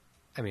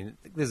 I mean,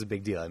 this is a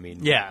big deal. I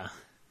mean, yeah.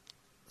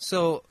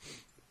 So,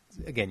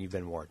 again, you've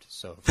been warned,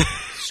 so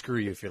screw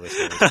you if you're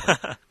listening.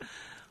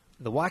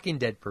 The Walking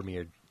Dead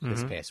premiered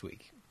this past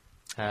week.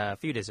 A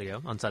few days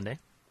ago, on Sunday.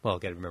 Well,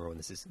 got to remember when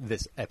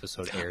this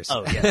episode airs.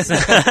 Oh, yes.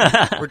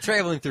 We're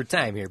traveling through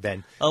time here,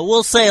 Ben.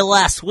 We'll say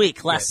last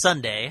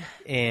Sunday.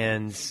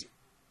 And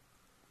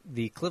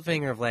the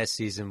cliffhanger of last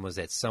season was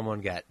that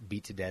someone got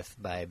beat to death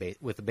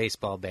with a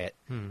baseball bat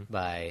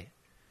by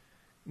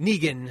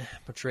Negan,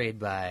 portrayed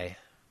by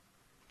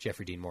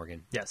Jeffrey Dean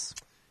Morgan. Yes.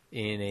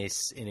 In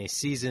a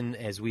season,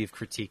 as we've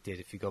critiqued it,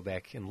 if you go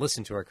back and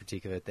listen to our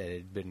critique of it, that it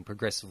had been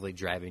progressively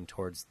driving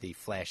towards the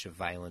flash of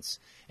violence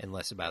and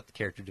less about the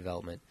character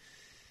development.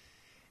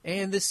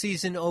 And this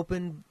season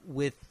opened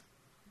with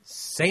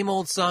same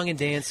old song and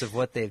dance of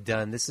what they've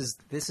done. This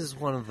is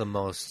one of the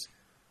most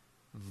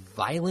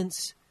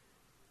violent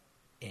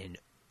and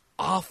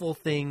awful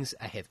things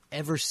I have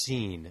ever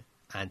seen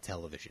on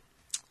television.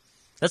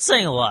 That's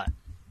saying a lot.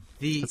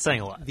 That's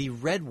saying a lot. The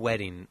Red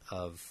Wedding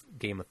of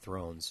Game of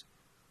Thrones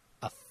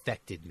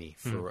affected me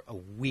for a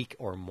week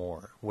or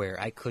more, where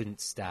I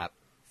couldn't stop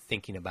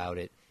thinking about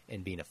it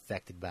and being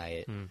affected by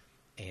it,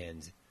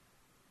 and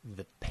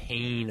the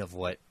pain of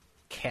what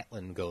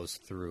Catelyn goes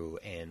through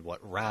and what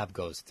Rob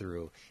goes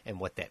through and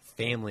what that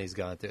family's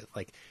gone through,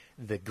 like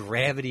the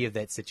gravity of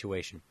that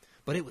situation.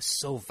 But it was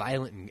so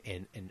violent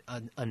and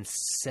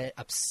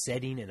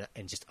upsetting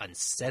and just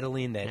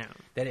unsettling that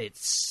it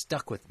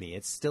stuck with me.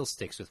 It still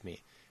sticks with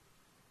me.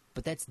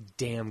 But that's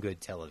damn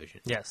good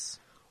television. Yes.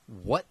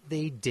 What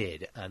they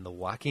did on The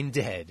Walking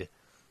Dead,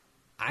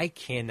 I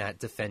cannot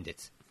defend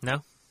it.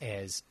 No.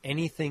 As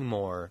anything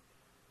more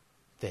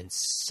than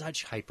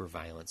such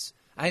hyperviolence.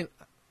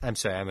 I'm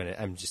sorry,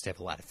 I'm just have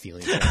a lot of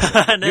feelings. You're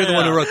the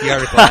one who wrote the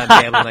article. I'm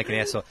babbling like an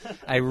asshole.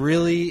 I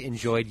really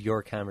enjoyed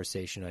your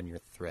conversation on your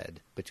thread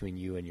between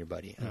you and your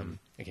buddy.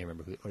 I can't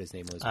remember what his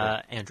name was.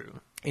 Andrew.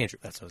 Andrew,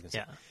 that's what I was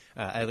going to say.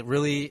 Yeah. I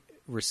really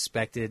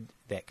respected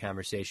that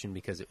conversation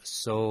because it was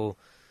so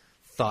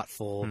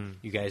thoughtful.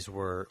 You guys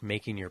were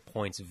making your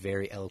points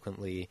very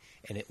eloquently,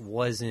 and it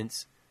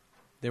wasn't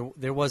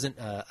there wasn't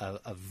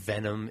a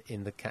venom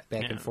in the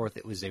back and forth.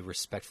 It was a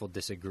respectful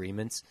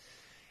disagreement,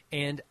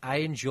 and I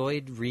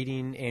enjoyed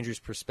reading Andrew's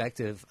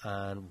perspective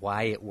on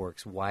why it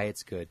works, why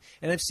it's good.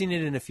 And I've seen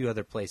it in a few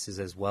other places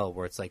as well,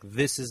 where it's like,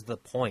 this is the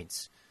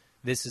points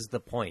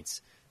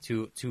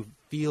to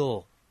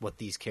feel what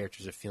these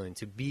characters are feeling,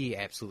 to be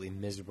absolutely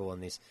miserable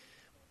in these.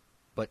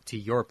 But to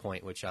your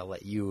point, which I'll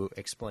let you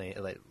explain,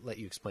 let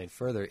you explain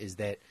further, is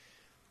that,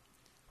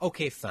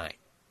 okay, fine,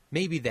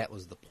 maybe that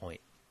was the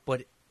point,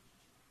 but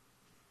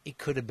it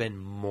could have been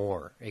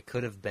more. It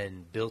could have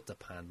been built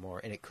upon more,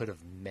 and it could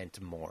have meant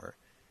more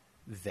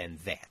than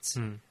that.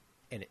 And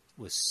it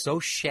was so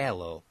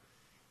shallow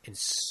and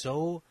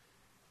so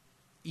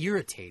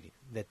irritating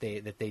that they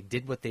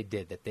did what they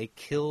did, that they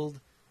killed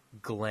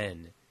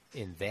Glenn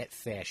in that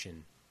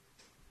fashion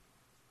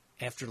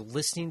after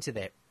listening to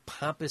that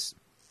pompous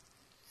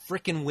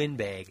frickin'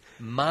 windbag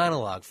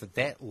monologue for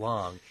that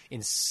long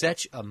in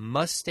such a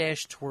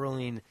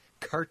mustache-twirling,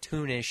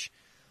 cartoonish,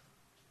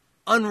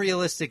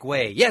 unrealistic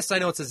way. Yes, I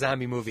know it's a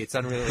zombie movie. It's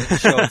unrealistic.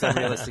 It's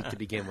unrealistic to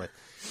begin with.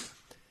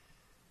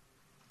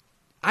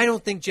 I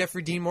don't think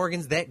Jeffrey Dean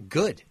Morgan's that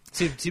good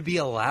to be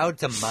allowed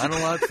to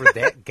monologue for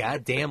that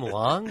goddamn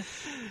long,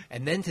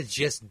 and then to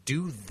just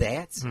do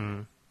that.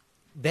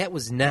 That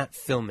was not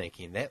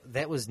filmmaking.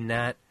 That was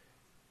not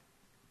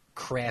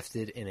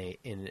crafted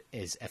in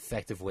as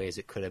effective way as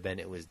it could have been.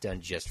 It was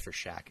done just for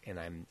shock, and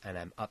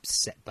I'm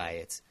upset by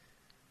it.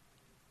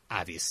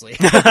 Obviously.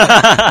 So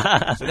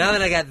now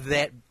that I got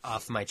that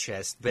off my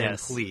chest, Ben,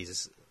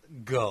 please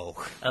go.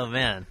 Oh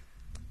man,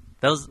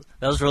 that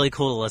was really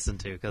cool to listen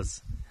to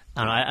because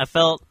I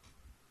felt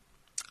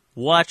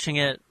watching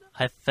it.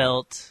 I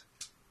felt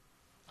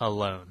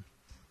alone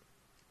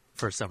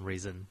for some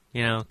reason,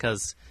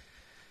 because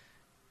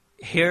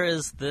here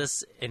is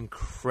this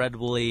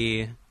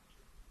incredibly,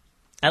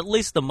 at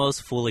least the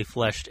most fully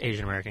fleshed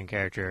Asian American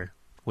character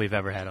we've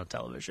ever had on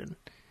television,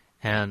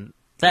 and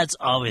that's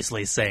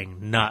obviously saying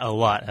not a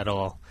lot at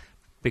all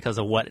because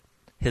of what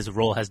his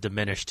role has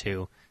diminished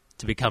to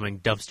becoming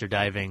dumpster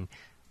diving,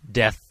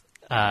 death,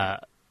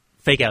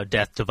 fake out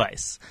death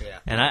device. Yeah.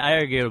 And I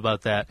argued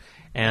about that,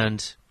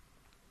 and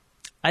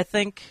I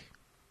think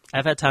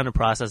I've had time to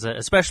process it,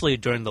 especially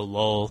during the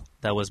lull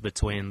that was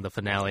between the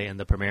finale and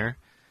the premiere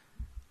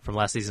from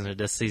last season to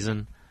this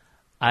season.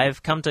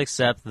 I've come to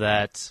accept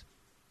that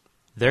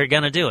they're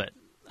going to do it.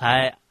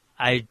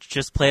 I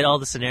just played all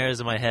the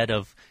scenarios in my head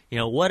of,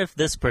 what if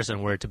this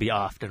person were to be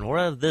offed, and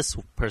what if this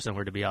person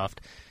were to be offed?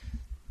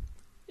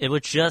 It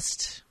would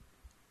just,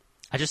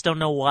 I just don't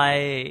know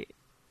why.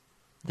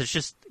 There's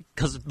just,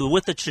 because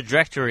with the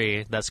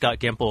trajectory that Scott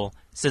Gimple,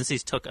 since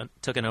he's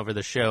taken over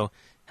the show,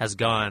 has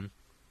gone,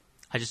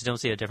 I just don't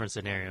see a different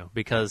scenario.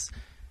 Because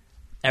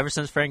ever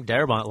since Frank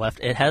Darabont left,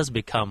 it has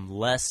become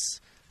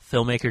less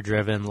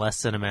filmmaker-driven, less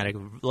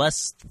cinematic,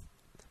 less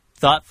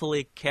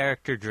thoughtfully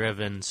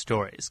character-driven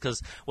stories.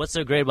 Because what's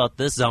so great about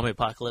this zombie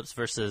apocalypse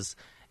versus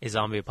a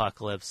zombie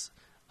apocalypse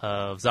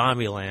of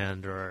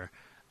Zombieland or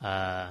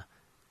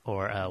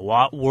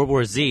World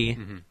War Z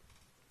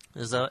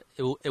is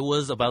it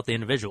was about the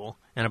individual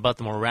and about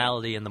the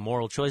morality and the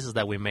moral choices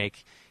that we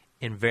make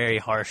in very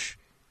harsh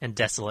and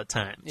desolate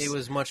times. It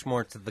was much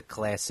more to the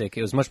classic.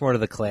 It was much more to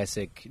the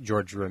classic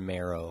George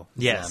Romero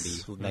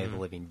zombie, Night of the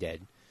Living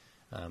Dead.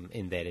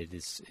 In that it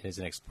is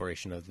an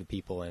exploration of the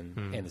people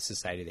and the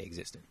society they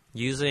exist in.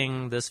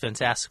 Using this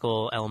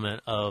fantastical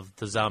element of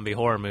the zombie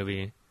horror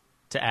movie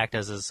to act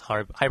as this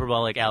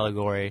hyperbolic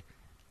allegory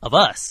of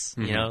us,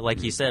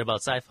 like you said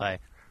about sci-fi,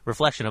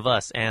 reflection of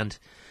us. And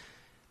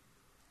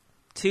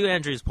to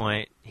Andrew's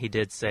point, he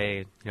did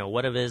say,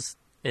 what if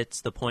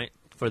it's the point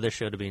for this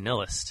show to be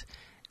nihilist?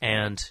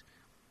 And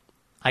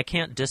I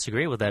can't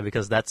disagree with that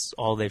because that's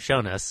all they've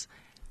shown us.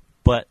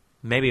 But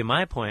maybe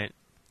my point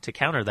to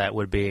counter that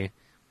would be,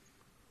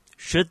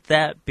 should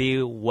that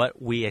be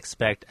what we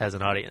expect as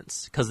an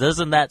audience? Because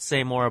doesn't that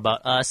say more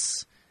about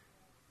us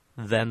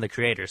than the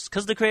creators?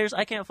 Because the creators,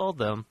 I can't fault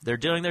them. They're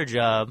doing their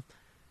job.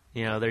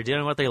 They're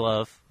doing what they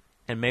love.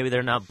 And maybe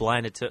they're not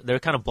blinded to, they're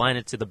kind of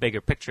blinded to the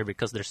bigger picture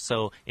because they're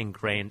so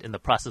ingrained in the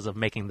process of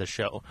making the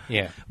show.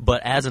 Yeah.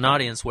 But as an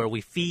audience where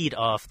we feed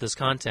off this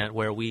content,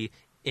 where we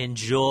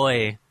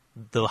enjoy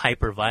the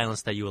hyper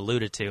violence that you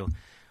alluded to,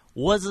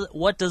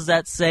 what does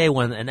that say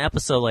when an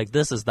episode like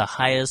this is the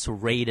highest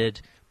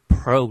rated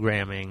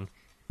programming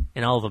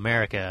in all of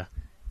America?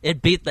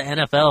 It beat the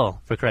NFL,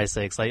 for Christ's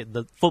sakes. Like,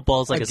 the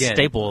football is like a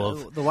staple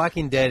of. The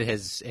Walking Dead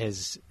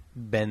is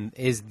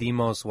the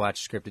most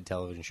watched scripted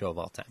television show of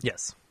all time.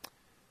 Yes.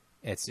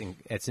 It's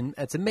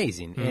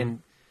amazing.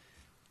 And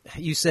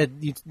you said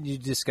you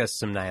discussed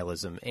some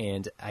nihilism,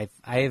 and I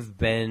have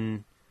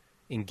been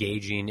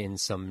engaging in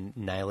some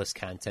nihilist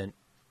content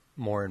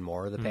more and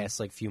more the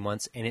past few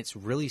months, and it's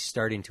really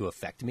starting to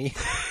affect me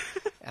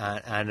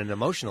on an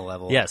emotional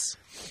level. Yes.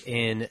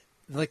 And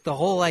the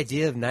whole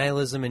idea of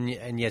nihilism,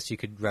 and yes, you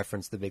could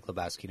reference The Big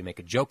Lebowski to make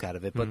a joke out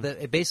of it, but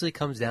it basically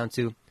comes down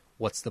to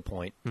what's the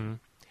point?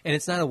 And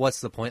it's not a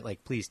what's the point,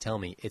 please tell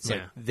me. It's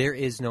there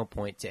is no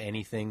point to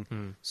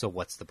anything, so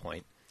what's the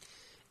point?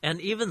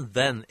 And even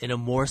then, in a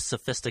more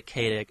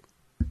sophisticated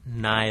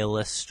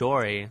nihilist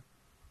story,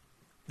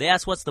 they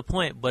ask what's the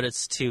point, but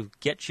it's to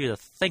get you to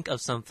think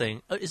of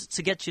something. It's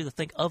to get you to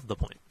think of the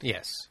point.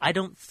 Yes. I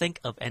don't think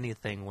of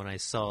anything when I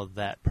saw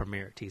that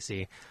premiere,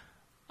 TC,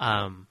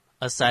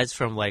 aside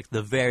from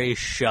the very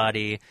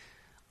shoddy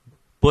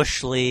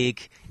Bush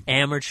League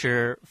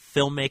amateur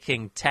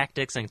filmmaking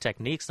tactics and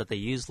techniques that they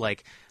use,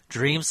 like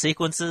dream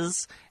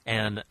sequences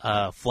and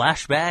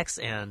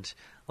flashbacks and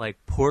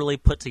poorly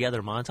put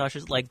together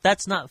montages.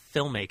 That's not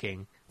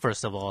filmmaking,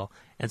 first of all.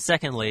 And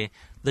secondly,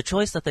 the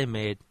choice that they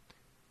made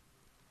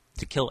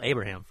to kill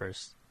Abraham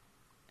first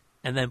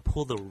and then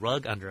pull the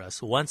rug under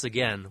us once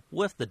again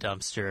with the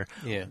dumpster,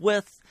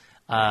 with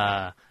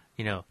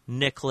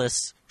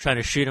Nicholas trying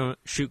to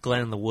shoot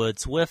Glenn in the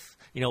woods, with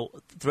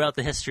throughout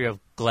the history of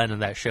Glenn in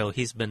that show,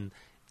 he's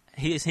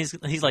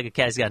like a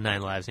cat. He's got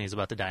 9 lives and he's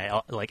about to die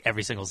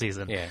every single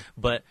season. Yeah.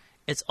 But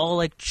it's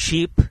all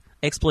cheap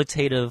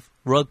exploitative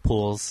rug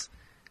pulls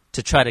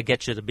to try to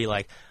get you to be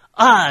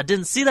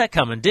didn't see that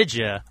coming, did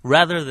you?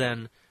 Rather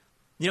than,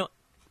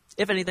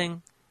 if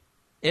anything,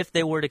 if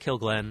they were to kill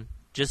Glenn,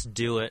 just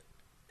do it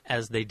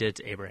as they did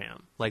to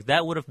Abraham.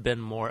 That would have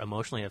been more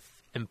emotionally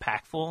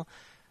impactful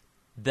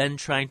than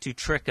trying to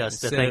trick us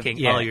to thinking,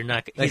 you're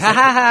not. Ha ha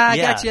ha!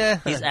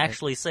 Gotcha. He's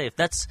actually safe.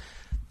 That's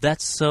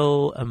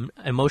so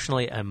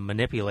emotionally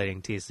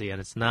manipulating, TC,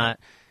 and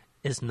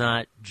it's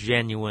not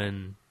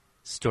genuine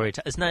story.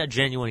 It's not a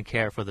genuine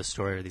care for the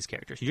story of these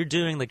characters. You're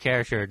doing the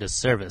character a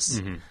disservice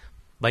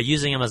By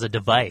using him as a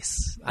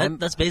device.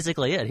 That's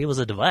basically it. He was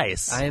a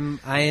device. I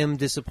am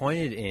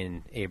disappointed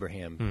in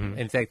Abraham. Mm-hmm.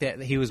 In fact,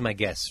 he was my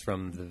guest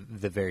from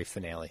the very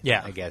finale.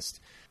 Yeah. I guessed.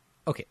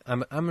 Okay,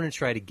 I'm going to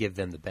try to give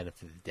them the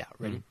benefit of the doubt.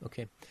 Ready? Mm-hmm.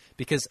 Okay.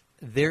 Because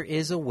there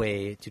is a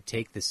way to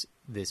take this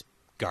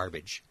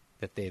garbage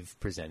that they've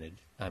presented.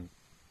 I'm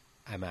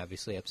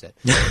obviously upset.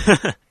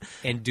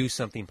 And do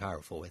something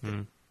powerful with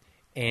it.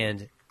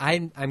 And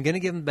I'm going to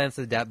give them the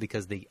benefit of the doubt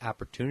because the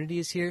opportunity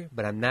is here,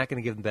 but I'm not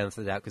going to give them the benefit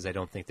of the doubt because I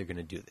don't think they're going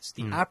to do this.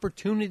 The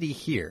opportunity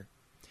here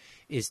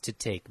is to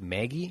take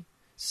Maggie,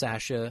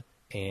 Sasha,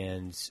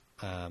 and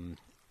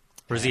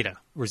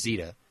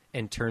Rosita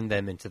and turn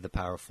them into the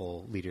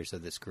powerful leaders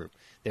of this group.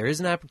 There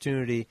is an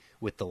opportunity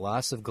with the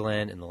loss of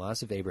Glenn and the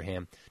loss of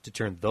Abraham to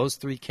turn those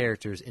three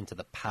characters into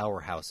the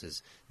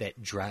powerhouses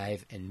that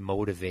drive and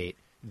motivate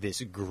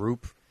this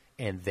group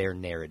and their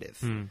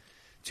narrative.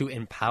 To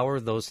empower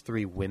those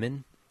three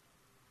women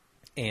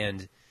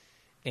and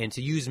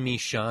to use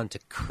Michonne to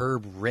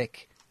curb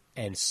Rick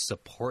and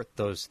support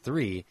those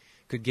three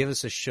could give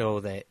us a show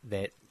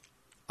that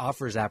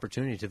offers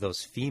opportunity to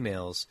those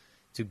females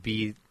to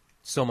be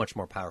so much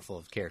more powerful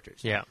of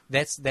characters. Yeah.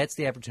 That's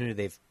the opportunity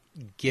they've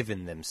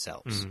given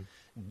themselves.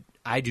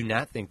 I do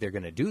not think they're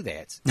going to do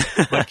that.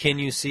 But can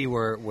you see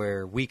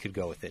where we could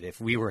go with it if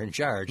we were in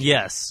charge?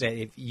 Yes. That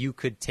if you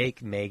could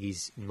take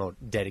Maggie's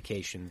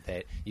dedication,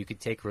 that you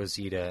could take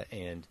Rosita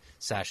and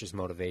Sasha's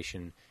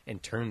motivation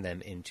and turn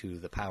them into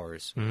the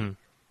powers.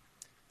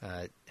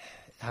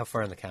 How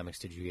far in the comics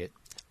did you get?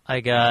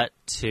 I got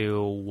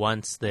to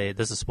once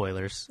this is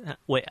spoilers.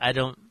 Wait, I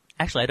don't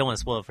want to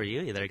spoil it for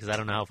you either because I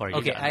don't know how far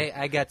you got. Okay,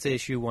 I got to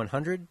issue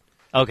 100.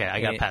 Okay,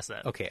 I got past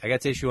that. Okay, I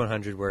got to issue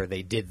 100 where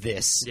they did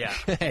this. Yeah.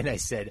 And I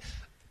said,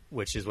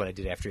 which is what I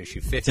did after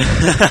issue 50.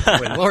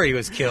 When Laurie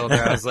was killed,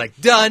 I was like,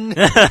 done!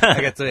 I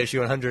got to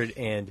issue 100,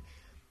 and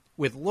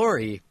with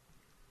Laurie,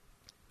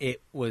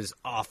 it was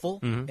awful,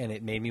 and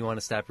it made me want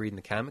to stop reading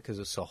the comic because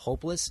it was so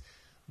hopeless,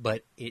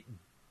 but it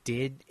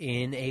did,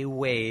 in a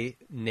way,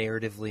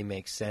 narratively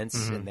make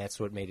sense, and that's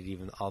what made it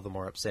even all the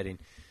more upsetting.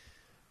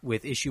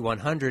 With issue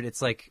 100,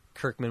 it's like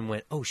Kirkman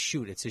went, oh,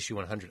 shoot, it's issue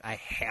 100. I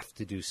have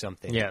to do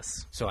something.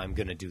 Yes. So I'm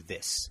going to do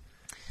this.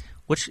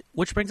 Which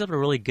brings up a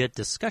really good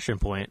discussion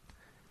point.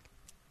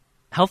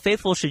 How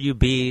faithful should you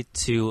be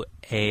to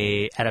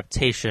a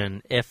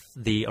adaptation if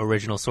the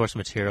original source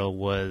material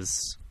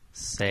was,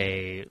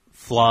 say,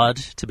 flawed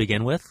to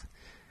begin with?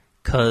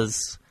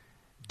 Because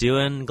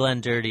doing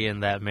Glenn dirty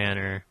in that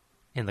manner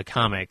in the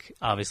comic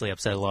obviously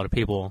upset a lot of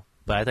people,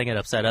 but I think it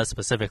upset us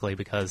specifically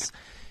because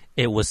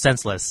it was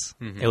senseless.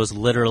 It was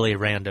literally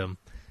random.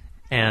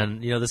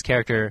 And, this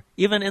character,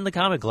 even in the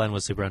comic, Glenn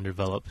was super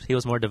underdeveloped. He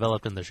was more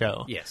developed in the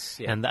show. Yes.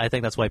 Yeah. And I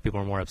think that's why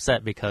people are more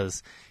upset,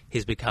 because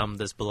he's become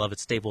this beloved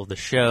staple of the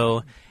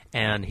show,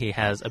 and he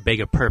has a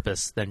bigger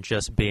purpose than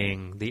just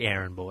being the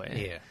errand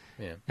boy.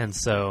 Yeah. And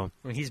so...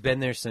 he's been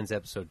there since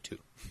episode 2.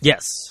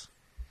 Yes.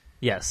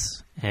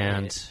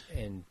 And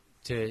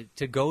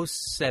to go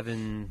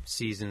 7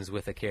 seasons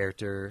with a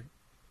character,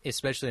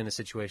 especially in a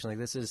situation like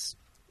this, is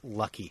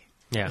lucky.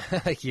 Yeah.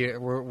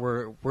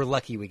 We're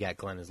lucky we got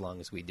Glenn as long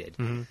as we did.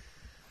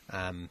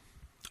 But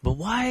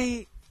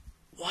why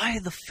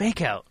the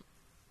fake out?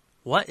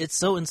 What? It's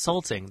so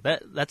insulting.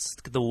 That's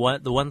the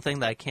one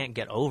thing that I can't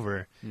get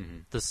over.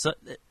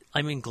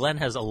 Glenn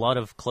has a lot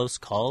of close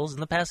calls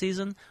in the past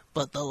season,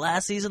 but the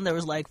last season there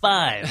was like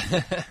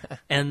 5.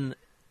 and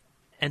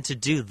to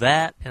do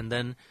that, and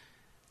then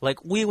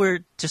we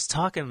were just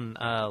talking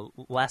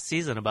last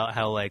season about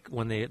how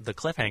when the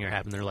cliffhanger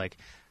happened, they're like,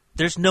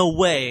 there's no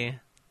way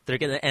they're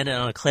going to end it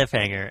on a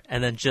cliffhanger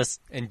and then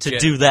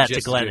do that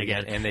to Glenn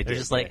again. And they're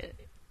just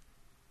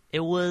it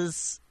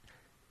was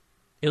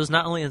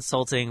not only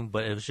insulting,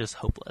 but it was just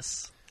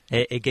hopeless.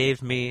 It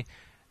gave me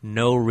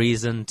no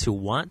reason to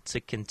want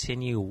to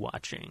continue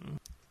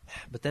watching.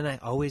 But then I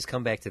always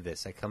come back to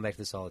this. I come back to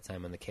this all the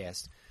time on the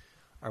cast.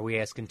 Are we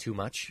asking too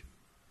much?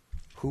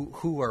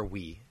 Who are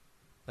we?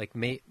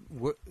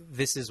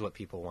 This is what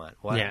people want.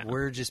 Yeah.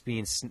 We're just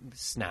being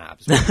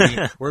snobs.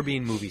 We're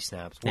being movie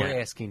snobs.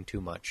 We're asking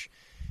too much.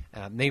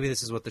 Maybe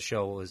this is what the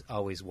show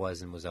always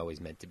was and was always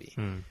meant to be.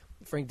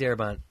 Frank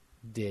Darabont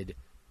did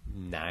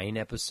 9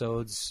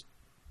 episodes,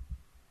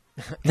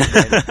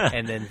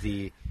 and then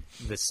the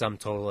sum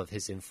total of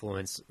his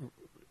influence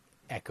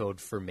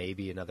echoed for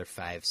maybe another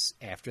 5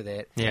 after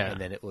that. Yeah.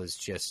 And then it was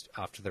just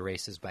Off to the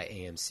Races by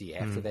AMC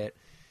after that.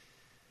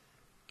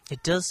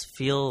 It does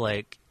feel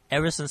like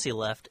ever since he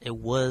left, it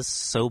was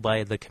so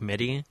by the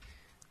committee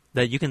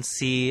that you can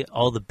see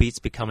all the beats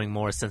becoming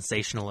more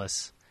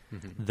sensationalist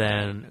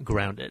than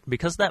grounded.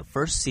 Because that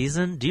first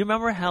season, do you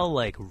remember how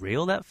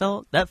real that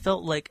felt? That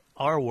felt like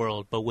our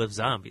world, but with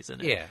zombies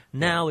in it. Yeah.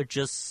 Now it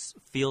just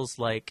feels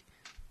like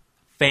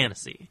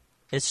fantasy.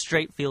 It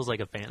straight feels like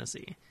a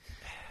fantasy.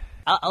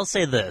 I'll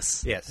say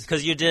this. Yes.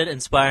 Because you did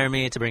inspire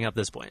me to bring up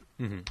this point.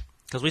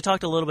 Because we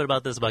talked a little bit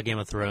about this about Game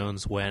of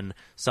Thrones when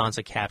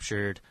Sansa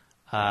captured...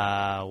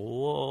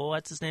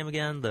 what's his name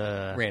again?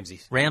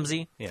 Ramsay.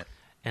 Ramsay? Yeah.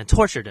 And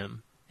tortured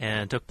him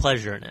and took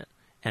pleasure in it.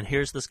 and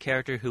here's this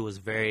character who was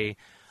very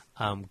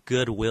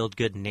good-willed,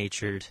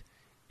 good-natured,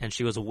 and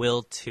she was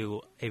willed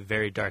to a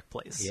very dark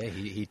place. Yeah,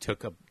 he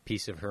took a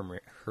piece of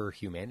her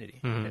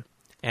humanity. Mm-hmm. Yeah.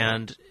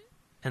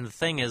 And the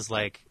thing is,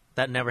 like,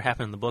 that never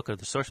happened in the book or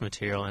the source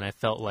material, and I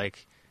felt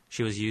like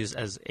she was used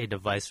as a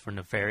device for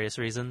nefarious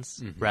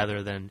reasons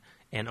rather than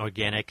an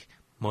organic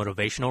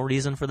motivational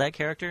reason for that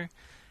character.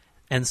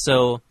 And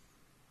so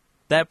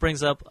that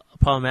brings up a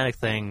problematic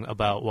thing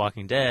about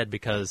Walking Dead,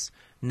 because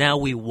now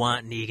we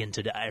want Negan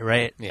to die,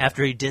 right? Yeah.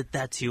 After he did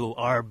that to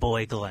our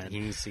boy Glenn. He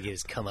needs to get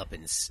his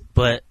comeuppance.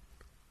 But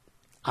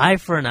eye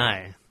for an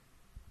eye,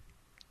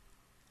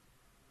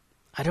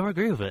 I don't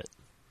agree with it.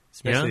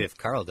 Especially if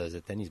Carl does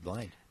it, then he's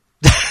blind.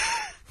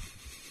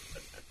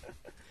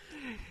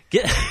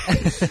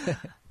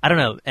 I don't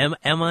know.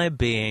 Am I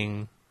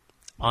being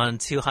on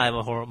too high of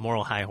a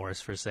moral high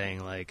horse for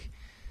saying, like,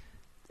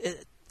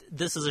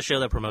 this is a show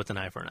that promotes an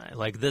eye for an eye?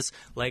 Like, this,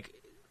 like,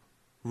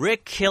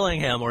 Rick killing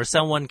him or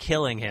someone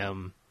killing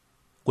him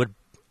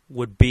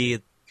would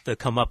be the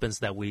comeuppance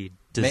that we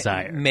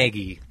desire.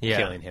 Maggie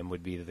killing him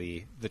would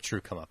be the true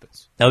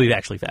comeuppance. That would be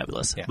actually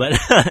fabulous. Yeah. But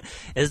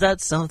is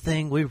that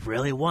something we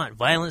really want?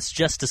 Violence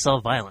just to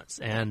sell violence.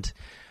 And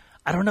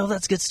I don't know if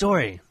that's a good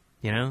story,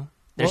 you know?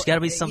 There's got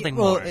to be something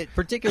more.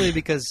 Particularly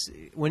because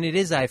when it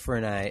is eye for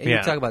an eye, and you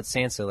talk about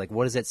Sansa, like,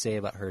 what does that say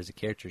about her as a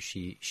character?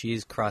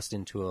 She's crossed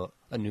into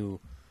a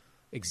new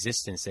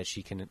existence that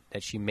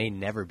she may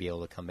never be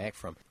able to come back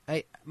from.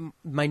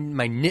 My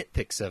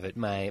nitpicks of it,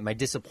 my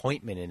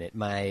disappointment in it,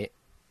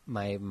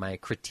 my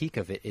critique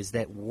of it is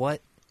that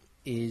what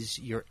is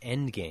your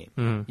end game?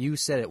 Mm-hmm. You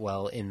said it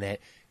well in that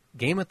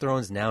Game of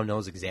Thrones now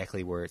knows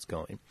exactly where it's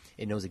going.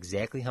 It knows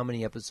exactly how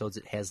many episodes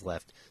it has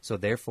left. So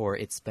therefore,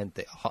 it spent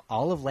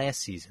all of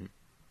last season,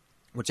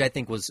 which I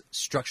think was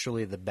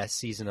structurally the best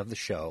season of the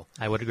show.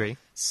 I would agree.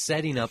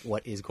 Setting up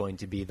what is going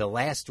to be the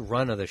last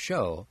run of the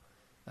show,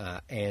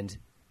 and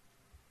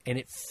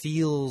it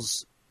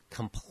feels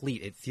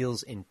complete. It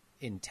feels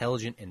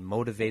intelligent and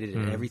motivated,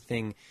 and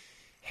everything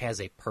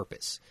has a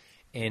purpose.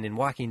 And in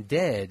Walking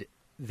Dead,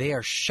 they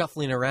are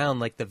shuffling around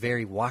like the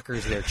very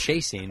walkers they're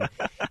chasing,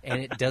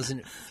 and it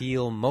doesn't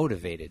feel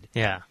motivated.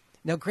 Yeah.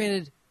 Now,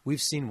 granted,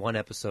 we've seen one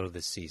episode of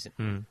this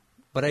season,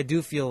 but I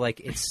do feel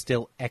like it's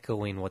still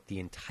echoing what the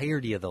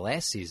entirety of the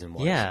last season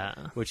was,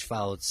 which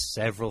followed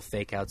several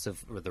fake outs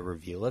of the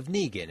reveal of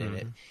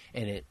Negan,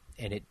 and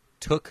it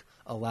took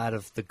a lot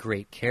of the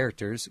great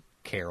characters,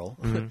 Carol,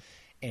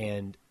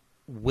 and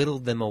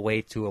whittled them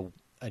away to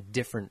a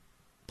different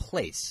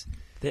place.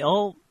 They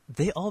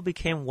all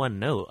became one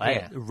note.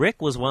 Yeah.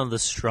 Rick was one of the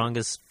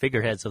strongest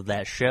figureheads of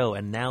that show,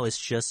 and now it's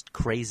just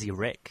Crazy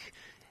Rick.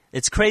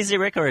 It's Crazy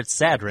Rick or it's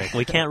Sad Rick.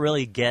 We can't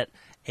really get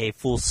a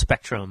full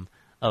spectrum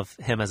of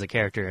him as a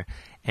character.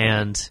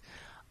 And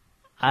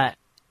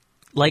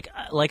like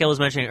I was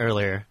mentioning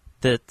earlier,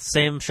 the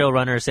same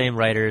showrunner, same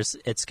writers,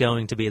 it's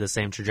going to be the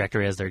same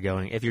trajectory as they're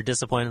going. If you're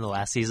disappointed in the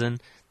last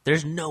season,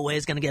 there's no way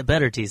it's going to get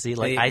better, TC.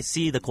 Like, I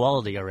see the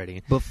quality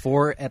already.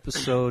 Before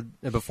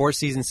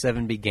season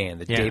 7 began,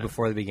 the day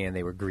before they began,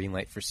 they were green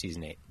light for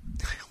season 8.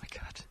 Oh my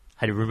god.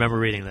 I remember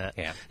reading that.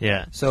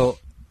 Yeah. So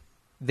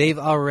they've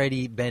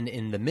already been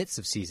in the midst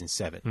of season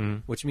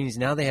 7, which means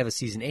now they have a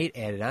season 8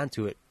 added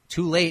onto it.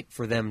 Too late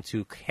for them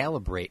to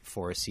calibrate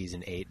for a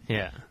season 8.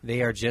 Yeah.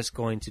 They are just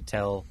going to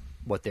tell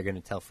what they're going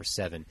to tell for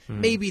 7.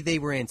 Maybe they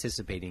were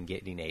anticipating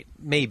getting 8.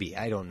 Maybe.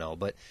 I don't know.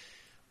 But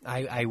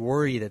I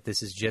worry that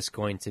this is just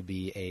going to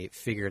be a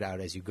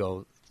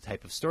figure-it-out-as-you-go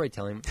type of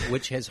storytelling,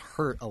 which has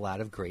hurt a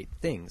lot of great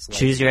things. Like,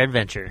 choose your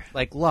adventure.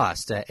 Like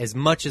Lost. As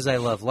much as I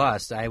love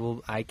Lost,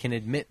 I can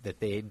admit that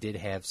they did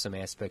have some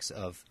aspects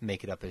of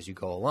make it up as you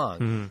go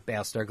along.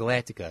 Battlestar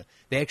Galactica,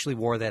 they actually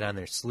wore that on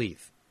their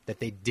sleeve, that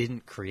they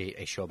didn't create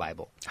a show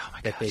Bible. Oh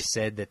my that gosh. They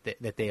said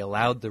that they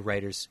allowed the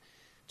writers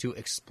to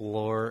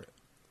explore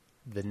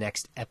the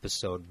next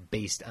episode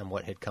based on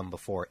what had come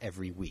before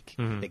every week.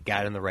 They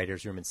got in the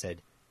writer's room and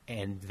said,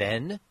 and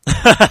then,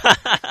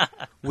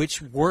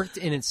 which worked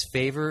in its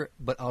favor,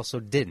 but also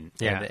didn't.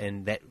 Yeah.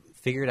 And that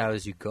figure it out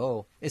as you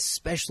go,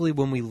 especially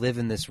when we live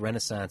in this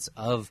renaissance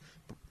of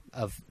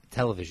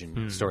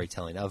television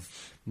storytelling,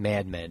 of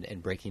Mad Men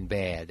and Breaking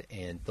Bad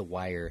and The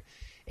Wire,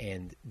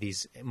 and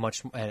these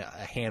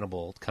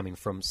Hannibal coming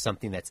from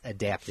something that's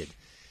adapted.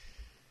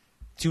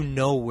 To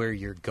know where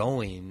you're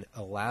going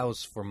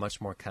allows for much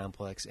more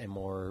complex and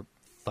more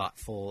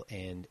thoughtful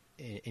and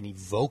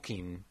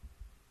evoking,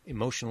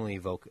 emotionally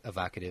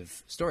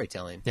evocative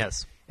storytelling.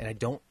 Yes. And I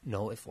don't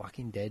know if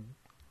Walking Dead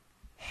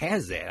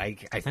has that.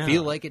 I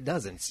feel like it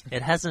doesn't.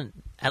 It hasn't,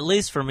 at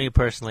least for me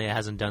personally, it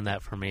hasn't done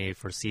that for me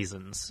for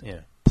seasons.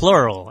 Yeah.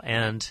 Plural.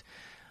 And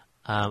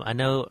I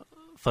know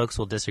folks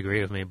will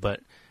disagree with me,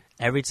 but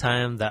every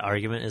time that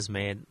argument is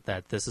made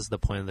that this is the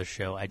point of the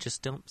show, I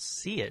just don't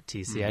see it,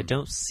 TC. I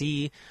don't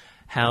see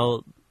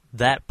how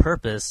that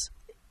purpose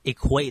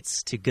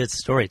equates to good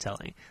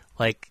storytelling.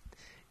 Like,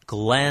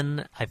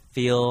 Glenn, I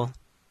feel...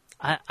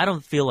 I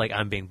don't feel like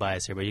I'm being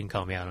biased here, but you can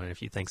call me out on it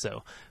if you think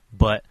so.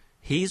 But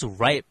he's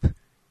ripe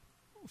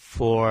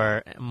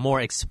for a more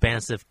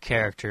expansive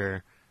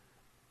character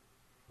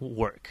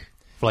work.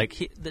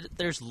 Like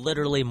there's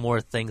literally more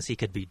things he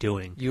could be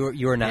doing.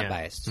 You are not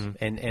biased,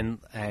 and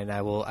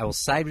I will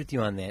side with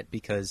you on that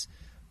because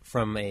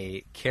from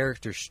a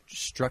character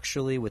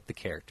structurally with the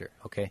character,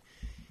 okay,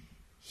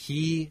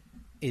 he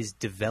is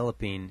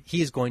developing.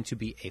 He is going to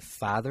be a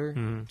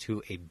father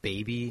to a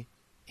baby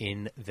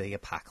in the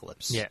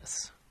apocalypse.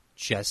 Yes.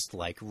 Just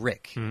like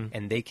Rick,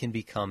 and they can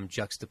become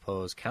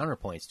juxtaposed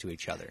counterpoints to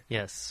each other.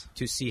 Yes.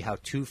 To see how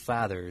two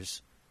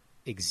fathers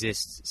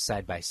exist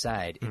side by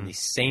side in the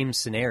same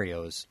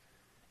scenarios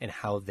and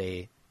how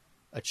they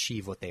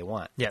achieve what they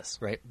want. Yes.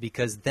 Right?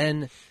 Because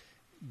then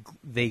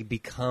they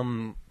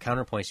become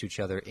counterpoints to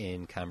each other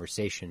in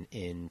conversation,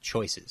 in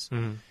choices.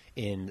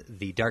 In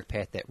the dark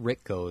path that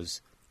Rick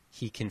goes,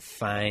 he can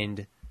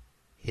find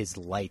his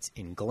light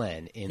in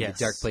Glenn. In the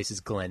dark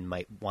places Glenn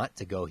might want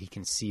to go, he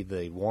can see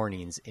the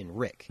warnings in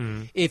Rick.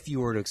 If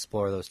you were to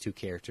explore those two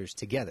characters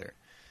together,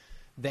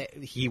 that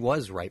he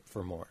was ripe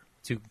for more.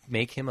 To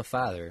make him a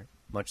father,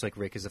 much like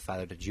Rick is a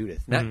father to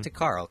Judith. Not to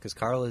Carl, because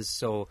Carl is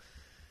so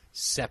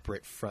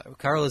separate from...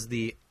 Carl is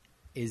the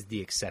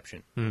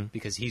exception,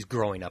 because he's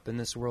growing up in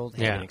this world,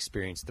 having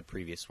experienced the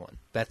previous one.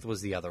 Beth was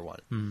the other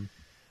one.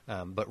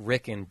 But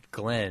Rick and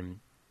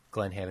Glenn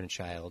having a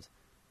child,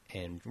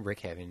 and Rick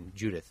having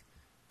Judith,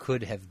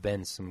 could have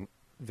been some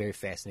very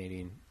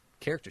fascinating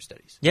character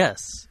studies.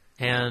 Yes,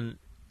 and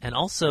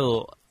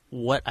also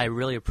what I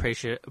really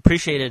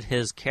appreciated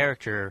his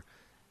character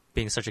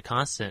being such a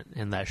constant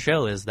in that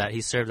show is that he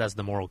served as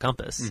the moral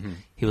compass.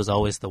 He was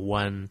always the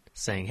one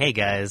saying, "Hey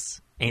guys,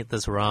 ain't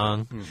this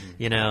wrong?"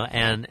 You know,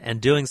 and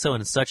doing so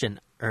in such an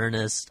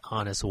earnest,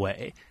 honest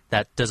way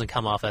that doesn't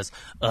come off as,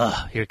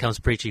 "Ugh, here comes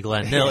preachy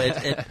Glenn." No,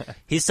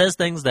 he says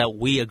things that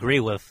we agree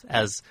with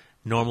as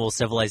normal,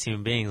 civilized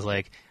human beings,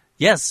 like,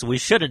 yes, we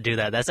shouldn't do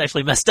that. That's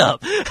actually messed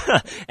up.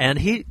 And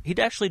he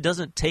actually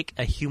doesn't take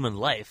a human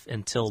life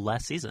until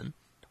last season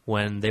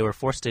when they were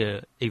forced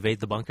to evade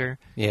the bunker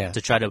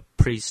to try to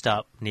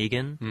pre-stop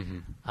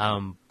Negan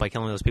by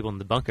killing those people in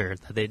the bunker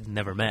that they'd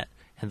never met.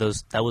 And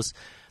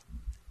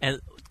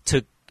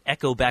to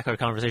echo back our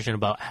conversation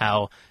about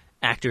how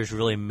actors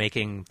really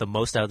making the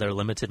most out of their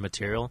limited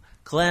material,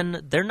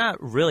 Glenn, they're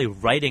not really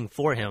writing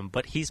for him,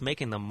 but he's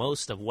making the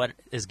most of what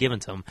is given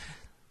to him.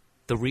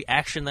 The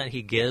reaction that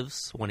he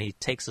gives when he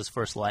takes his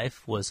first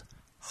life was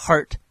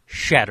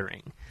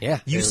heart-shattering.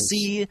 Yeah. You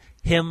see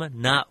him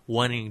not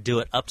wanting to do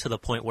it up to the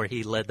point where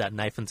he led that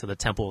knife into the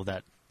temple of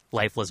that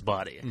lifeless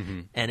body.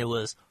 And it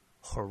was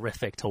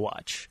horrific to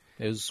watch.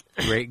 It was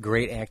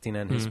great acting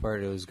on his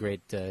part. It was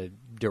great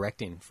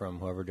directing from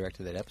whoever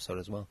directed that episode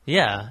as well.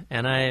 Yeah,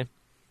 and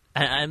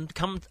I've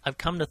come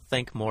to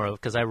think more of,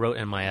 because I wrote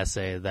in my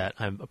essay that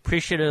I'm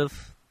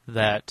appreciative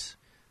that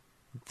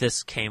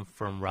this came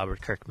from Robert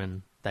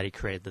Kirkman, that he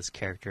created this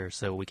character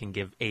so we can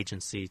give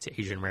agency to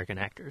Asian American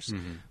actors.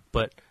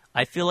 But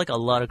I feel like a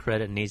lot of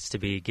credit needs to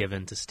be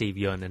given to Steve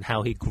Yeun and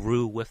how he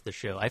grew with the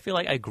show. I feel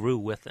like I grew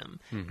with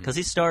him because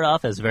he started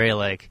off as very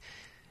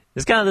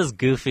it's kind of this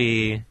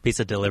goofy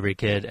pizza delivery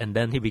kid, and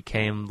then he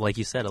became, like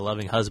you said, a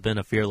loving husband,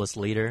 a fearless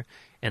leader,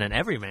 and an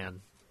everyman,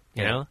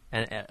 you know,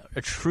 and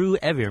a true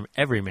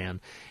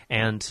everyman.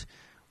 And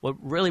what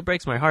really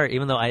breaks my heart,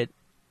 even though I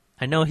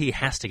know he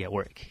has to get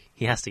work.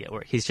 He has to get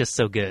work. He's just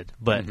so good,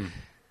 but.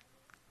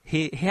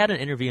 He had an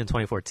interview in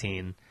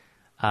 2014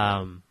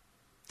 talking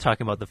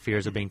about the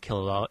fears of being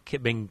killed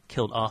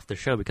off the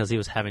show because he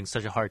was having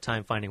such a hard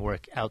time finding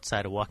work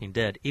outside of Walking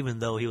Dead, even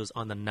though he was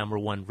on the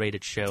 #1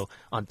 rated show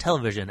on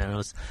television. And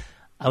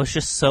I was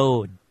just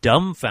so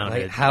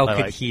dumbfounded. Like, how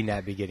could he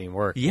not be getting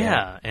work?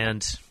 Yeah,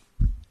 and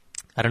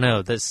I don't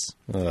know. There's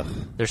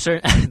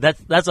certain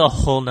that's a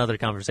whole nother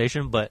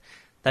conversation, but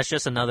that's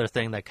just another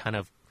thing that kind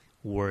of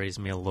worries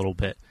me a little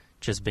bit.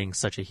 Just being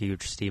such a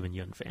huge Steven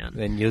Yeun fan.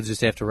 Then you'll just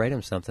have to write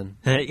him something.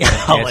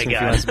 Oh my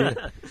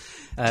god.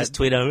 Just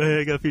tweet out, "Hey,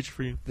 I got a feature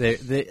for you."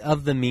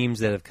 Of the memes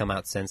that have come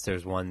out since,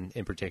 there's one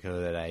in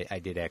particular that I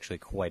did actually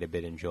quite a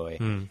bit enjoy.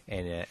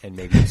 And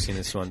maybe you've seen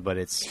this one, but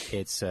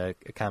it's a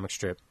comic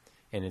strip,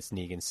 and it's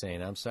Negan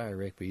saying, "I'm sorry,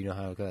 Rick, but you know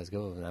how it goes,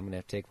 and I'm going to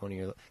have to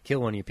kill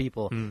one of your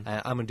people. I'm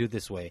going to do it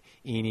this way.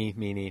 Eeny,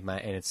 meeny,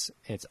 miny," and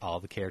it's all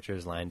the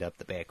characters lined up,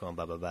 the background,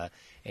 blah, blah, blah.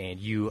 And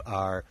you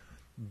are,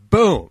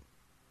 boom!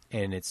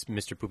 And it's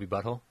Mr. Poopy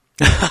Butthole.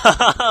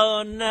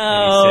 Oh,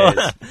 no.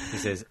 And he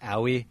says,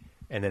 "Owie,"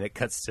 and then it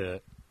cuts to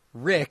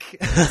Rick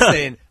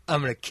saying, "I'm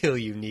going to kill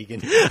you,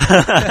 Negan."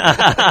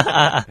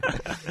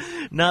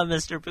 Not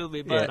Mr.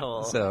 Poopy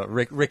Butthole. Yeah, so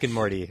Rick and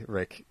Morty,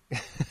 Rick.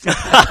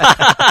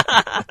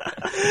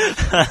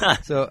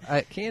 So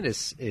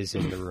Candace is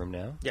in the room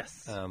now.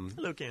 Yes.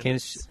 Hello,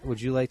 Candace, would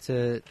you like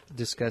to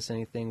discuss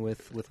anything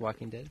with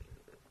Walking Dead?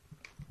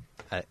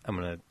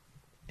 I'm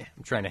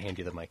trying to hand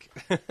you the mic.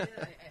 Yeah, I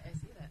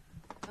see that.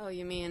 Oh,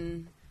 you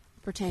mean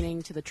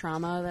pertaining to the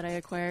trauma that I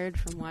acquired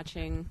from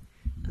watching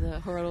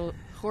the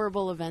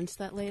horrible events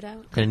that laid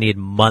out? Gonna need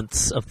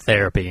months of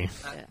therapy.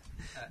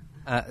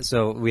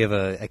 So we have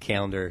a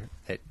calendar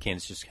that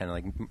Candace just kind of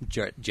like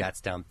jots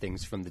down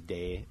things from the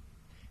day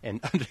and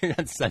under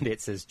on Sunday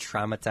it says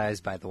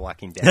traumatized by The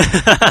Walking Dead.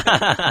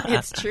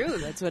 It's true.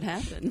 That's what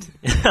happened.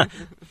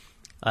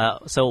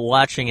 So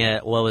watching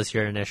it, what was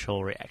your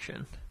initial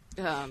reaction?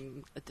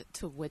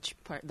 To which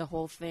part? The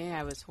whole thing?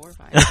 I was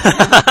horrified.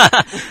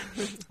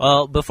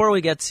 Well, before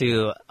we get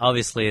to,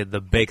 obviously,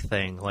 the big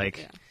thing,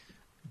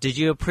 did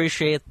you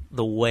appreciate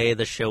the way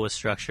the show was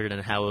structured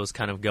and how it was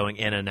kind of going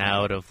in and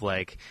out of,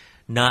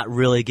 not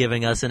really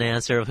giving us an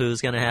answer of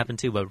who's going to happen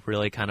to, but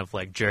really kind of,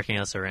 jerking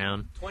us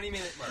around?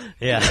 20-minute mark.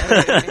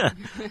 Yeah.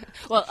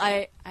 Well,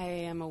 I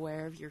am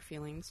aware of your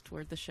feelings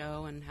toward the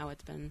show and how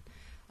it's been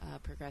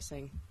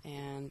progressing,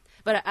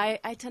 but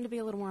I tend to be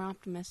a little more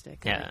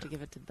optimistic. I like to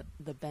give it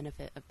the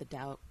benefit of the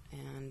doubt,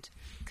 and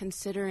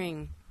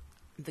considering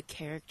the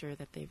character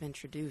that they've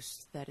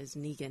introduced, that is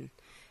Negan,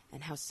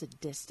 and how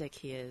sadistic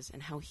he is,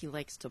 and how he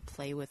likes to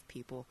play with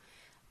people,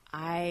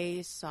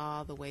 I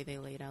saw the way they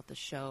laid out the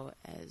show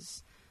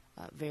as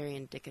very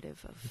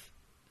indicative of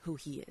who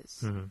he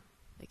is. Mm-hmm.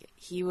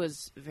 He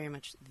was very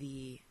much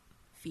the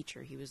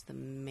feature. He was the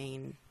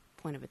main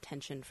point of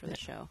attention for the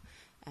show,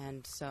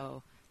 and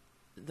so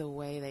the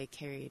way they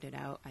carried it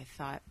out, I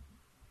thought,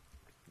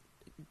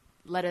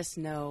 let us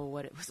know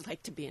what it was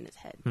like to be in his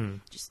head.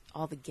 Just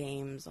all the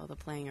games, all the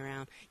playing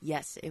around.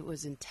 Yes, it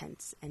was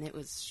intense and it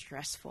was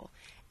stressful,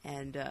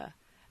 and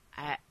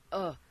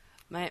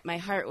my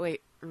heart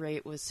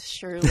rate was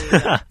surely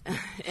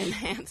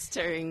enhanced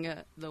during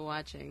the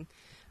watching.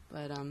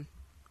 But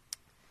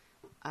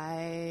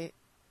I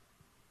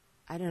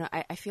don't know.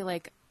 I feel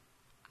like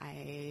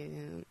I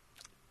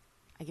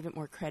give it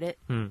more credit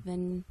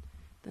than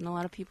a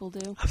lot of people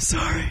do. I'm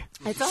sorry.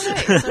 It's all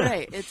right. It's all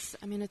right.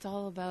 It's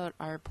all about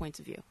our points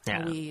of view, Yeah.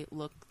 how we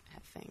look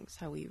at things,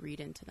 how we read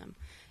into them,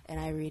 and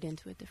I read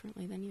into it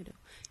differently than you do.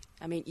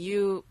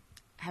 You,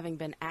 having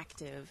been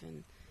active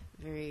and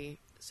very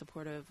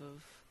supportive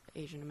of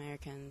Asian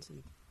Americans,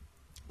 and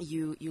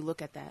you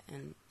look at that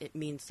and it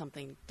means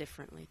something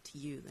differently to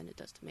you than it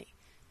does to me,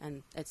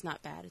 and it's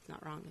not bad. It's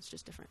not wrong. It's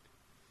just different.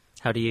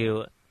 How do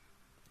you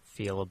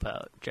feel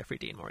about Jeffrey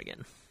Dean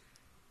Morgan?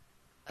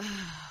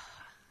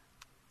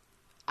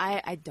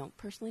 I don't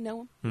personally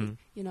know him.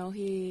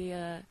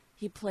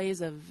 He plays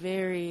a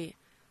very,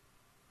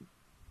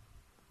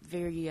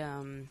 very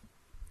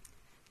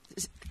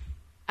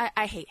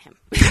I hate him.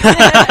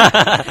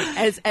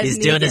 as he's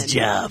Negan. doing his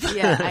job.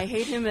 Yeah, I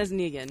hate him as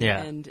Negan,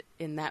 yeah. And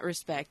in that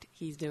respect,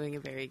 he's doing a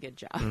very good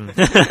job.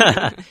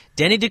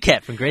 Danny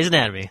Duquette from Grey's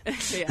Anatomy.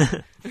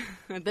 Yeah,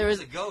 there was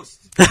a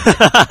ghost.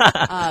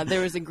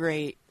 There was a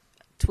great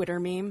Twitter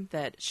meme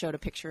that showed a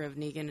picture of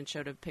Negan and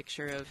showed a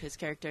picture of his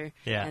character,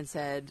 and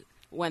said,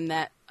 when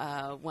that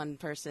one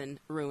person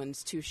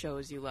ruins 2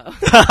 shows you love.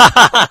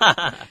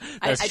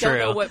 I don't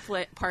know what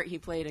part he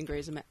played in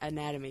Grey's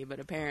Anatomy,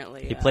 but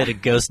apparently... He played a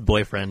ghost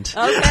boyfriend.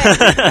 Okay.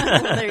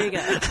 Well, there you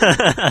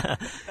go.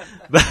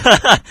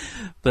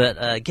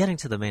 But getting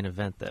to the main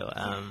event, though,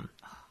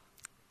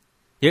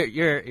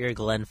 you're a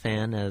Glenn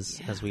fan,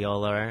 as we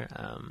all are.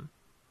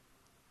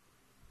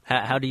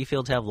 How do you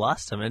feel to have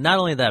lost him? And not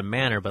only that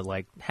manner, but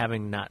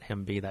having not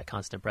him be that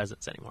constant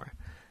presence anymore.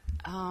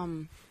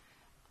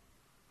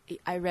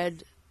 I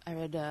read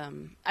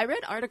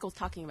articles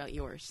talking about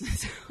yours.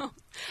 So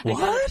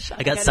what?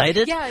 I got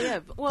cited? Yeah.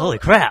 Well, holy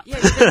crap! Yeah,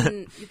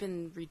 you've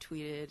been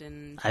retweeted,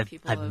 and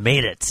I've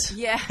made it.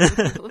 Yeah,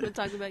 people have been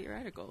talking about your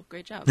article.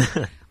 Great job.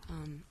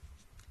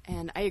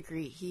 And I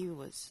agree. He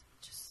was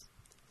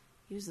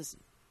this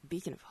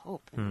beacon of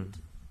hope and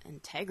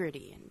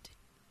integrity, and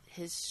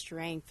his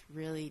strength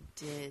really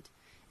did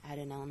add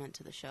an element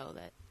to the show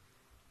that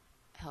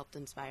helped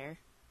inspire.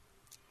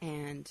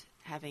 And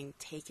having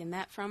taken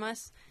that from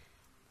us,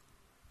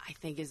 I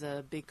think is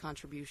a big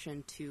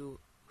contribution to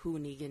who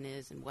Negan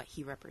is and what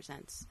he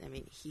represents.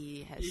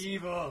 He has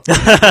evil.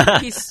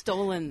 He's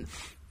stolen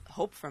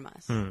hope from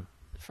us,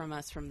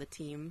 from the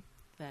team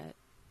that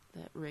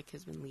Rick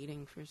has been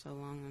leading for so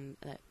long, and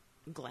that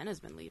Glenn has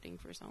been leading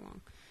for so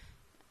long.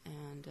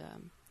 And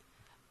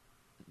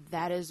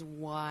that is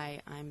why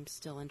I'm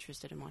still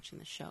interested in watching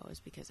the show, is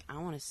because I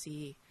want to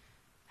see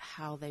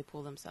how they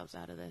pull themselves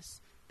out of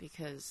this,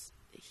 because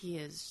he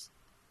has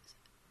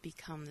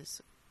become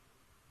this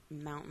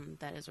mountain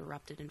that has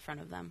erupted in front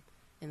of them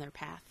in their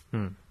path.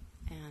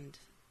 And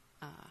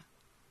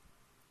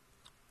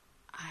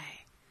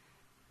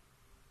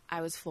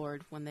I was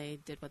floored when they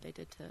did what they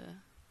did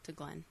to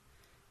Glenn.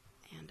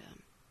 And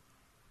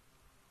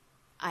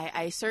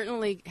I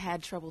certainly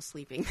had trouble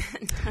sleeping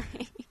that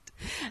night.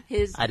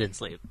 I didn't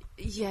sleep.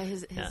 Yeah,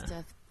 his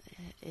death,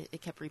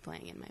 it kept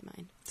replaying in my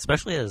mind.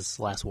 Especially his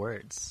last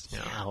words.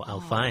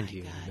 I'll find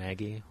you, God.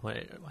 Maggie.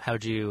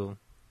 How'd you...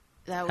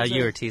 How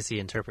you or TC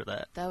interpret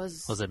that? What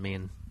does it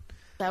mean?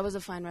 That was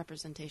a fine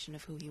representation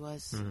of who he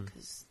was,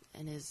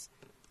 and his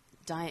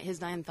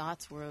dying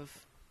thoughts were of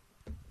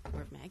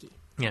Maggie.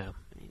 Yeah,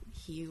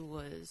 he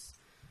was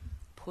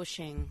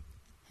pushing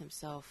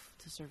himself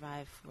to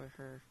survive for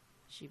her.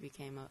 She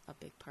became a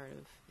big part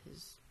of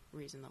his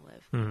reason to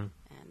live,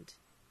 and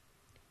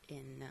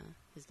in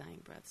his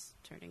dying breaths,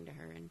 turning to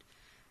her, and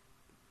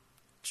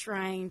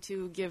trying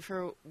to give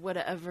her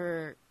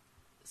whatever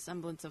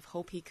semblance of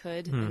hope he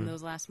could in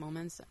those last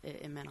moments,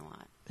 it meant a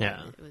lot.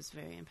 Yeah. It was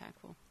very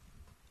impactful.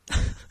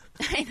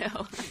 I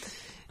know.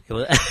 It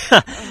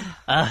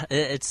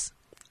was,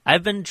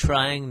 I've been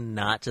trying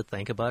not to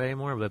think about it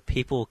anymore, but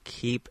people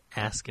keep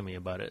asking me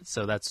about it.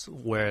 So that's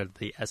where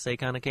the essay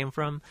kind of came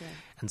from. Yeah.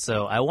 And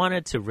so I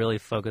wanted to really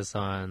focus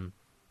on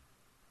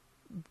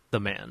the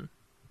man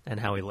and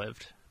how he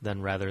lived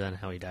rather than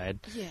how he died.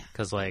 Yeah.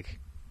 Because, like,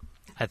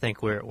 I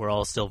think we're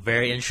all still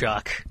very in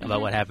shock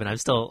about what happened. I'm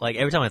still, like,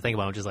 every time I think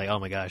about it, I'm just like, oh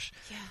my gosh,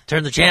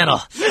 turn the channel.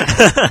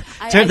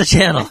 Turn the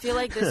channel. I feel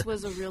like this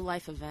was a real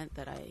life event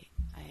that I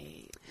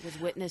was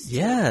witness to.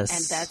 Yes.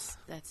 And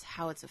that's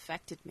how it's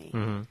affected me.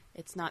 Mm-hmm.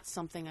 It's not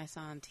something I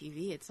saw on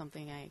TV. It's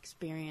something I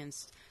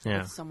experienced Yeah.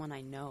 with someone I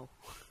know.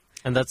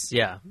 And that's,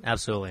 yeah,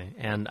 absolutely.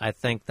 And I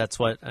think that's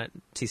what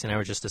TC and I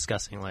were just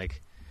discussing,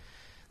 like,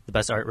 the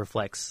best art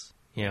reflects,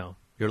 you know,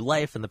 your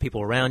life and the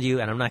people around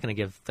you. And I'm not going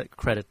to give the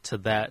credit to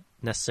that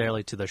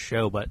necessarily to the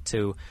show, but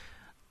to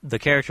the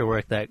character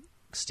work that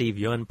Steve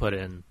Yeun put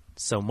in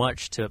so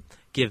much to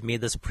give me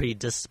this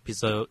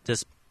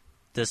predisposed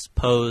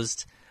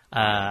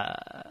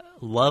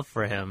love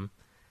for him,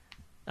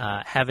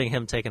 having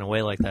him taken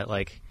away like that.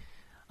 Like,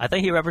 I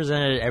think he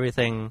represented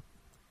everything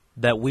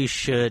that we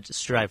should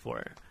strive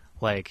for.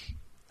 Like,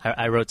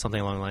 I wrote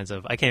something along the lines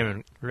of, I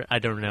don't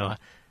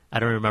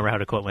remember how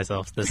to quote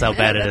myself. That's how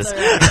bad it is.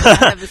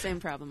 I have the same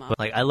problem. But,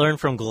 like, I learned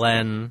from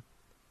Glenn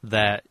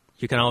that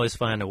you can always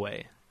find a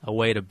way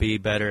to be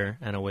better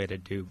and a way to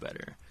do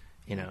better,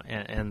 you know,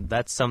 and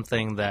that's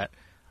something that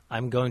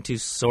I'm going to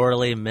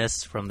sorely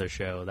miss from the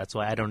show. That's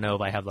why I don't know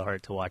if I have the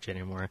heart to watch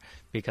anymore,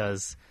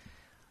 because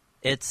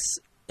it's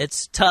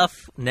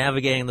tough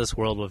navigating this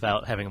world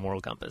without having a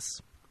moral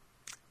compass.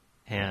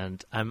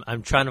 And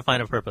I'm trying to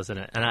find a purpose in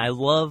it. And I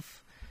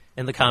love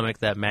in the comic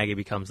that Maggie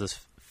becomes this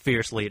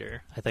fierce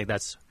leader. I think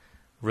that's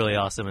really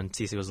awesome, and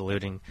TC was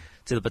alluding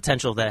to the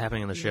potential of that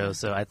happening in the show.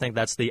 So I think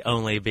that's the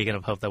only beacon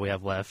of hope that we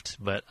have left.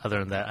 But other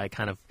than that, I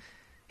kind of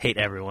hate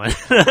everyone.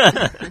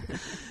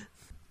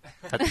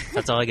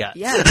 That's all I got.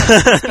 Yeah,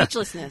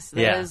 speechlessness.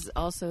 That is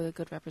also a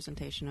good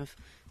representation of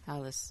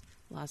how this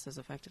loss has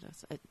affected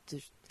us.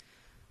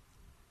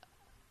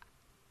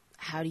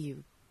 How do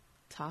you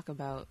talk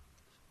about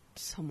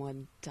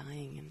someone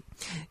dying in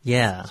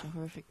such a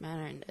horrific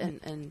manner?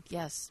 And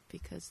yes,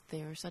 because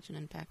they were such an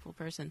impactful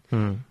person,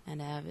 and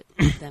to have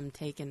them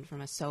taken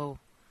from us so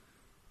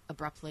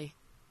abruptly.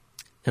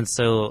 And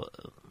so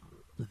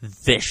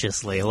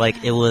viciously.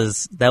 Like,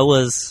 that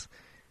was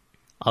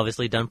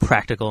obviously done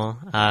practical,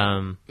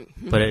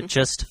 but it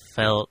just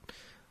felt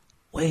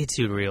way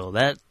too real.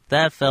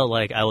 That felt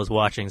like I was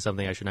watching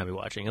something I should not be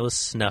watching. It was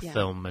snuff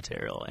film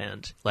material,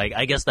 and, like,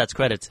 I guess that's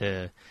credit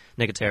to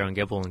Nicotero and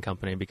Gibble and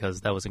company,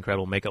 because that was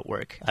incredible makeup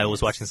work. I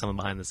was watching something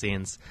behind the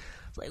scenes.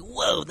 It's like,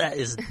 whoa,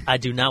 I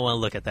do not want to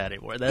look at that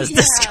anymore. That is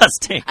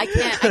disgusting. I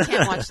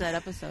can't watch that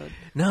episode.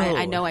 No.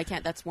 I know I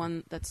can't. That's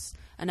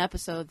an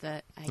episode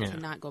that I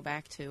cannot go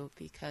back to,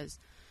 because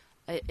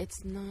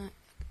it's not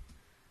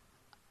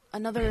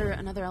another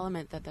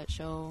element that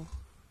show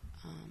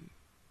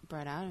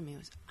brought out of me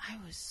was I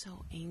was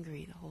so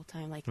angry the whole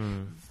time. Like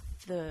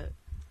the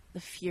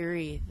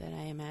fury that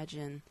I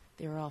imagine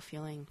they were all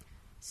feeling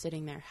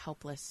sitting there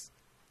helpless.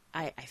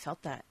 I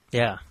felt that.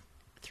 Yeah.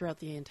 Throughout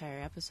the entire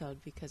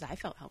episode, because I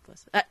felt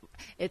helpless.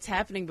 It's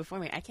happening before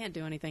me. I can't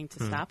do anything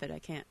to stop it. I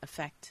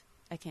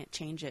can't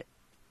change it.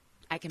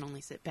 I can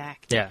only sit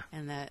back. Yeah.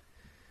 And that,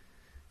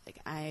 like,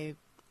 I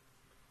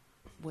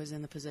was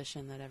in the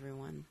position that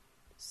everyone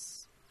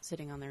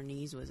sitting on their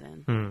knees was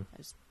in. I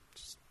was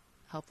just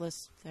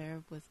helpless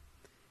there with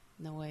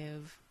no way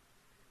of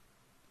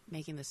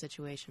making the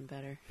situation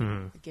better,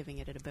 giving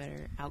it a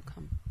better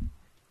outcome.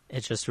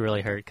 It just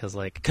really hurt because,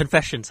 like,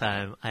 confession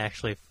time, I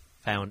actually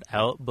found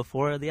out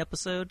before the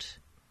episode.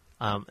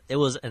 It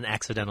was an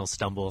accidental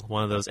stumble,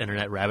 one of those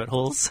internet rabbit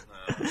holes.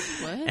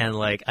 What? And,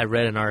 like, I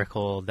read an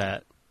article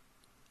that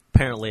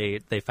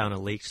apparently they found a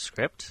leaked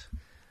script,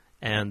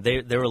 and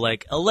they were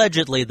like,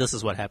 allegedly this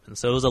is what happened.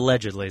 So it was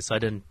allegedly, so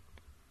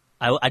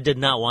I did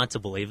not want to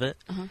believe it.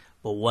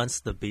 But once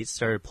the beats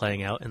started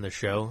playing out in the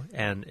show,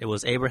 and it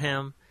was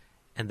Abraham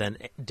and then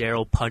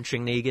Daryl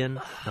punching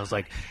Negan, I was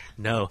like,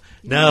 no,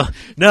 I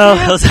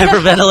was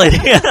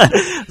hyperventilating.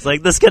 I was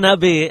like, this cannot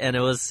be. And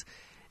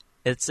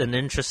it's an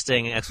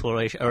interesting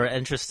exploration, or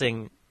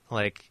interesting,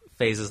 like,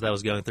 phases that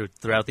was going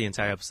throughout the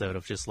entire episode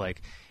of just,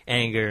 like,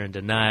 anger and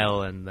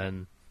denial, and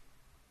then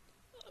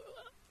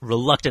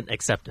reluctant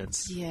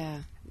acceptance. Yeah.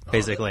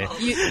 Basically.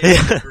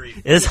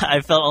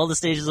 I felt all the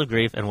stages of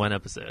grief in one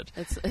episode.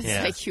 It's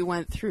like you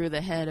went through the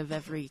head of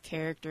every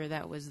character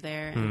that was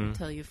there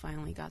until you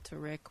finally got to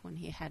Rick when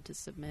he had to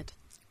submit.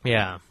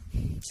 Yeah.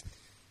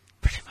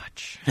 Pretty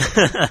much.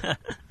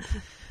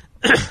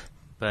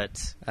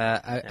 But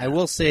I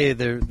will say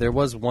there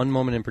was one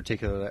moment in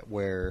particular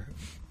where,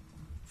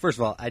 first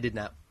of all, I did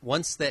not.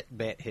 Once that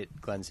bat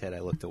hit Glenn's head, I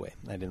looked away.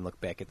 I didn't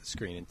look back at the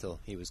screen until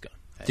he was gone.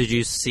 Did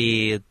you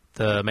see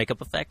the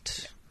makeup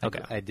effect? Yeah,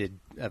 okay. I did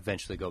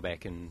eventually go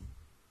back and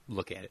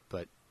look at it.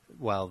 But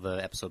while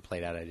the episode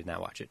played out, I did not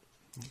watch it.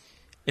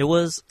 It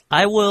was.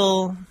 I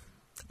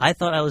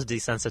thought I was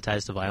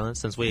desensitized to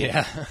violence since we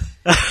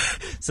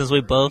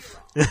both.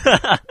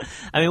 I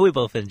mean, we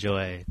both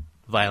enjoy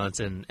violence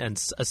in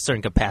a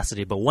certain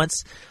capacity, but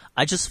once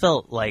I just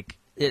felt like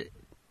it.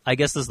 I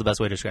guess this is the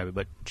best way to describe it,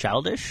 but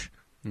childish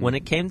when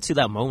it came to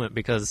that moment,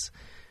 because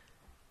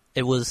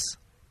it was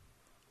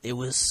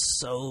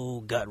so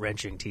gut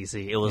wrenching.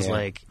 TC, it was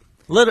like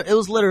it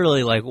was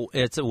literally like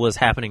it was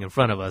happening in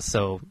front of us,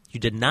 so you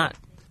did not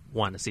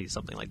want to see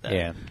something like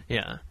that.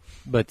 Yeah.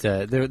 But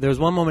there was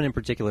one moment in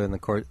particular in the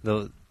court,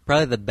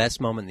 probably the best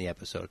moment in the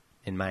episode,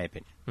 in my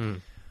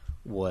opinion,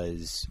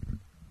 was,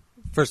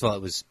 first of all,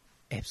 it was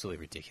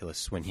absolutely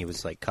ridiculous when he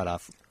was like cut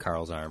off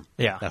Carl's arm.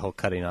 Yeah. That whole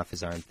cutting off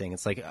his arm thing.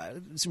 It's like,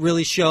 it's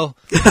really show.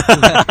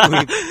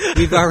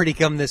 We've already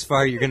come this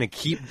far. You're going to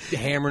keep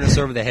hammering us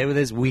over the head with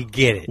this. We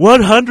get it.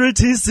 100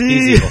 TC.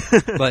 He's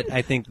evil. But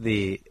I think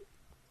the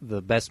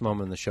best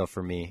moment in the show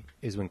for me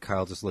is when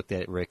Carl just looked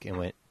at Rick and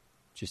went,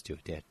 just do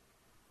it, Dad.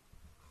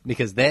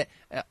 Because that,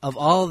 of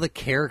all the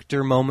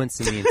character moments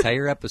in the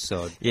entire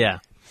episode,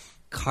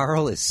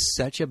 Carl is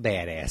such a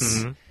badass.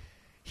 Mm-hmm.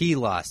 He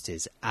lost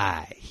his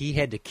eye. He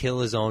had to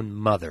kill his own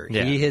mother.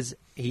 Yeah.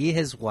 He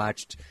has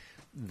watched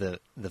the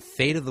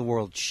fate of the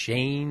world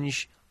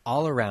change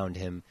all around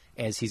him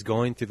as he's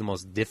going through the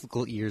most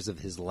difficult years of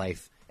his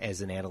life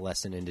as an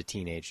adolescent into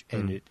teenage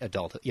and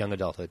young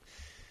adulthood.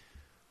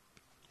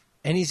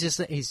 And he's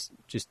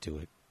just do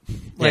it.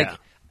 Like,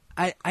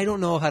 I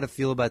don't know how to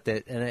feel about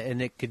that, and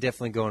it could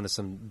definitely go into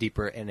some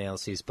deeper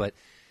analyses, but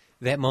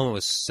that moment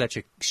was such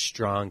a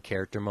strong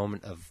character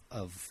moment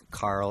of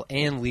Carl,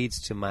 and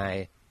leads to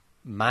my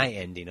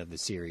ending of the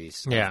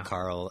series of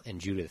Carl and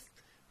Judith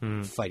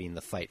fighting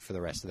the fight for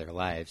the rest of their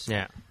lives.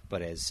 Yeah.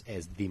 But as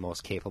the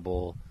most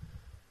capable,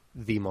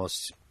 the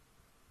most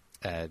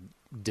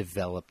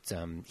developed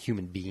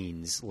human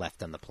beings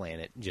left on the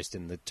planet, just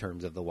in the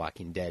terms of The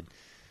Walking Dead.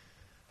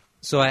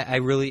 So I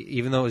really,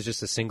 even though it was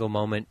just a single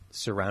moment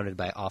surrounded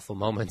by awful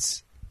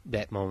moments,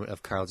 that moment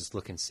of Carl just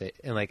looking sick.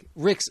 And like,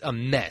 Rick's a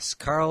mess.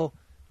 Carl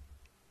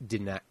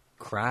did not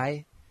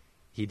cry.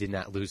 He did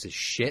not lose his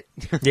shit.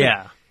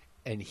 Yeah.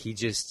 And he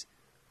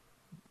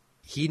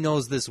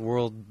knows this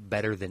world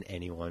better than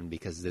anyone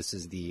because this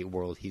is the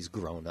world he's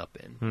grown up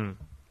in.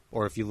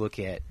 Or if you look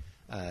at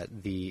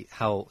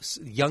how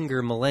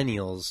younger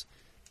millennials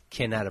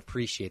cannot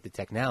appreciate the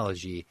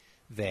technology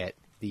that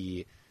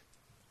the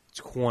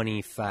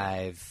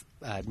 25,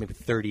 maybe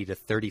 30 to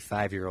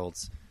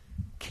 35-year-olds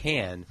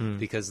can,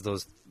 because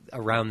those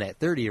around that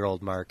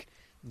 30-year-old mark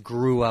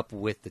grew up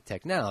with the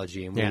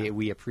technology, and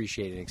we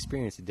appreciate and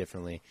experience it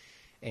differently.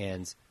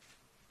 And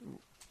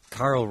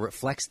Carl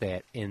reflects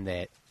that in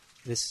that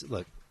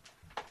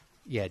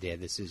Dad,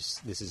 this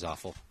is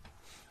awful.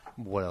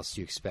 What else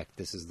do you expect?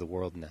 This is the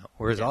world now.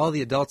 Whereas all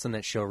the adults on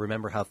that show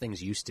remember how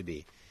things used to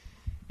be,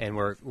 and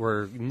where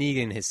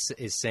Negan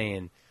is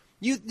saying,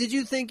 Did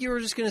you think you were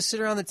just going to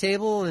sit around the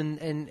table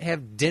and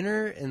have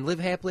dinner and live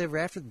happily ever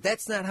after?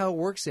 That's not how it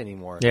works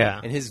anymore. Yeah.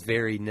 And his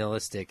very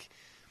nihilistic,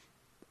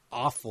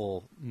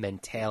 awful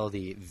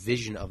mentality,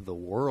 vision of the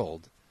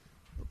world,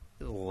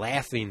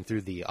 laughing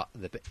through the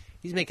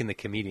he's making the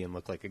comedian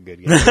look like a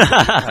good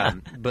guy,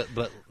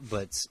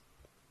 but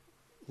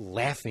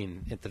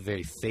laughing at the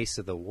very face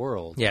of the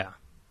world. Yeah.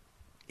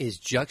 Is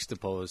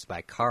juxtaposed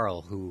by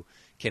Carl, who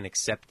can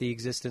accept the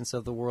existence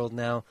of the world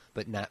now,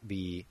 but not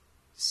be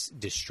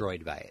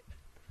destroyed by it.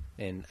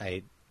 And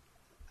I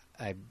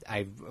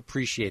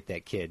appreciate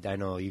that kid. I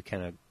know you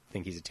kind of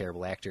think he's a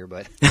terrible actor,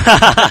 but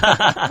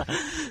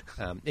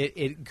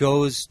it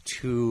goes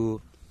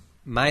to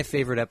my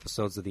favorite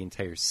episodes of the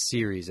entire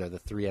series are the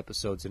 3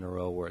 episodes in a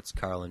row where it's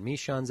Carl and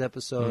Michonne's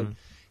episode,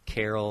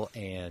 Carol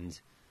and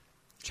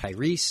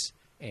Tyrese,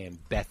 and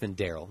Beth and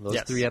Daryl.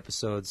 Those 3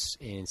 episodes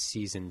in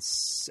season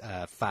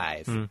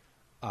 5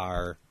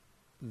 are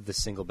the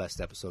single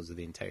best episodes of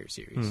the entire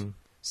series.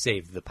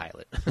 Save the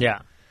pilot.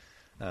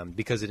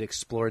 Because it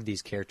explored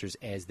these characters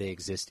as they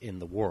exist in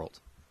the world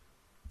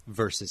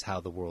versus how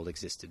the world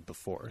existed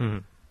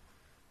before.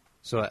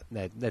 So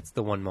that's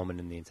the one moment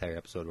in the entire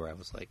episode where I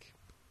was like,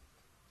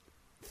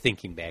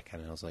 thinking back on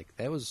it, I was like,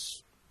 that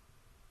was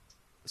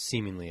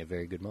seemingly a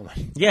very good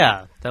moment.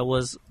 Yeah, that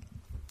was,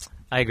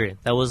 I agree.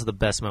 That was the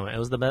best moment. It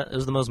was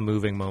the most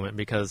moving moment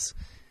because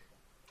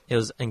it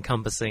was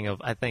encompassing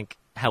of, I think,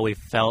 how we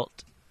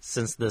felt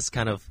since this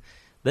kind of,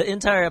 the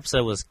entire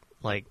episode was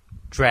like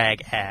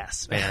drag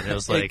ass, man. It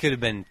was like, it could have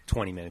been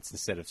 20 minutes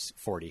instead of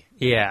 40.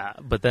 Yeah,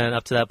 but then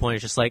up to that point,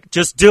 it's just like,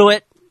 just do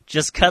it.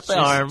 Just cut the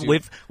arm.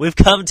 We've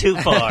come too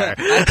far.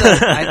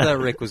 I thought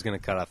Rick was going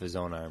to cut off his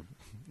own arm.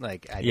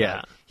 Like, I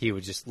thought he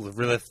would just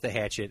lift the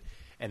hatchet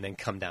and then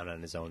come down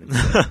on his own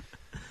instead.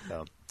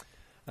 So,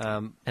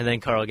 and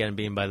then Carl getting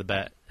beaten by the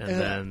bat,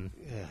 and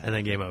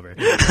then game over.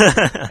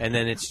 And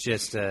then it's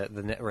just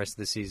the rest of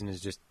the season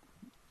is just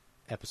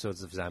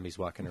episodes of zombies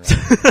walking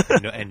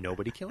around and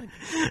nobody killing.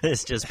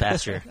 It's just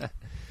pasture.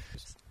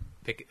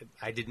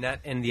 I did not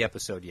end the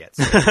episode yet,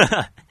 so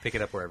pick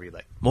it up wherever you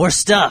like. More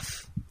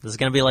stuff. This is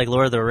going to be like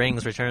Lord of the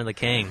Rings, Return of the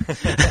King.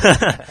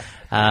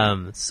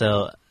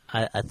 So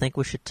I think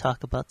we should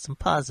talk about some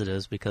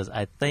positives because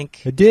I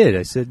think... I did.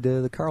 I said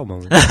the Carl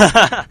moment.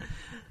 I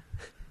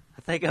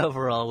think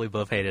overall we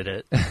both hated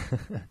it.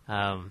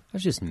 I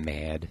was just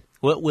mad.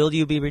 What will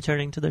you be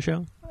returning to the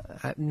show?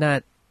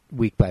 Not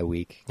week by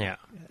week. Yeah.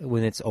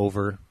 When it's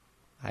over,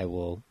 I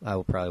will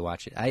probably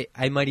watch it.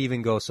 I might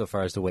even go so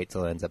far as to wait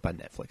till it ends up on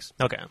Netflix.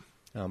 Okay.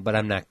 But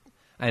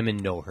I'm in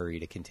no hurry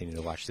to continue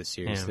to watch this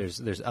series. Yeah.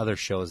 There's other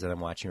shows that I'm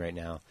watching right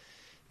now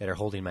that are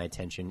holding my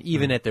attention,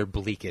 even at their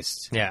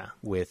bleakest. Yeah.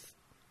 With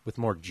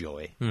more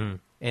joy. Mm-hmm.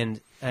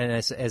 And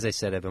as I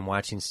said, I've been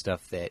watching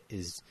stuff that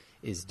is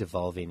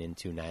devolving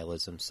into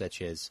nihilism,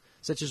 such as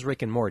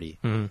Rick and Morty,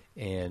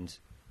 and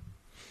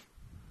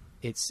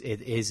it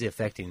is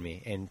affecting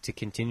me. And to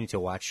continue to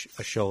watch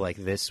a show like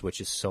this,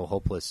 which is so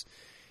hopeless,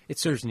 it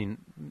serves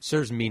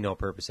me no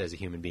purpose as a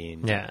human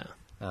being. Yeah.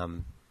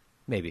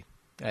 Maybe.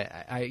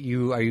 Are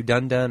you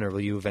done, or will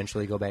you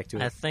eventually go back to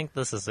it? I think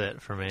this is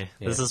it for me.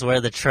 Yeah. This is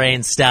where the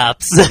train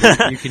stops.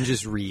 You can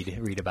just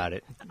read about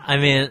it. I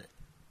mean,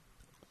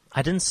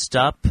 I didn't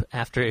stop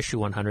after issue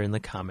 100 in the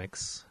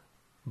comics,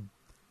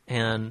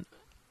 and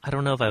I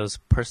don't know if I was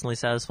personally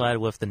satisfied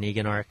with the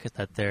Negan arc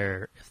that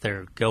if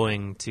they're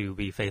going to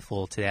be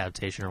faithful to the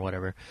adaptation or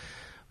whatever.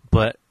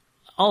 But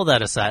all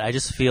that aside, I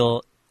just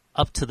feel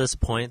up to this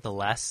point, the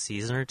last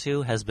season or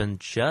two has been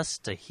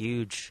just a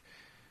huge.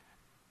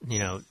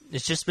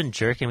 It's just been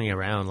jerking me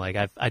around. Like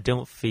I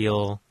don't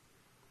feel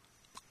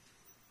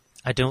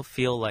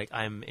like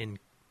I'm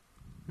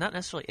not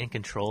necessarily in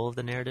control of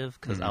the narrative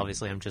because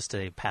obviously I'm just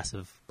a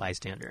passive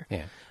bystander.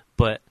 Yeah.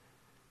 But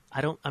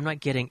I'm not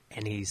getting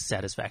any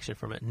satisfaction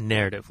from it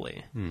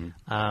narratively.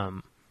 And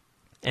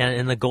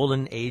in the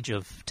golden age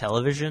of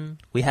television,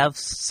 we have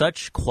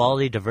such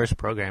quality, diverse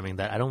programming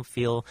that I don't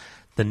feel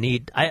the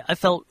need. I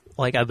felt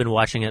like I've been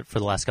watching it for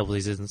the last couple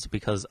of seasons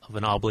because of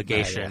an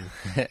obligation.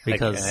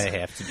 Because I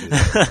have to do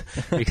that.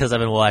 because I've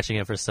been watching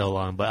it for so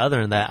long. But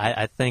other than that,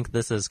 I think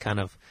this is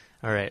kind of,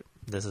 all right,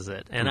 this is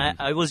it. And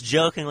I was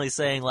jokingly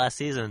saying last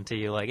season to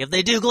you, like, if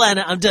they do Glenn,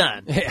 I'm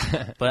done.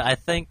 But I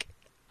think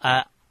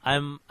I've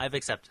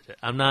accepted it.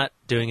 I'm not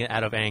doing it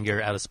out of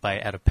anger, out of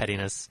spite, out of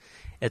pettiness.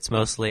 It's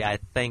mostly I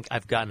think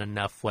I've gotten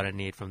enough what I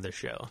need from this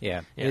show.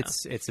 Yeah.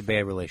 It's a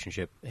bad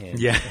relationship, and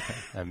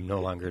I'm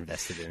no longer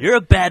invested in it. You're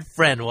a bad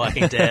friend,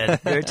 Walking Dead.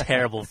 You're a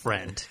terrible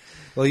friend.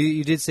 Well,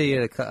 you did say you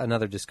had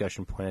another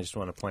discussion point. I just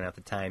want to point out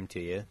the time to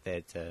you.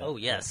 Oh,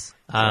 yes.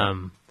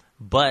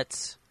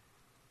 But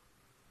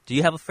do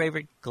you have a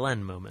favorite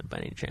Glenn moment by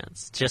any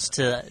chance? Just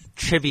to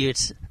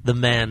tribute the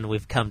man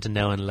we've come to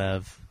know and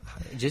love.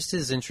 Just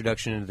his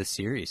introduction into the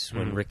series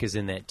when Rick is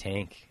in that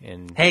tank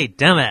and hey,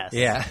 dumbass!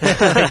 Yeah,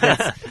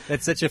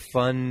 that's such a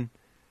fun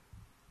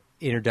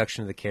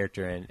introduction to the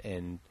character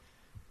and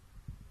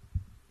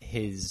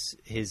his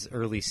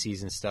early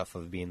season stuff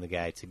of being the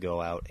guy to go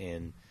out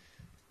and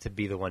to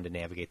be the one to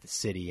navigate the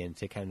city and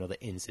to kind of know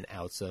the ins and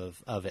outs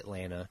of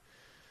Atlanta.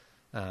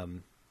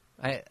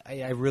 I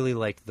really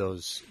liked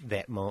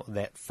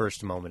that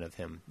first moment of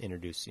him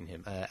introducing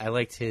him. I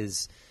liked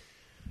his.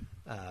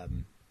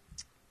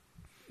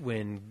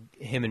 When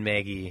him and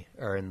Maggie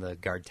are in the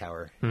guard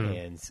tower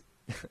and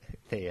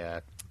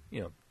they,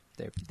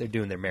 they're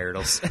doing their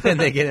maritals and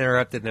they get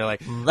interrupted and they're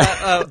like,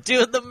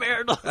 doing the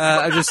maritals.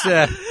 I just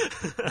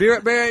be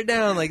right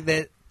down, like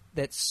that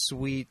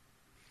sweet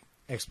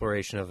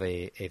exploration of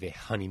a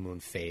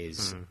honeymoon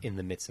phase in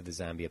the midst of the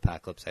zombie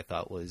apocalypse. I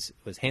thought was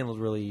handled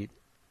really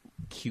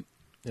cute.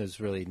 It was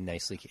really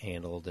nicely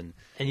handled, and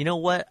you know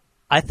what?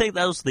 I think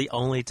that was the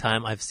only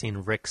time I've seen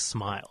Rick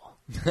smile.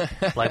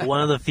 Like one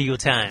of the few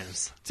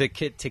times to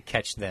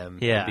catch them,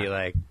 and be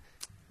like,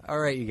 "All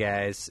right, you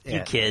guys,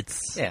 you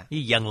kids, you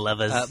young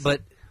lovers."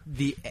 But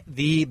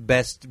the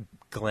best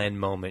Glenn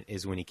moment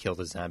is when he killed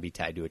a zombie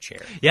tied to a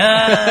chair.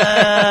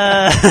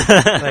 Yeah,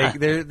 like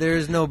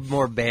there's no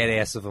more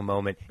badass of a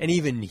moment, and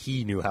even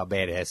he knew how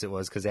badass it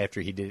was because after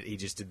he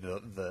just did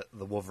the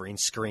Wolverine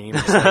scream.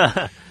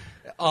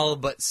 All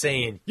but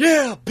saying,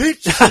 "Yeah,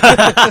 bitch,"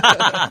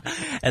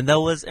 and that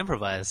was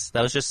improvised.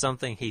 That was just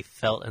something he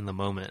felt in the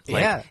moment.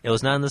 Like, it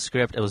was not in the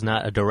script. It was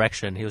not a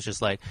direction. He was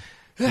just like,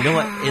 you know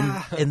what?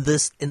 In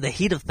the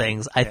heat of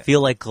things, I feel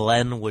like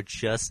Glenn would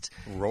just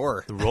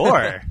roar,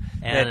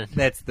 and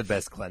that's the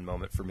best Glenn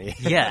moment for me.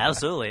 Yeah,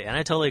 absolutely, and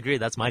I totally agree.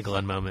 That's my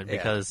Glenn moment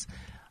because,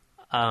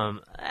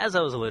 as I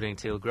was alluding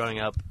to, growing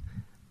up,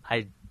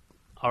 I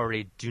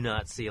already do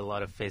not see a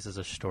lot of faces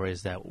or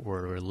stories that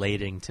were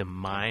relating to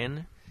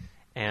mine.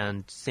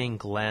 And seeing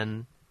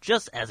Glenn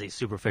just as a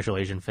superficial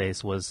Asian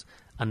face was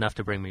enough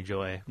to bring me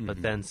joy. But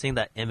then seeing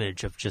that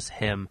image of just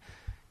him,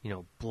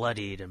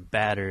 bloodied and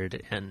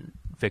battered and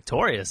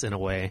victorious in a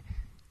way,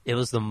 it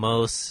was the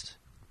most.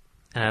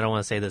 And I don't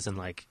want to say this in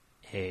like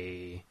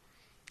a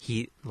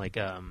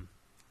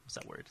what's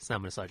that word? It's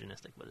not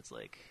misogynistic, but it's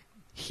like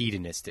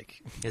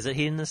hedonistic. Is it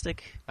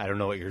hedonistic? I don't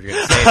know what you're going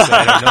to say, so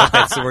I don't know if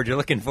that's the word you're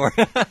looking for.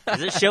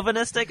 Is it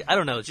chauvinistic? I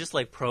don't know. It's just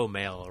like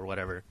pro-male or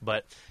whatever.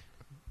 But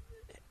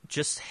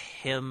just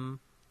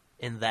him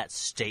in that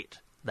state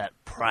that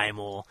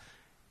primal,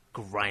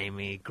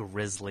 grimy,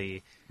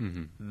 grisly,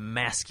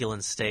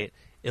 masculine state.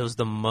 It was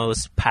the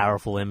most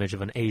powerful image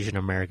of an Asian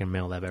American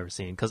male that I've ever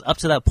seen. Because up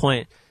to that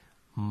point,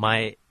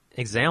 my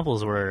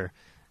examples were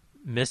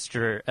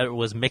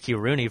was Mickey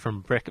Rooney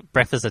from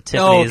Breakfast at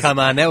Tiffany's. Oh, come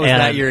on, that was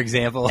not your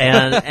example.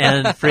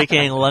 and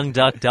freaking Lung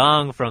Duck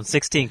Dong from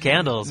 16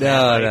 Candles.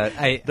 No,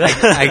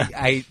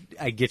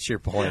 I get your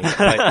point,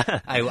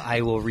 but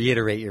I will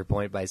reiterate your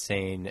point by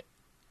saying,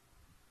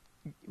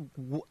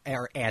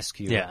 or ask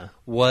you,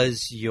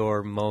 was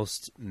your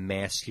most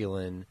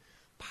masculine,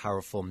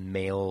 powerful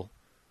male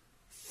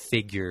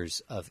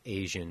figures of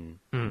Asian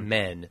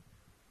men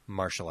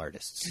martial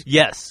artists?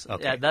 Yes.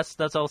 Okay. Yeah,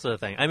 that's also the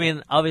thing. I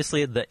mean,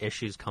 obviously the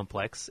issue's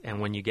complex,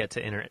 and when you get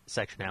to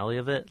intersectionality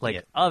of it,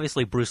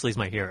 obviously Bruce Lee's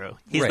my hero.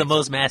 He's the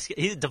most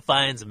he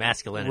defines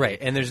masculinity. Right,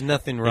 and there's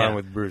nothing wrong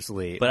with Bruce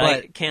Lee. But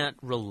I can't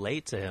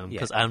relate to him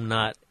because I'm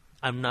not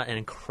an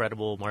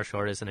incredible martial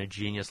artist and a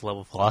genius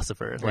level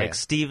philosopher. Like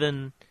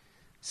Steven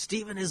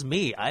is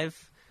me.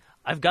 I've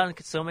gotten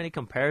so many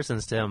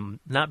comparisons to him,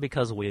 not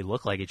because we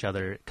look like each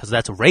other, because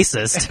that's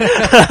racist,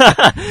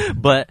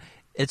 but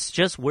it's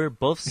just we're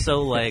both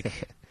so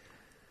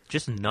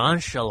just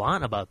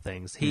nonchalant about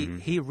things.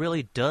 He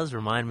really does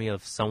remind me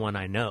of someone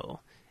I know,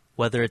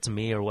 whether it's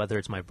me or whether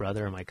it's my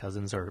brother or my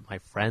cousins or my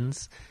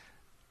friends.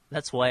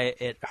 That's why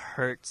it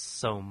hurts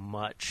so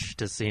much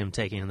to see him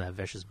taking in that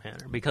vicious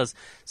manner, because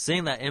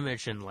seeing that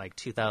image in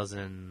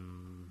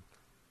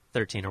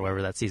 2013 or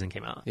wherever that season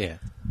came out,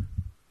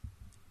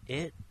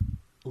 it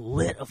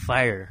lit a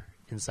fire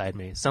inside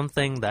me,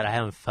 something that I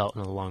haven't felt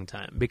in a long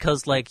time.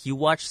 Because, you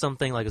watch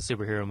something like a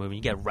superhero movie,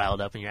 you get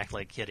riled up and you act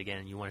like a kid again,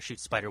 and you want to shoot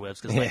spider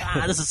webs because,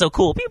 this is so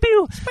cool, pew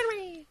pew.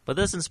 But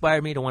this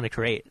inspired me to want to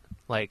create.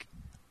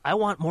 I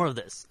want more of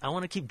this. I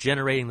want to keep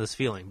generating this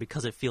feeling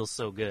because it feels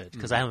so good.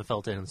 Because I haven't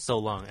felt it in so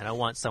long, and I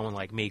want someone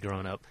like me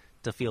growing up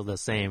to feel the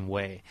same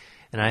way.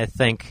 And I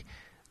think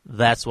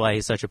that's why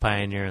he's such a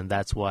pioneer, and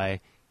that's why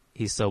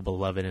he's so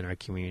beloved in our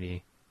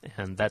community.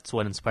 And that's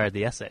what inspired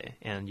the essay.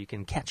 And you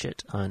can catch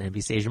it on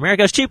NBC Asian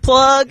America's Cheap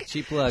Plug.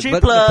 Cheap plug.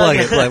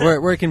 Plug.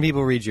 Where can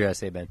people read your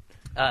essay, Ben?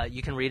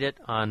 You can read it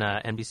on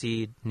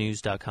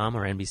NBCnews.com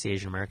or NBC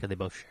Asian America. They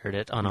both shared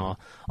it on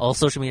all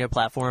social media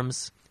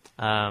platforms.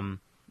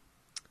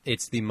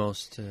 It's the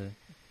most...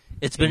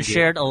 it's been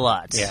shared a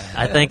lot. Yeah.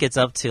 I think it's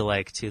up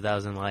to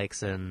 2,000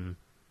 likes and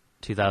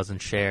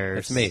 2,000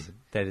 shares. That's amazing.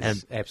 That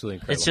is absolutely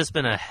incredible. It's just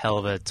been a hell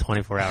of a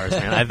 24 hours,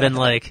 man. I've been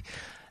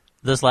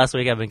this last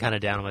week I've been kind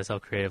of down on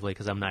myself creatively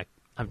because I've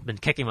been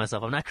kicking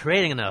myself. I'm not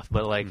creating enough,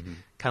 but kind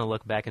of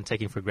look back and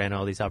taking for granted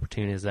all these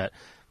opportunities that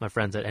my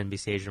friends at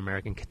NBC Asian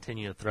American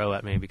continue to throw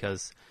at me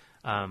because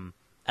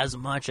as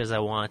much as I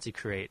want to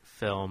create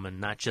film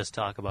and not just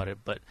talk about it,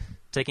 but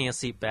taking a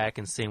seat back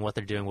and seeing what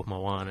they're doing with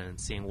Moana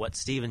and seeing what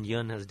Steven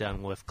Yeun has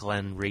done with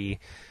Glenn Rhee,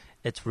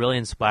 it's really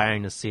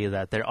inspiring to see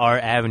that there are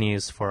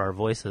avenues for our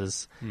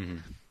voices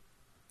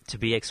to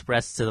be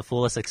expressed to the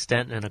fullest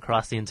extent and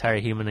across the entire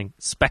human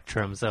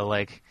spectrum. So,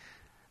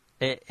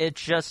 it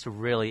just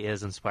really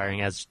is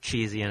inspiring, as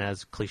cheesy and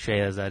as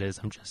cliche as that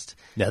is.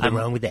 Nothing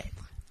wrong with that.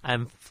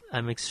 I'm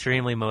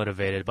extremely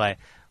motivated by,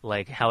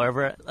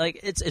 however,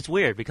 it's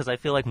weird because I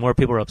feel like more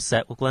people are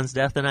upset with Glenn's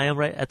death than I am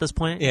right at this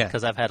point. Yeah.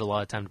 Because I've had a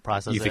lot of time to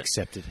process it. You've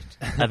accepted it.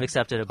 I've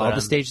accepted it. But all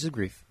the stages of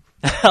grief.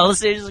 All the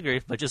stages of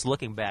grief, but just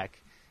looking back,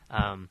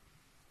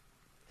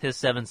 his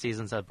 7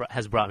 seasons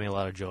has brought me a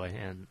lot of joy,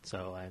 and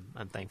so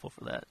I'm thankful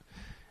for that.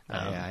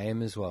 I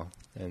am as well,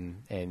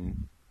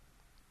 and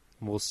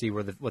we'll see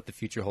what the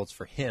future holds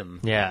for him.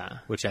 Yeah,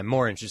 which I'm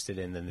more interested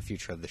in than the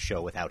future of the show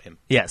without him.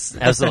 Yes,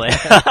 absolutely.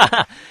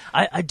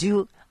 I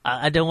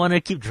don't want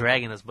to keep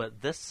dragging this,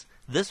 but this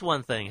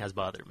one thing has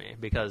bothered me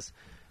because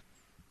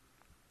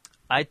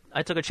I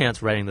took a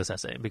chance writing this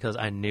essay because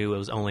I knew it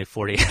was only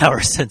 48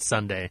 hours since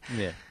Sunday.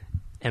 Yeah.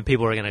 And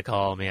people were going to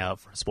call me out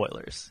for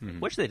spoilers,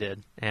 which they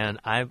did. And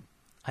I'm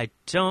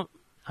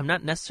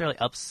not necessarily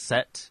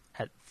upset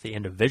at the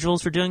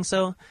individuals for doing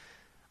so.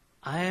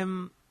 I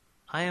am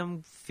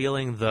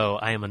feeling, though,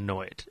 I am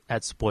annoyed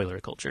at spoiler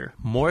culture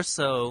more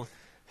so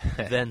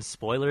than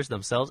spoilers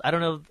themselves. I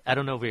don't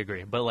know if we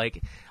agree, but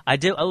I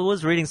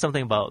was reading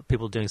something about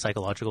people doing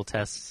psychological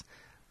tests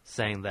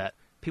saying that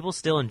people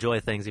still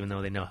enjoy things even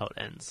though they know how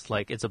it ends.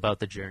 It's about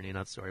the journey,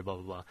 not the story, blah,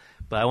 blah, blah.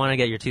 But I want to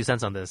get your 2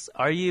 cents on this.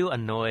 Are you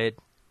annoyed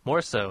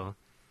more so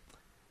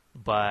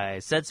by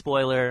said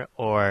spoiler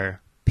or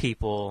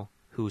people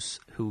who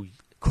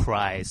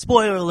cry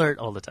 "spoiler alert"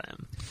 all the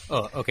time?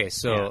 Oh, okay.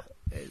 So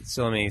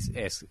let me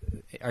ask: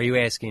 are you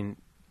asking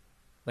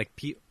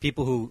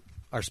people who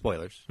are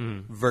spoilers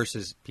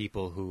versus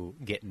people who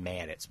get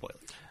mad at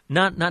spoilers?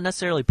 Not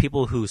necessarily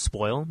people who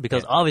spoil,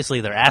 because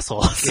obviously they're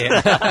assholes.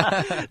 Yeah.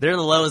 They're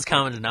the lowest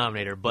common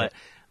denominator. But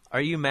are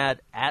you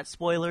mad at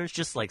spoilers,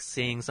 just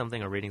seeing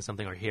something or reading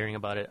something or hearing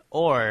about it,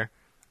 or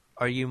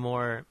are you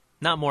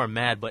not more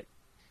mad, but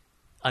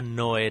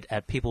annoyed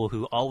at people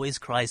who always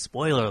cry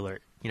 "spoiler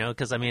alert"?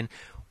 Because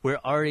we're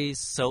already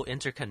so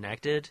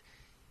interconnected,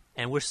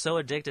 and we're so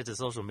addicted to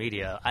social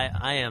media.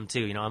 I am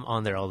too. I'm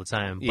on there all the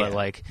time. Yeah.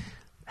 But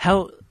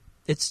how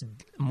it's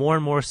more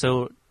and more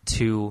so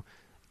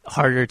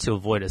harder to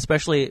avoid,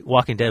 especially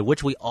Walking Dead,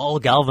 which we all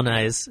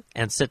galvanize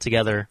and sit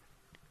together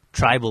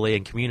tribally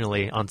and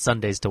communally on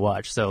Sundays to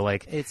watch. So,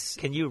 like,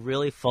 can you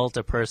really fault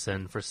a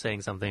person for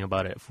saying something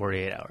about it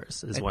 48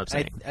 hours is what I'm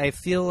saying. I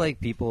feel like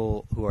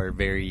people who are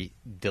very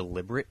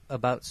deliberate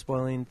about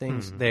spoiling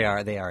things, they are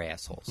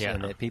assholes. Yeah.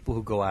 And that people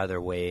who go out of their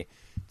way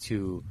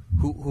to,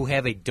 who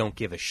have a don't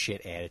give a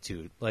shit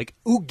attitude, like,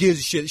 who gives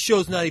a shit? The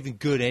show's not even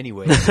good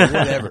anyway, so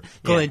whatever.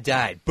 Glenn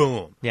died.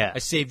 Boom. Yeah. I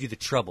saved you the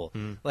trouble.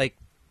 Like,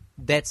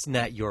 that's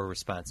not your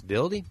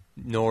responsibility,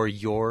 nor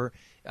your...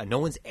 no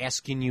one's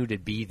asking you to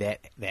be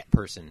that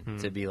person,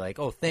 to be like,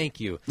 oh, thank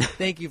you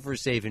for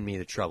saving me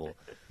the trouble.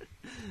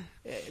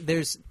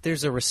 There's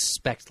a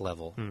respect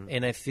level,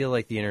 and I feel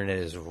like the internet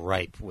is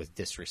ripe with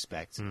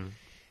disrespect,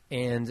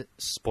 and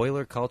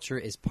spoiler culture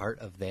is part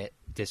of that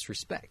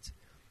disrespect.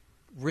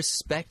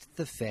 Respect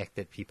the fact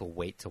that people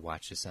wait to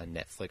watch this on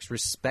Netflix.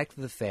 Respect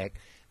the fact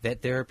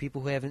that there are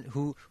people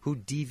who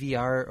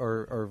DVR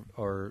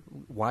or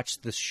watch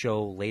the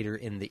show later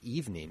in the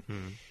evening.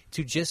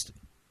 To just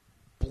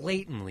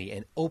blatantly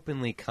and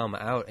openly come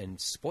out and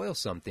spoil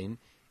something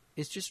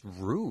is just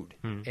rude.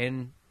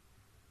 And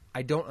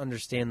I don't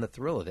understand the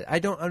thrill of it. I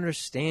don't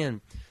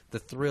understand the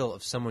thrill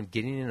of someone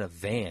getting in a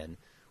van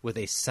with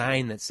a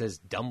sign that says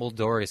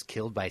Dumbledore is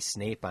killed by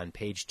Snape on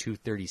page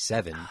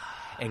 237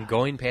 and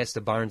going past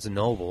a Barnes &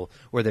 Noble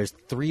where there's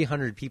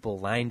 300 people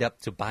lined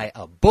up to buy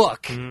a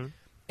book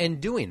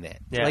and doing that.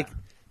 Yeah. Like,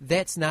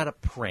 that's not a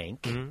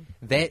prank.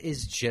 That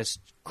is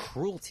just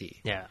cruelty.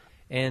 Yeah.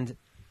 And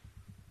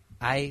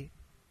I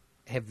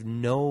have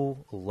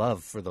no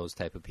love for those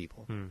type of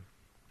people.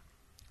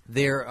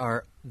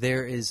 There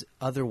is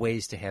other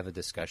ways to have a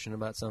discussion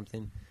about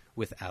something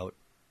without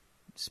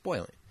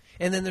spoiling.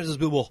 And then there's those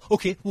people, well,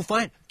 okay, well,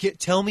 fine.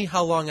 Tell me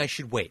how long I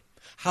should wait.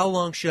 How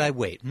long should I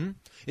wait?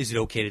 Is it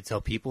okay to tell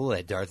people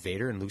that Darth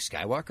Vader and Luke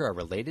Skywalker are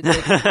related?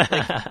 Like,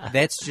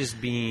 that's just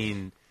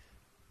being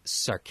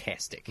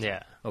sarcastic.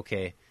 Yeah.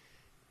 Okay.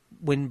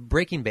 When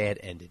Breaking Bad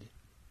ended,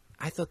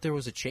 I thought there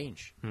was a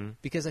change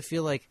because I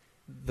feel like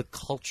the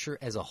culture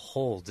as a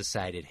whole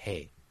decided,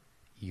 hey,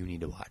 you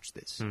need to watch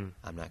this.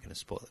 I'm not going to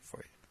spoil it for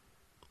you.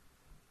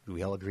 Do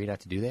we all agree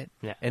not to do that?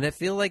 Yeah. And I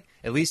feel like,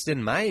 at least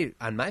on my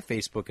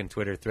Facebook and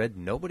Twitter thread,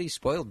 nobody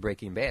spoiled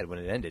Breaking Bad when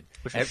it ended.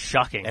 Which is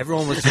shocking.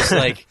 Everyone was just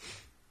like,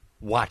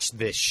 watch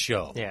this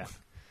show. Yeah.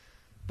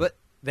 But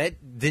that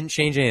didn't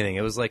change anything.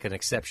 It was like an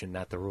exception,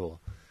 not the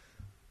rule.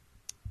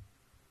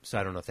 So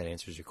I don't know if that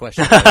answers your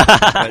question. But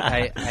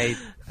I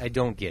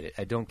don't get it.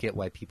 I don't get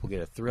why people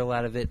get a thrill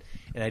out of it.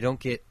 And I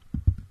don't get...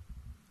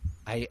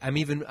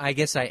 I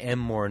guess I am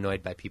more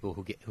annoyed by people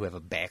who have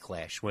a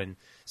backlash when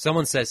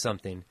someone says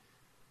something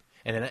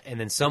and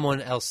then someone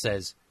else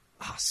says,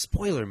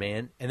 spoiler,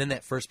 man. And then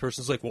that first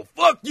person's like, well,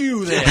 fuck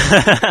you then.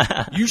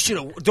 You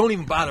don't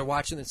even bother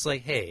watching. It's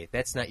like, hey,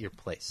 that's not your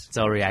place. It's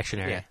all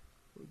reactionary. Yeah.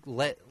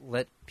 Let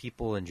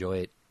people enjoy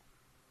it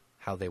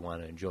how they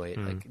want to enjoy it.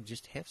 Like,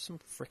 just have some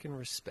freaking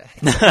respect.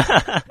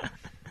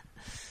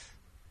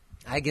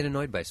 I get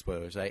annoyed by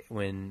spoilers.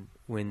 When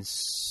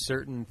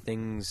certain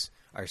things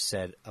are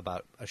said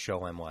about a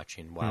show I'm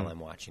watching while I'm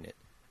watching it,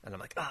 and I'm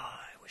like,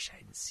 I wish I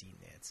hadn't seen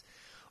that.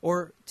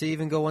 Or to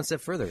even go one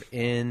step further,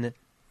 in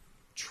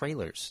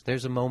trailers,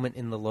 there's a moment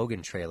in the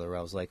Logan trailer where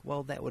I was like,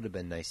 well, that would have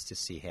been nice to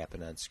see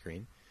happen on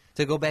screen.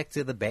 To go back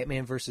to the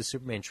Batman vs.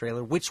 Superman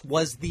trailer, which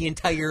was the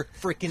entire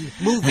freaking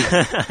movie,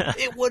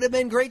 it would have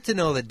been great to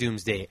know that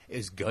Doomsday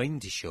is going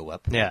to show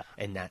up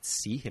and not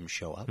see him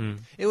show up.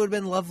 It would have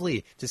been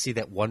lovely to see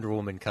that Wonder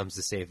Woman comes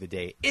to save the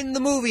day in the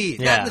movie,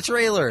 not in the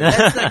trailer.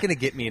 That's not going to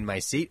get me in my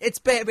seat. It's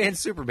Batman,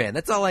 Superman.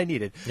 That's all I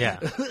needed. Yeah.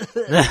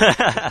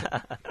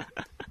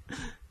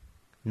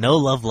 No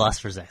love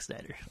lost for Zack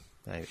Snyder.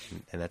 And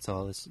that's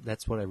all.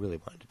 That's what I really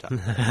wanted to talk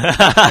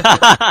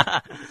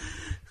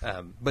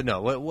about. But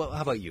no,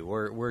 how about you?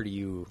 Where do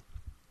you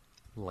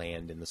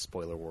land in the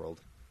spoiler world?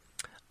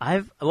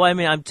 I'm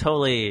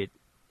totally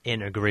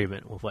in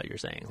agreement with what you're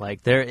saying.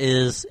 Like, there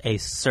is a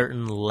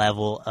certain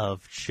level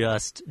of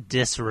just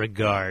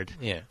disregard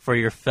for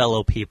your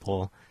fellow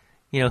people.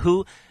 You know,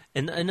 who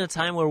in a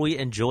time where we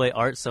enjoy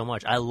art so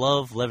much. I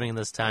love living in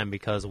this time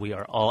because we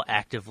are all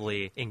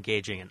actively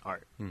engaging in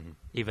art,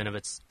 even if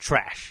it's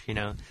trash. You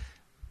know.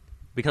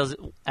 Because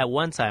at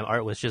one time,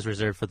 art was just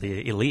reserved for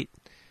the elite,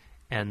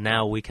 and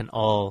now we can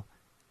all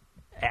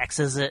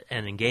access it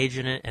and engage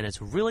in it, and it's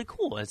really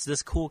cool. It's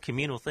this cool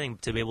communal thing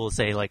to be able to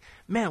say, like,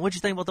 man, what'd you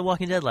think about The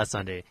Walking Dead last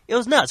Sunday? It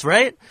was nuts,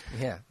 right?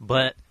 Yeah.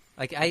 But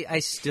like, I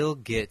still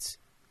get...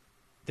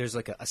 There's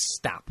like a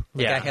stop.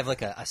 Like, I have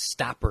like a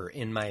stopper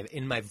in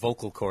my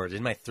vocal cords,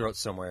 in my throat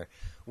somewhere,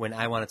 when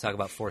I want to talk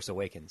about Force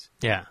Awakens.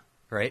 Yeah.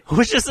 Right?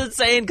 Which is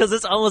insane, because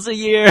it's almost a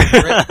year.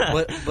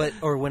 Right? But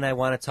or when I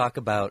want to talk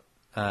about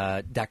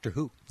Doctor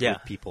Who with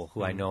people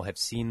who I know have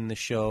seen the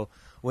show.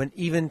 When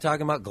even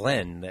talking about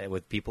Glenn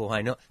with people who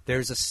I know,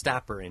 there's a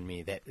stopper in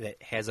me that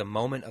has a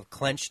moment of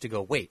clench to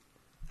go, wait,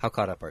 how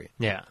caught up are you?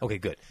 Yeah. Okay,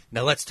 good.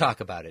 Now let's talk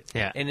about it.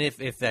 Yeah. And if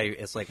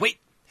it's like, wait,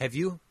 have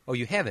you? Oh,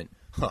 you haven't?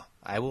 Huh.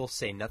 I will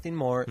say nothing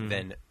more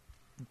than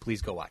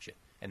please go watch it,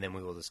 and then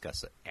we will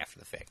discuss it after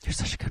the fact. You're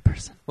such a good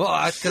person.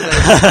 Well, because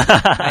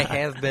I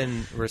have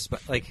been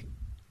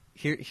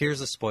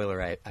here's a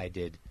spoiler I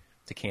did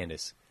to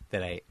Candace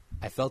that I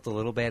felt a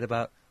little bad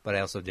about, but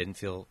I also didn't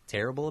feel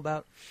terrible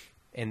about.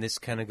 And this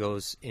kind of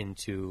goes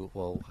into,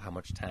 well, how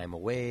much time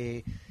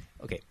away?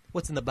 Okay,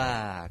 what's in the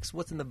box?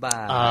 What's in the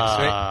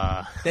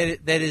box?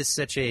 Right? That is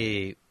such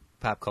a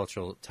pop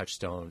cultural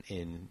touchstone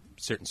in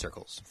certain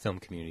circles, film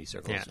community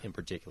circles in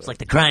particular. It's like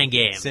the crying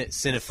game.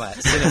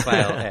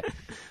 Cinephile.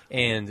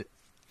 And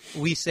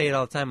we say it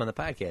all the time on the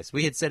podcast.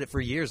 We had said it for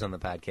years on the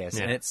podcast.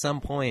 Yeah. And at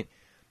some point,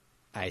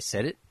 I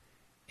said it,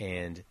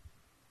 and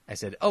I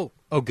said, oh,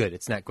 good,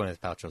 it's not Gwyneth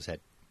Paltrow's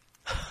head.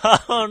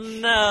 Oh,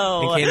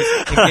 no.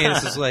 And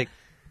Candace was like,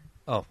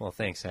 oh, well,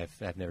 thanks.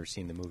 I've never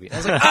seen the movie. And I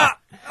was like,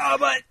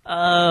 but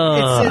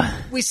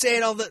we say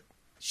it all the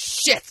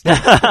shit.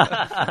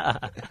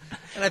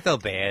 And I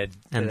felt bad.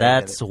 And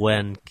that's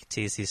when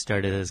TC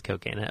started his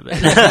cocaine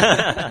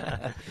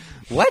habit.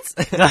 What?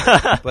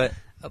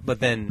 But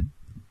then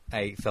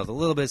I felt a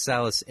little bit of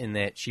solace in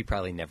that she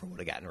probably never would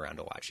have gotten around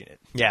to watching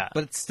it. Yeah.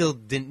 But it still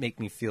didn't make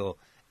me feel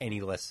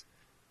any less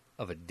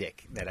of a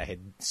dick that I had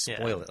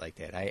spoiled it like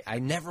that. I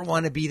never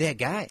want to be that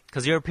guy.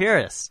 Because you're a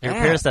purist. You're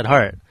a purist at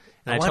heart.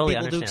 And I want totally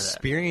people to understand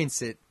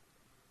experience it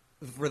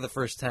for the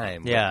first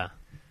time. Yeah.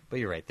 But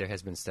you're right. There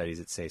has been studies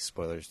that say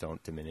spoilers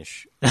don't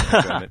diminish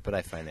enjoyment, but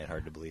I find that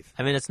hard to believe.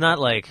 I mean, it's not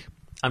like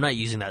I'm not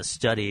using that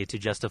study to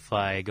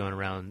justify going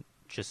around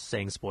just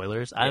saying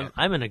spoilers.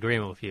 I'm in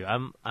agreement with you.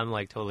 I'm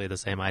like totally the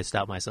same. I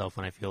stop myself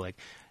when I feel like,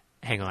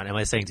 hang on, am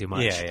I saying too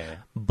much? Yeah.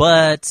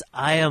 But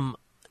I am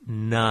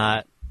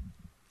not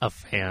a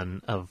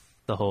fan of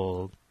the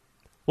whole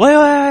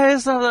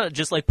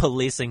just like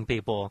policing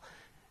people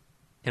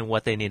and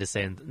what they need to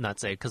say and not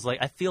say. Because like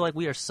I feel like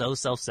we are so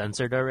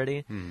self-censored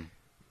already.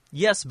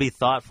 Yes, be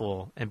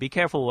thoughtful and be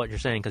careful what you're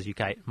saying because you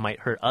might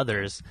hurt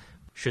others.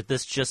 Should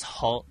this just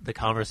halt the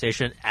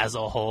conversation as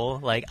a whole?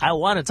 Like, I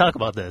want to talk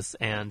about this,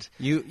 and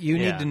you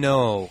need to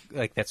know.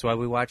 Like, that's why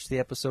we watched the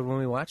episode when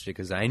we watched it,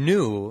 because I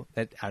knew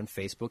that on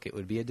Facebook it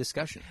would be a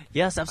discussion.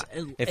 Yes,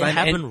 it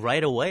happened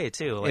right away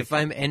too. Like, if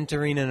I'm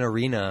entering an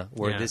arena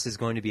where this is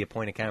going to be a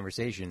point of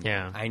conversation,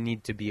 I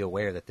need to be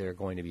aware that there are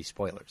going to be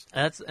spoilers.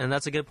 That's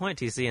a good point,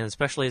 TC, and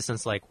especially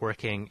since like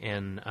working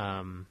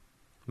in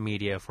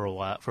media for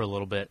a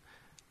little bit,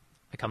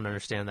 I come to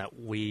understand that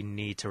we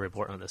need to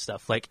report on this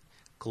stuff. Like,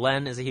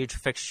 Glenn is a huge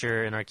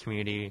fixture in our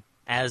community.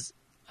 As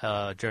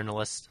a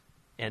journalist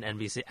at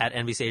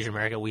NBC Asian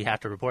America, we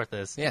have to report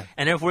this. Yeah.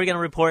 And if we're going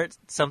to report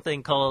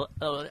something called,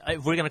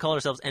 if we're going to call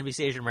ourselves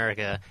NBC Asian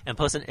America and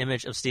post an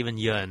image of Steven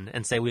Yeun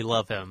and say we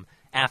love him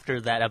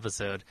after that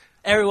episode,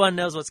 everyone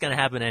knows what's going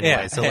to happen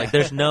anyway. Yeah. So like,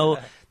 there's no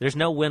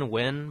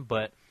win-win,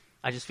 but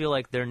I just feel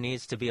like there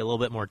needs to be a little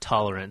bit more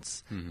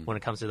tolerance when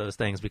it comes to those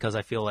things, because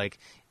I feel like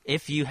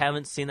if you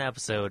haven't seen the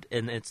episode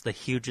and it's the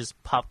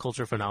hugest pop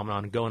culture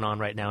phenomenon going on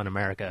right now in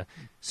America,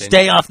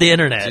 stay off the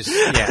internet.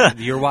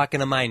 You're walking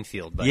a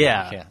minefield. Buddy.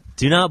 Yeah.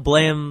 Do not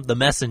blame the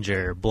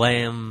messenger.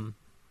 Blame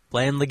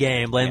the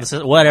game. Blame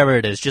the whatever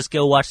it is. Just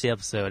go watch the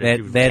episode if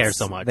you care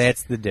so much.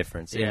 That's the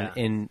difference. Yeah.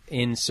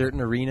 In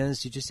certain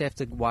arenas, you just have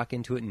to walk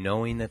into it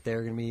knowing that there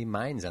are going to be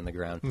mines on the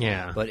ground.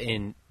 Yeah. But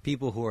in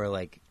people who are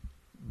like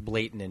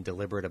blatant and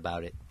deliberate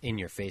about it, in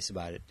your face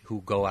about it,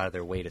 who go out of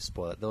their way to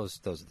spoil it,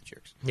 those are the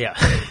jerks. Yeah.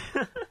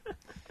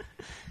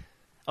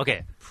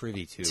 Okay.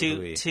 Privy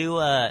to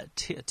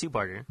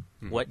two-parter.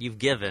 What you've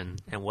given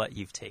and what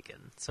you've taken.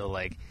 So,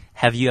 like,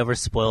 have you ever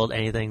spoiled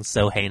anything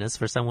so heinous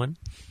for someone?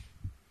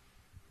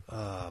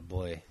 Oh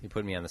boy, you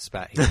put me on the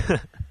spot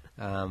here.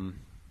 Well,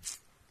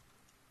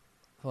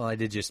 I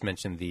did just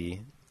mention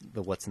the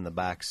what's in the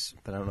box,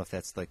 but I don't know if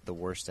that's like the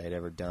worst I'd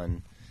ever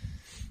done.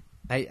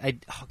 I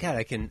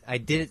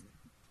did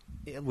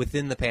it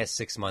within the past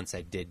 6 months.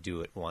 I did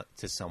do it once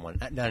to someone,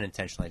 not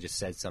intentionally. I just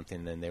said something,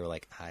 and then they were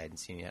like, I hadn't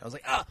seen it yet. I was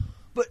like, I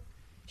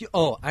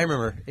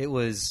remember it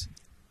was.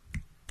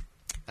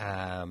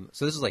 So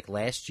this was like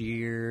last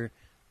year,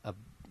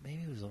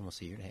 maybe it was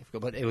almost a year and a half ago.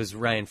 But it was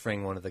Ryan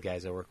Fring, one of the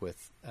guys I work with,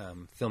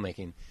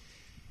 filmmaking.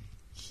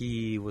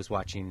 He was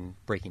watching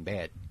Breaking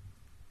Bad,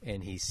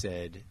 and he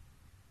said,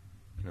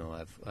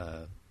 I've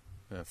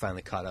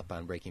finally caught up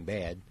on Breaking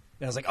Bad.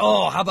 And I was like,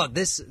 oh, how about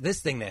this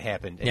thing that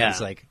happened? And he's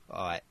like,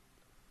 oh,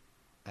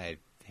 I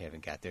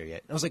haven't got there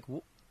yet. And I was like,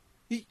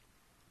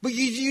 but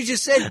you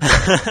just said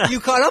you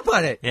caught up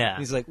on it. Yeah. And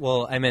he's like,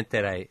 well, I meant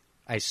that I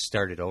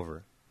started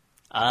over.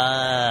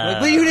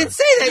 But you didn't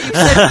say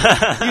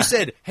that. You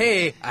said,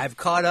 hey, I've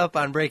caught up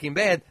on Breaking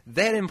Bad.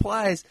 That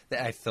implies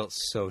that. I felt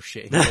so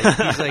shit.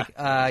 He's like,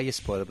 you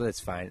spoiled it, but it's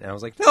fine. And I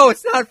was like, no,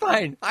 it's not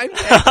fine. I'm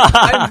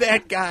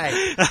that guy.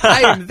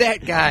 I am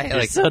that guy.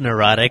 You're so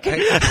neurotic.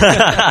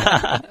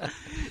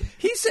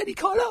 He said he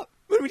caught up.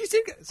 What would you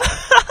say?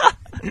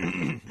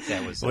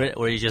 That was.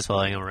 Were you just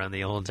following him around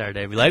the whole entire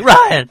day? Be like,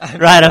 Ryan,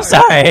 I'm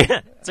sorry.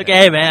 It's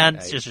okay, man.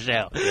 It's just a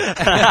show.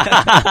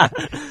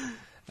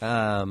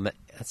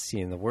 Let's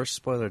see. And the worst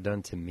spoiler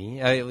done to me.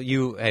 Do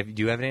you have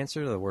an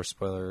answer to the worst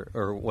spoiler,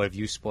 or what have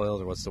you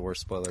spoiled, or what's the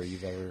worst spoiler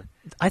you've ever?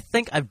 I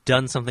think I've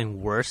done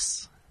something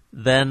worse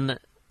than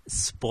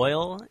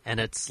spoil, and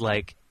it's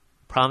like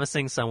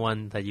promising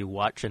someone that you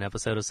watch an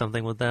episode of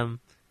something with them,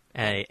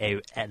 an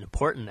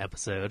important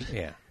episode,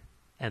 yeah,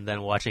 and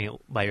then watching it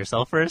by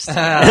yourself first,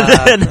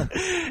 and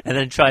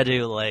then try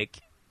to like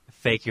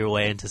fake your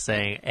way into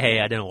saying, "Hey,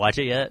 I didn't watch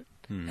it yet."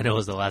 And it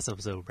was the last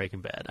episode of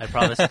Breaking Bad. I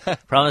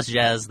promised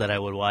Jazz that I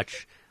would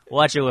watch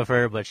it with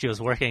her, but she was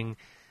working.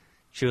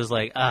 She was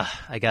like,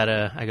 I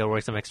gotta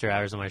work some extra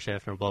hours on my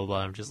shift, and blah blah blah.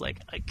 I'm just like,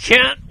 I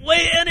can't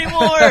wait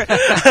anymore.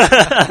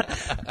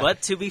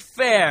 But to be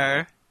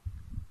fair,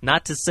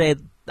 not to say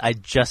I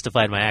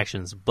justified my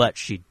actions, but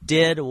she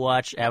did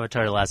watch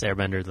Avatar: The Last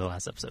Airbender, the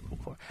last episode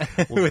before,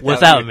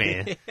 without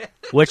me,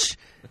 which.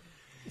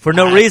 For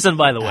no reason,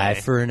 by the way. Eye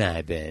for an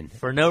eye, Ben.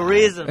 For no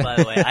reason, by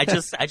the way. I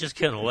just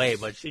couldn't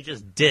wait, but she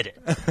just did it.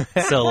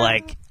 So,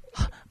 like,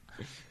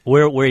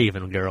 we're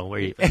even, girl. We're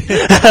even.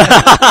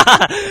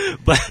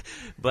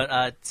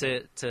 but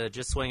to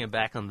just swing it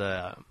back on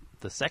the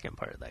second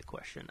part of that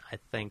question, I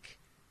think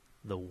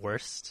the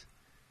worst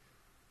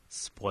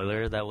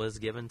spoiler that was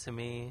given to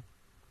me,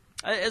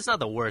 it's not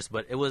the worst,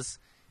 but it was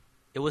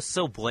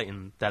so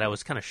blatant that I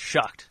was kind of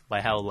shocked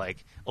by how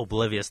like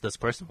oblivious this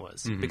person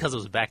was because it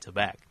was back to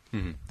back.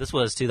 This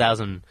was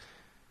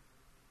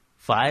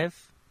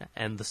 2005,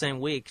 and the same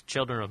week,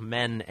 Children of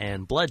Men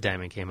and Blood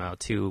Diamond came out,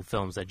 two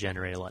films that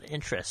generated a lot of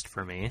interest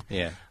for me.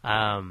 Yeah.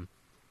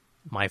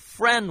 My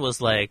friend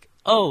was like,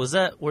 "Oh,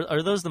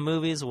 are those the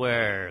movies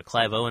where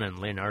Clive Owen and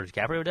Leonardo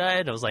DiCaprio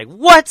died?" I was like,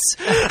 "What?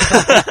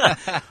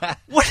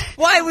 What?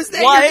 Why was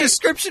that your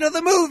description of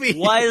the movie?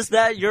 Why is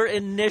that your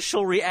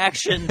initial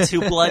reaction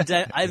to Blood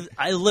Diamond?"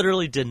 I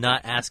literally did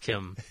not ask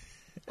him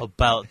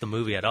about the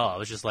movie at all. I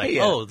was just like,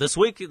 "Oh, this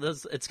week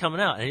it's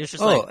coming out," and he was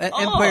just like,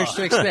 Empire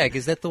Strikes Back.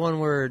 Is that the one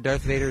where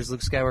Darth Vader is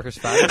Luke Skywalker's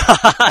father?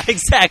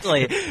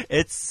 Exactly.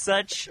 It's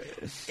such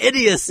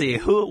idiocy.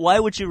 Why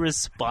would you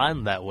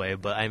respond that way?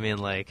 But I mean,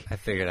 like, I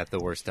figured out the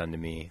worst done to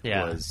me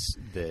was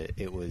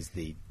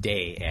the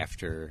day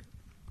after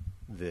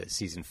the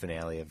season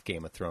finale of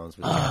Game of Thrones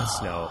with Jon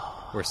Snow,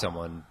 where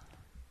someone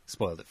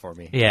spoiled it for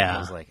me. Yeah, I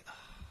was like,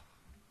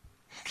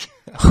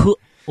 who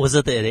was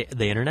it?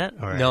 The internet?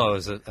 Or? No, it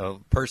was a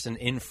person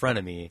in front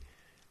of me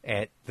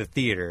at the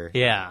theater.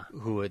 Yeah,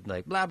 who would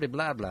like blah blah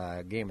blah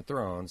blah Game of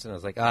Thrones, and I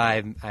was like,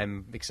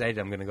 I'm excited.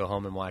 I'm going to go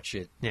home and watch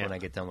it when I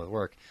get done with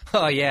work.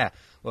 Oh yeah,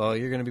 well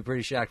you're going to be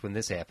pretty shocked when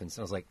this happens.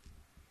 And I was like,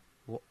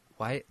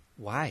 why?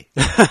 Why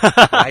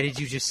did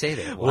you just say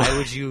that? Why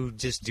would you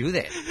just do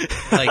that?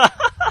 Like,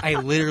 I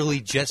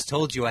literally just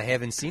told you I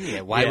haven't seen it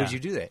yet. Why would you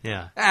do that?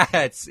 Yeah,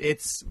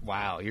 it's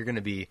wow. You're going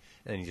to be,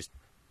 and then you just,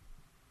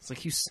 it's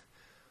like you.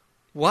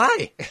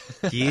 Why?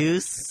 You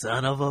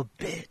son of a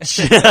bitch.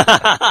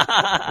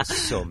 I was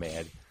so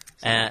mad.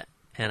 And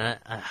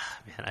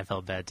I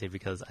felt bad too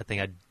because I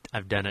think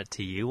I've done it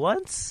to you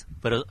once,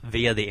 but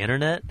via the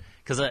internet.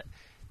 Because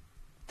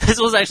this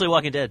was actually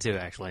Walking Dead too,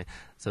 actually.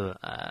 So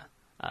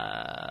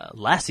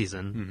last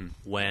season,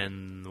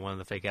 when one of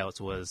the fake outs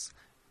was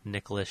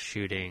Nicholas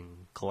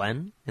shooting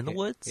Glenn in the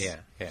woods. Yeah.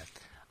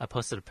 I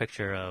posted a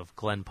picture of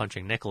Glenn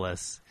punching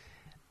Nicholas.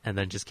 And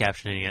then just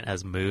captioning it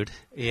as mood.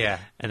 Yeah.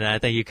 And then I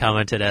think you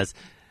commented as,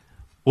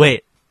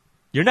 wait,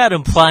 you're not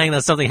implying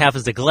that something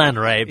happens to Glenn,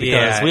 right?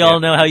 Because we all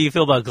know how you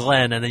feel about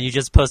Glenn, and then you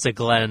just posted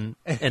Glenn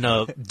in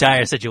a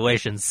dire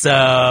situation. So,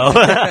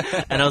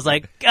 and I was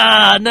like,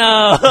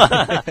 no.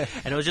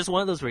 And it was just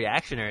one of those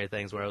reactionary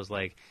things where I was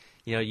like,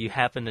 you know, you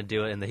happen to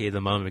do it in the heat of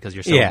the moment because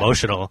you're so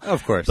emotional.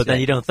 Of course. But then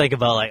you don't think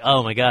about, like,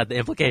 oh my God, the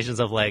implications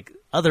of, like,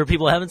 other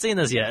people haven't seen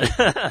this yet.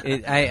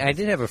 I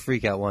did have a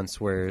freak out once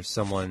where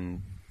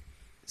someone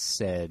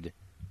said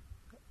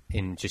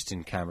in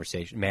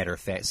conversation, matter of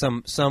fact,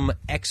 some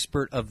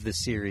expert of the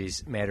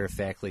series matter of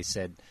factly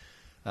said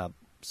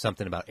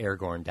something about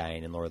Aragorn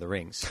dying in Lord of the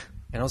Rings,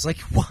 and I was like,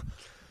 what?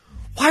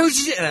 Why would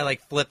you? And I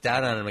like flipped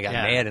out on him and got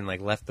mad and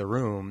like left the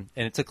room.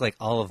 And it took like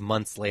all of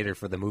months later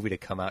for the movie to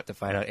come out to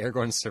find out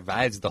Aragorn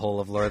survives the whole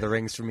of Lord of the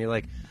Rings. For me,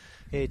 like,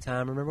 hey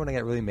Tom, remember when I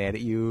got really mad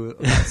at you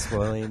about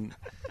spoiling?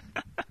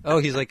 Oh,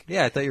 he's like,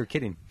 yeah, I thought you were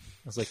kidding.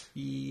 I was like,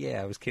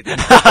 yeah, I was kidding.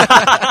 That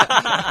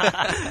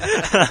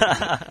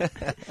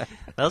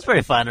was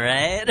pretty fun,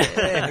 right?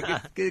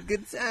 Yeah,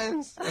 good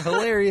times.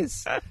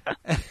 Hilarious. Oh,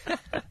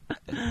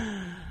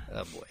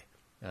 boy.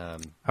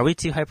 Are we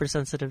too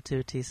hypersensitive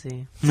to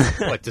TC?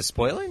 What, to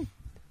spoiling?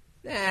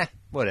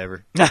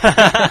 Whatever.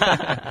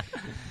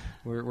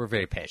 We're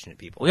very passionate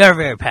people. We are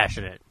very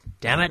passionate.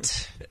 Damn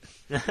it.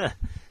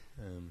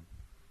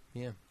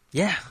 Yeah.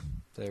 Yeah.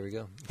 There we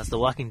go. That's The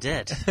Walking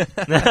Dead.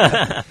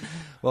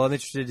 Well, I'm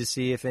interested to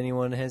see if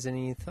anyone has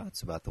any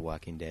thoughts about The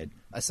Walking Dead,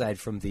 aside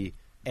from the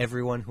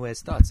everyone who has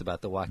thoughts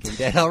about The Walking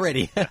Dead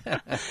already.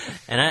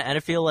 And I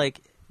feel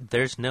like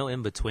there's no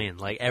in between.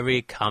 Like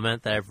every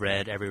comment that I've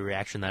read, every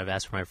reaction that I've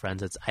asked from my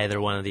friends, it's either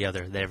one or the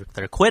other.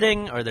 They're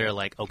quitting or they're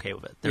like okay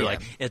with it. They're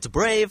like, it's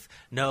brave.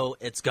 No,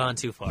 it's gone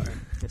too far.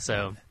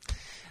 So,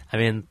 I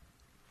mean,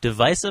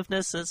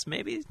 divisiveness is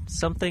maybe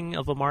something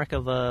of a mark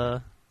of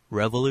a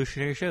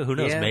revolutionary show. Who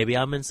knows? Yeah. Maybe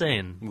I'm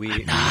insane.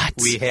 We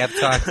have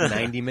talked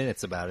 90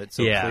 minutes about it,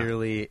 so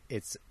clearly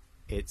it's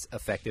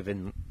effective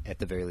at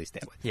the very least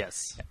that way.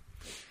 Yes.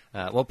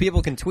 Well,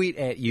 people can tweet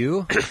at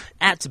you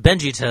at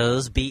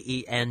Benjitoes,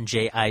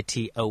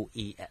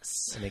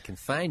 BenjitoES, and they can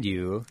find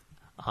you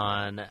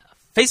on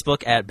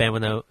Facebook at Band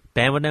with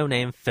No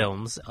Name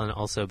Films, and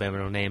also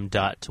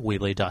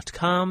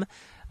bandwithnoname.weebly.com.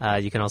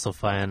 You can also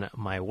find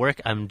my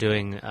work. I'm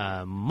doing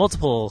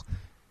multiple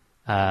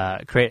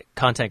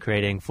content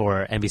creating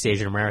for NBC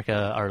Asian America,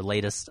 our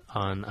latest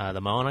on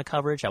the Moana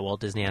coverage at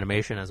Walt Disney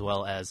Animation, as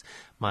well as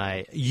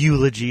my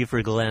eulogy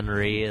for Glenn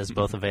Rhee is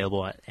both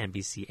available at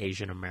NBC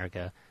Asian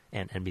America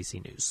and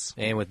NBC News.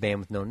 And with Band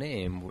with No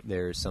Name,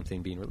 there's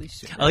something being released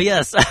soon. Oh,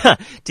 yes.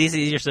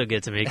 TC, you're so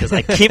good to me because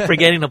I keep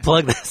forgetting to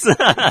plug this.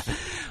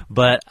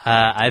 But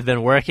I've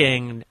been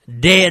working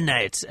day and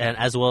night, and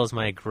as well as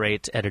my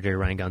great editor,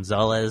 Ryan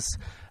Gonzalez,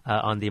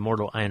 on The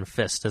Immortal Iron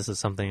Fist. This is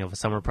something of a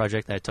summer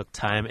project that I took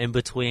time in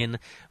between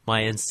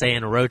my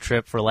insane road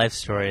trip for life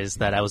stories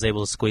that I was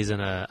able to squeeze in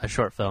a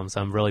short film.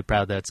 So I'm really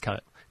proud that it's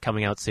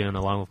coming out soon,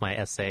 along with my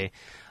essay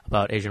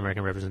about Asian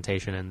American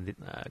representation and the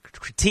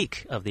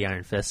critique of the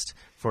Iron Fist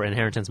for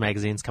Inheritance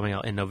Magazine's coming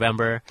out in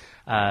November.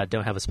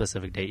 Don't have a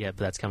specific date yet,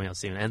 but that's coming out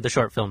soon. And the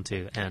short film,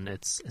 too, and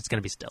it's going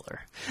to be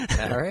stellar.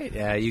 All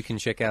right. You can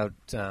check out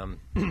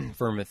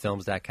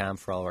firmamentfilms.com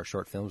for all of our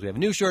short films. We have a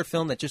new short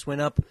film that just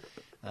went up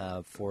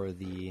for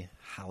the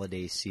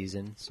holiday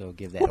season, so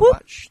give that a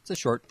watch. It's a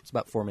short. It's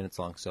about 4 minutes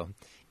long, so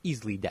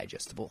easily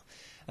digestible.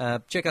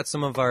 Check out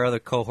some of our other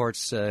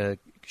cohorts.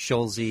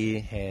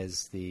 Schulze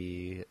has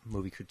the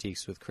movie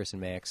critiques with Chris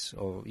and Max.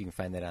 You can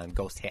find that on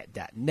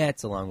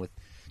ghosthat.net, along with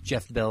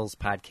Jeff Bell's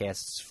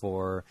podcasts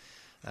for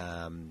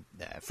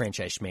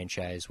Franchise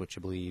Schmanchise, which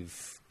I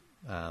believe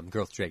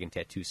Growth Dragon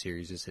Tattoo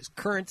Series is his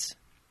current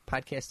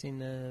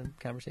podcasting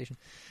conversation.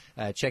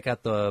 Check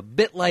out the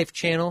BitLife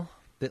channel,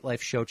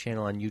 BitLife Show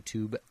channel on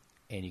YouTube,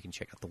 and you can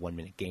check out the 1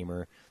 Minute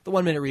Gamer, the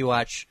 1 Minute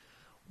Rewatch,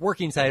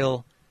 Working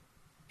Title,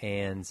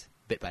 and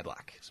Bit by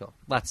Block. So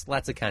lots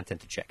of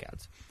content to check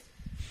out.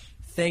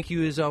 Thank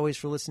you, as always,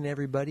 for listening,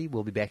 everybody.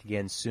 We'll be back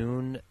again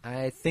soon.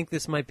 I think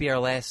this might be our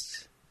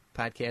last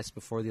podcast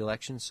before the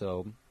election,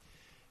 so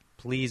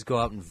please go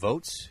out and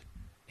vote,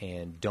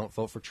 and don't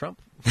vote for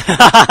Trump.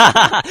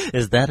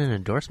 Is that an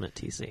endorsement,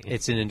 TC?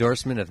 It's an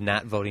endorsement of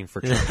not voting for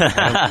Trump.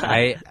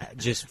 I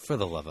just, for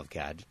the love of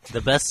God.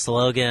 The best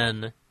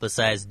slogan,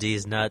 besides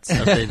D's nuts,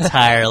 of the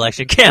entire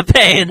election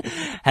campaign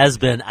has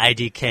been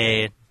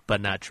IDK, but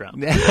not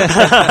Trump.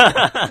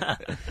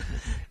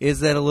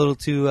 Is that a little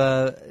too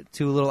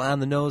little on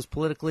the nose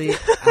politically?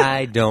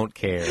 I don't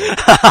care.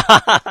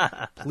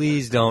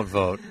 Please don't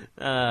vote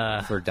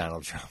for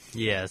Donald Trump.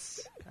 Yes,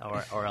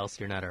 or else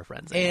you're not our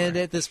friends anymore. And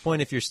at this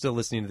point, if you're still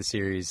listening to the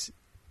series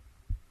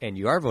and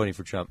you are voting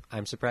for Trump,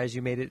 I'm surprised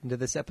you made it into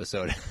this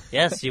episode.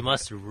 Yes, you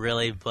must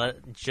really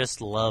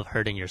just love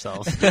hurting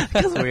yourselves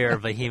because we are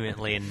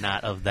vehemently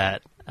not of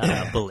that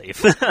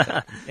belief.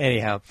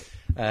 Anyhow,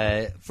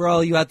 for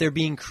all you out there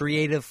being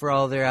creative, for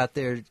all there out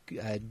there,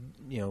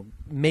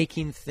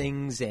 making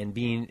things and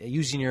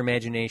using your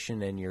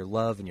imagination and your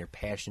love and your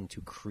passion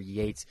to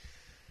create,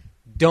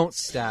 don't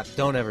stop.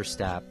 Don't ever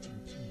stop.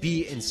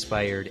 Be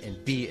inspired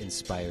and be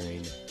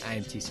inspiring. I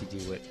am TC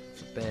DeWitt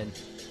for Ben.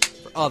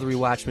 For all the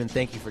Rewatchmen,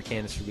 thank you for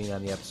Candace for being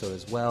on the episode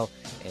as well.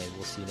 And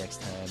we'll see you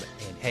next time.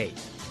 And hey,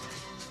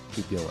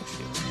 keep doing what you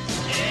do.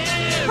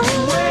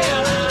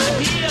 Everywhere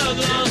I hear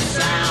the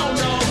sound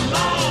of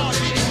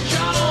Martin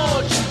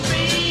George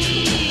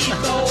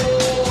Beagle,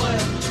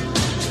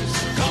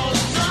 'cause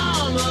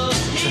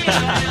summer's here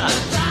and the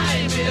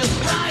time is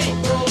right,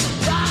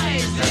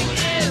 rising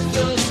is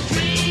the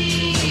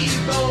street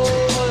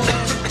boy.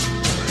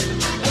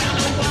 When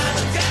the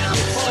white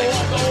tempo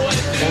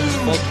going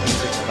through,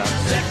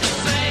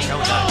 sing the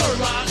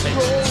rock and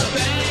roll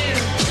band,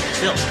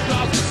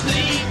 'cause the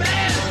sleep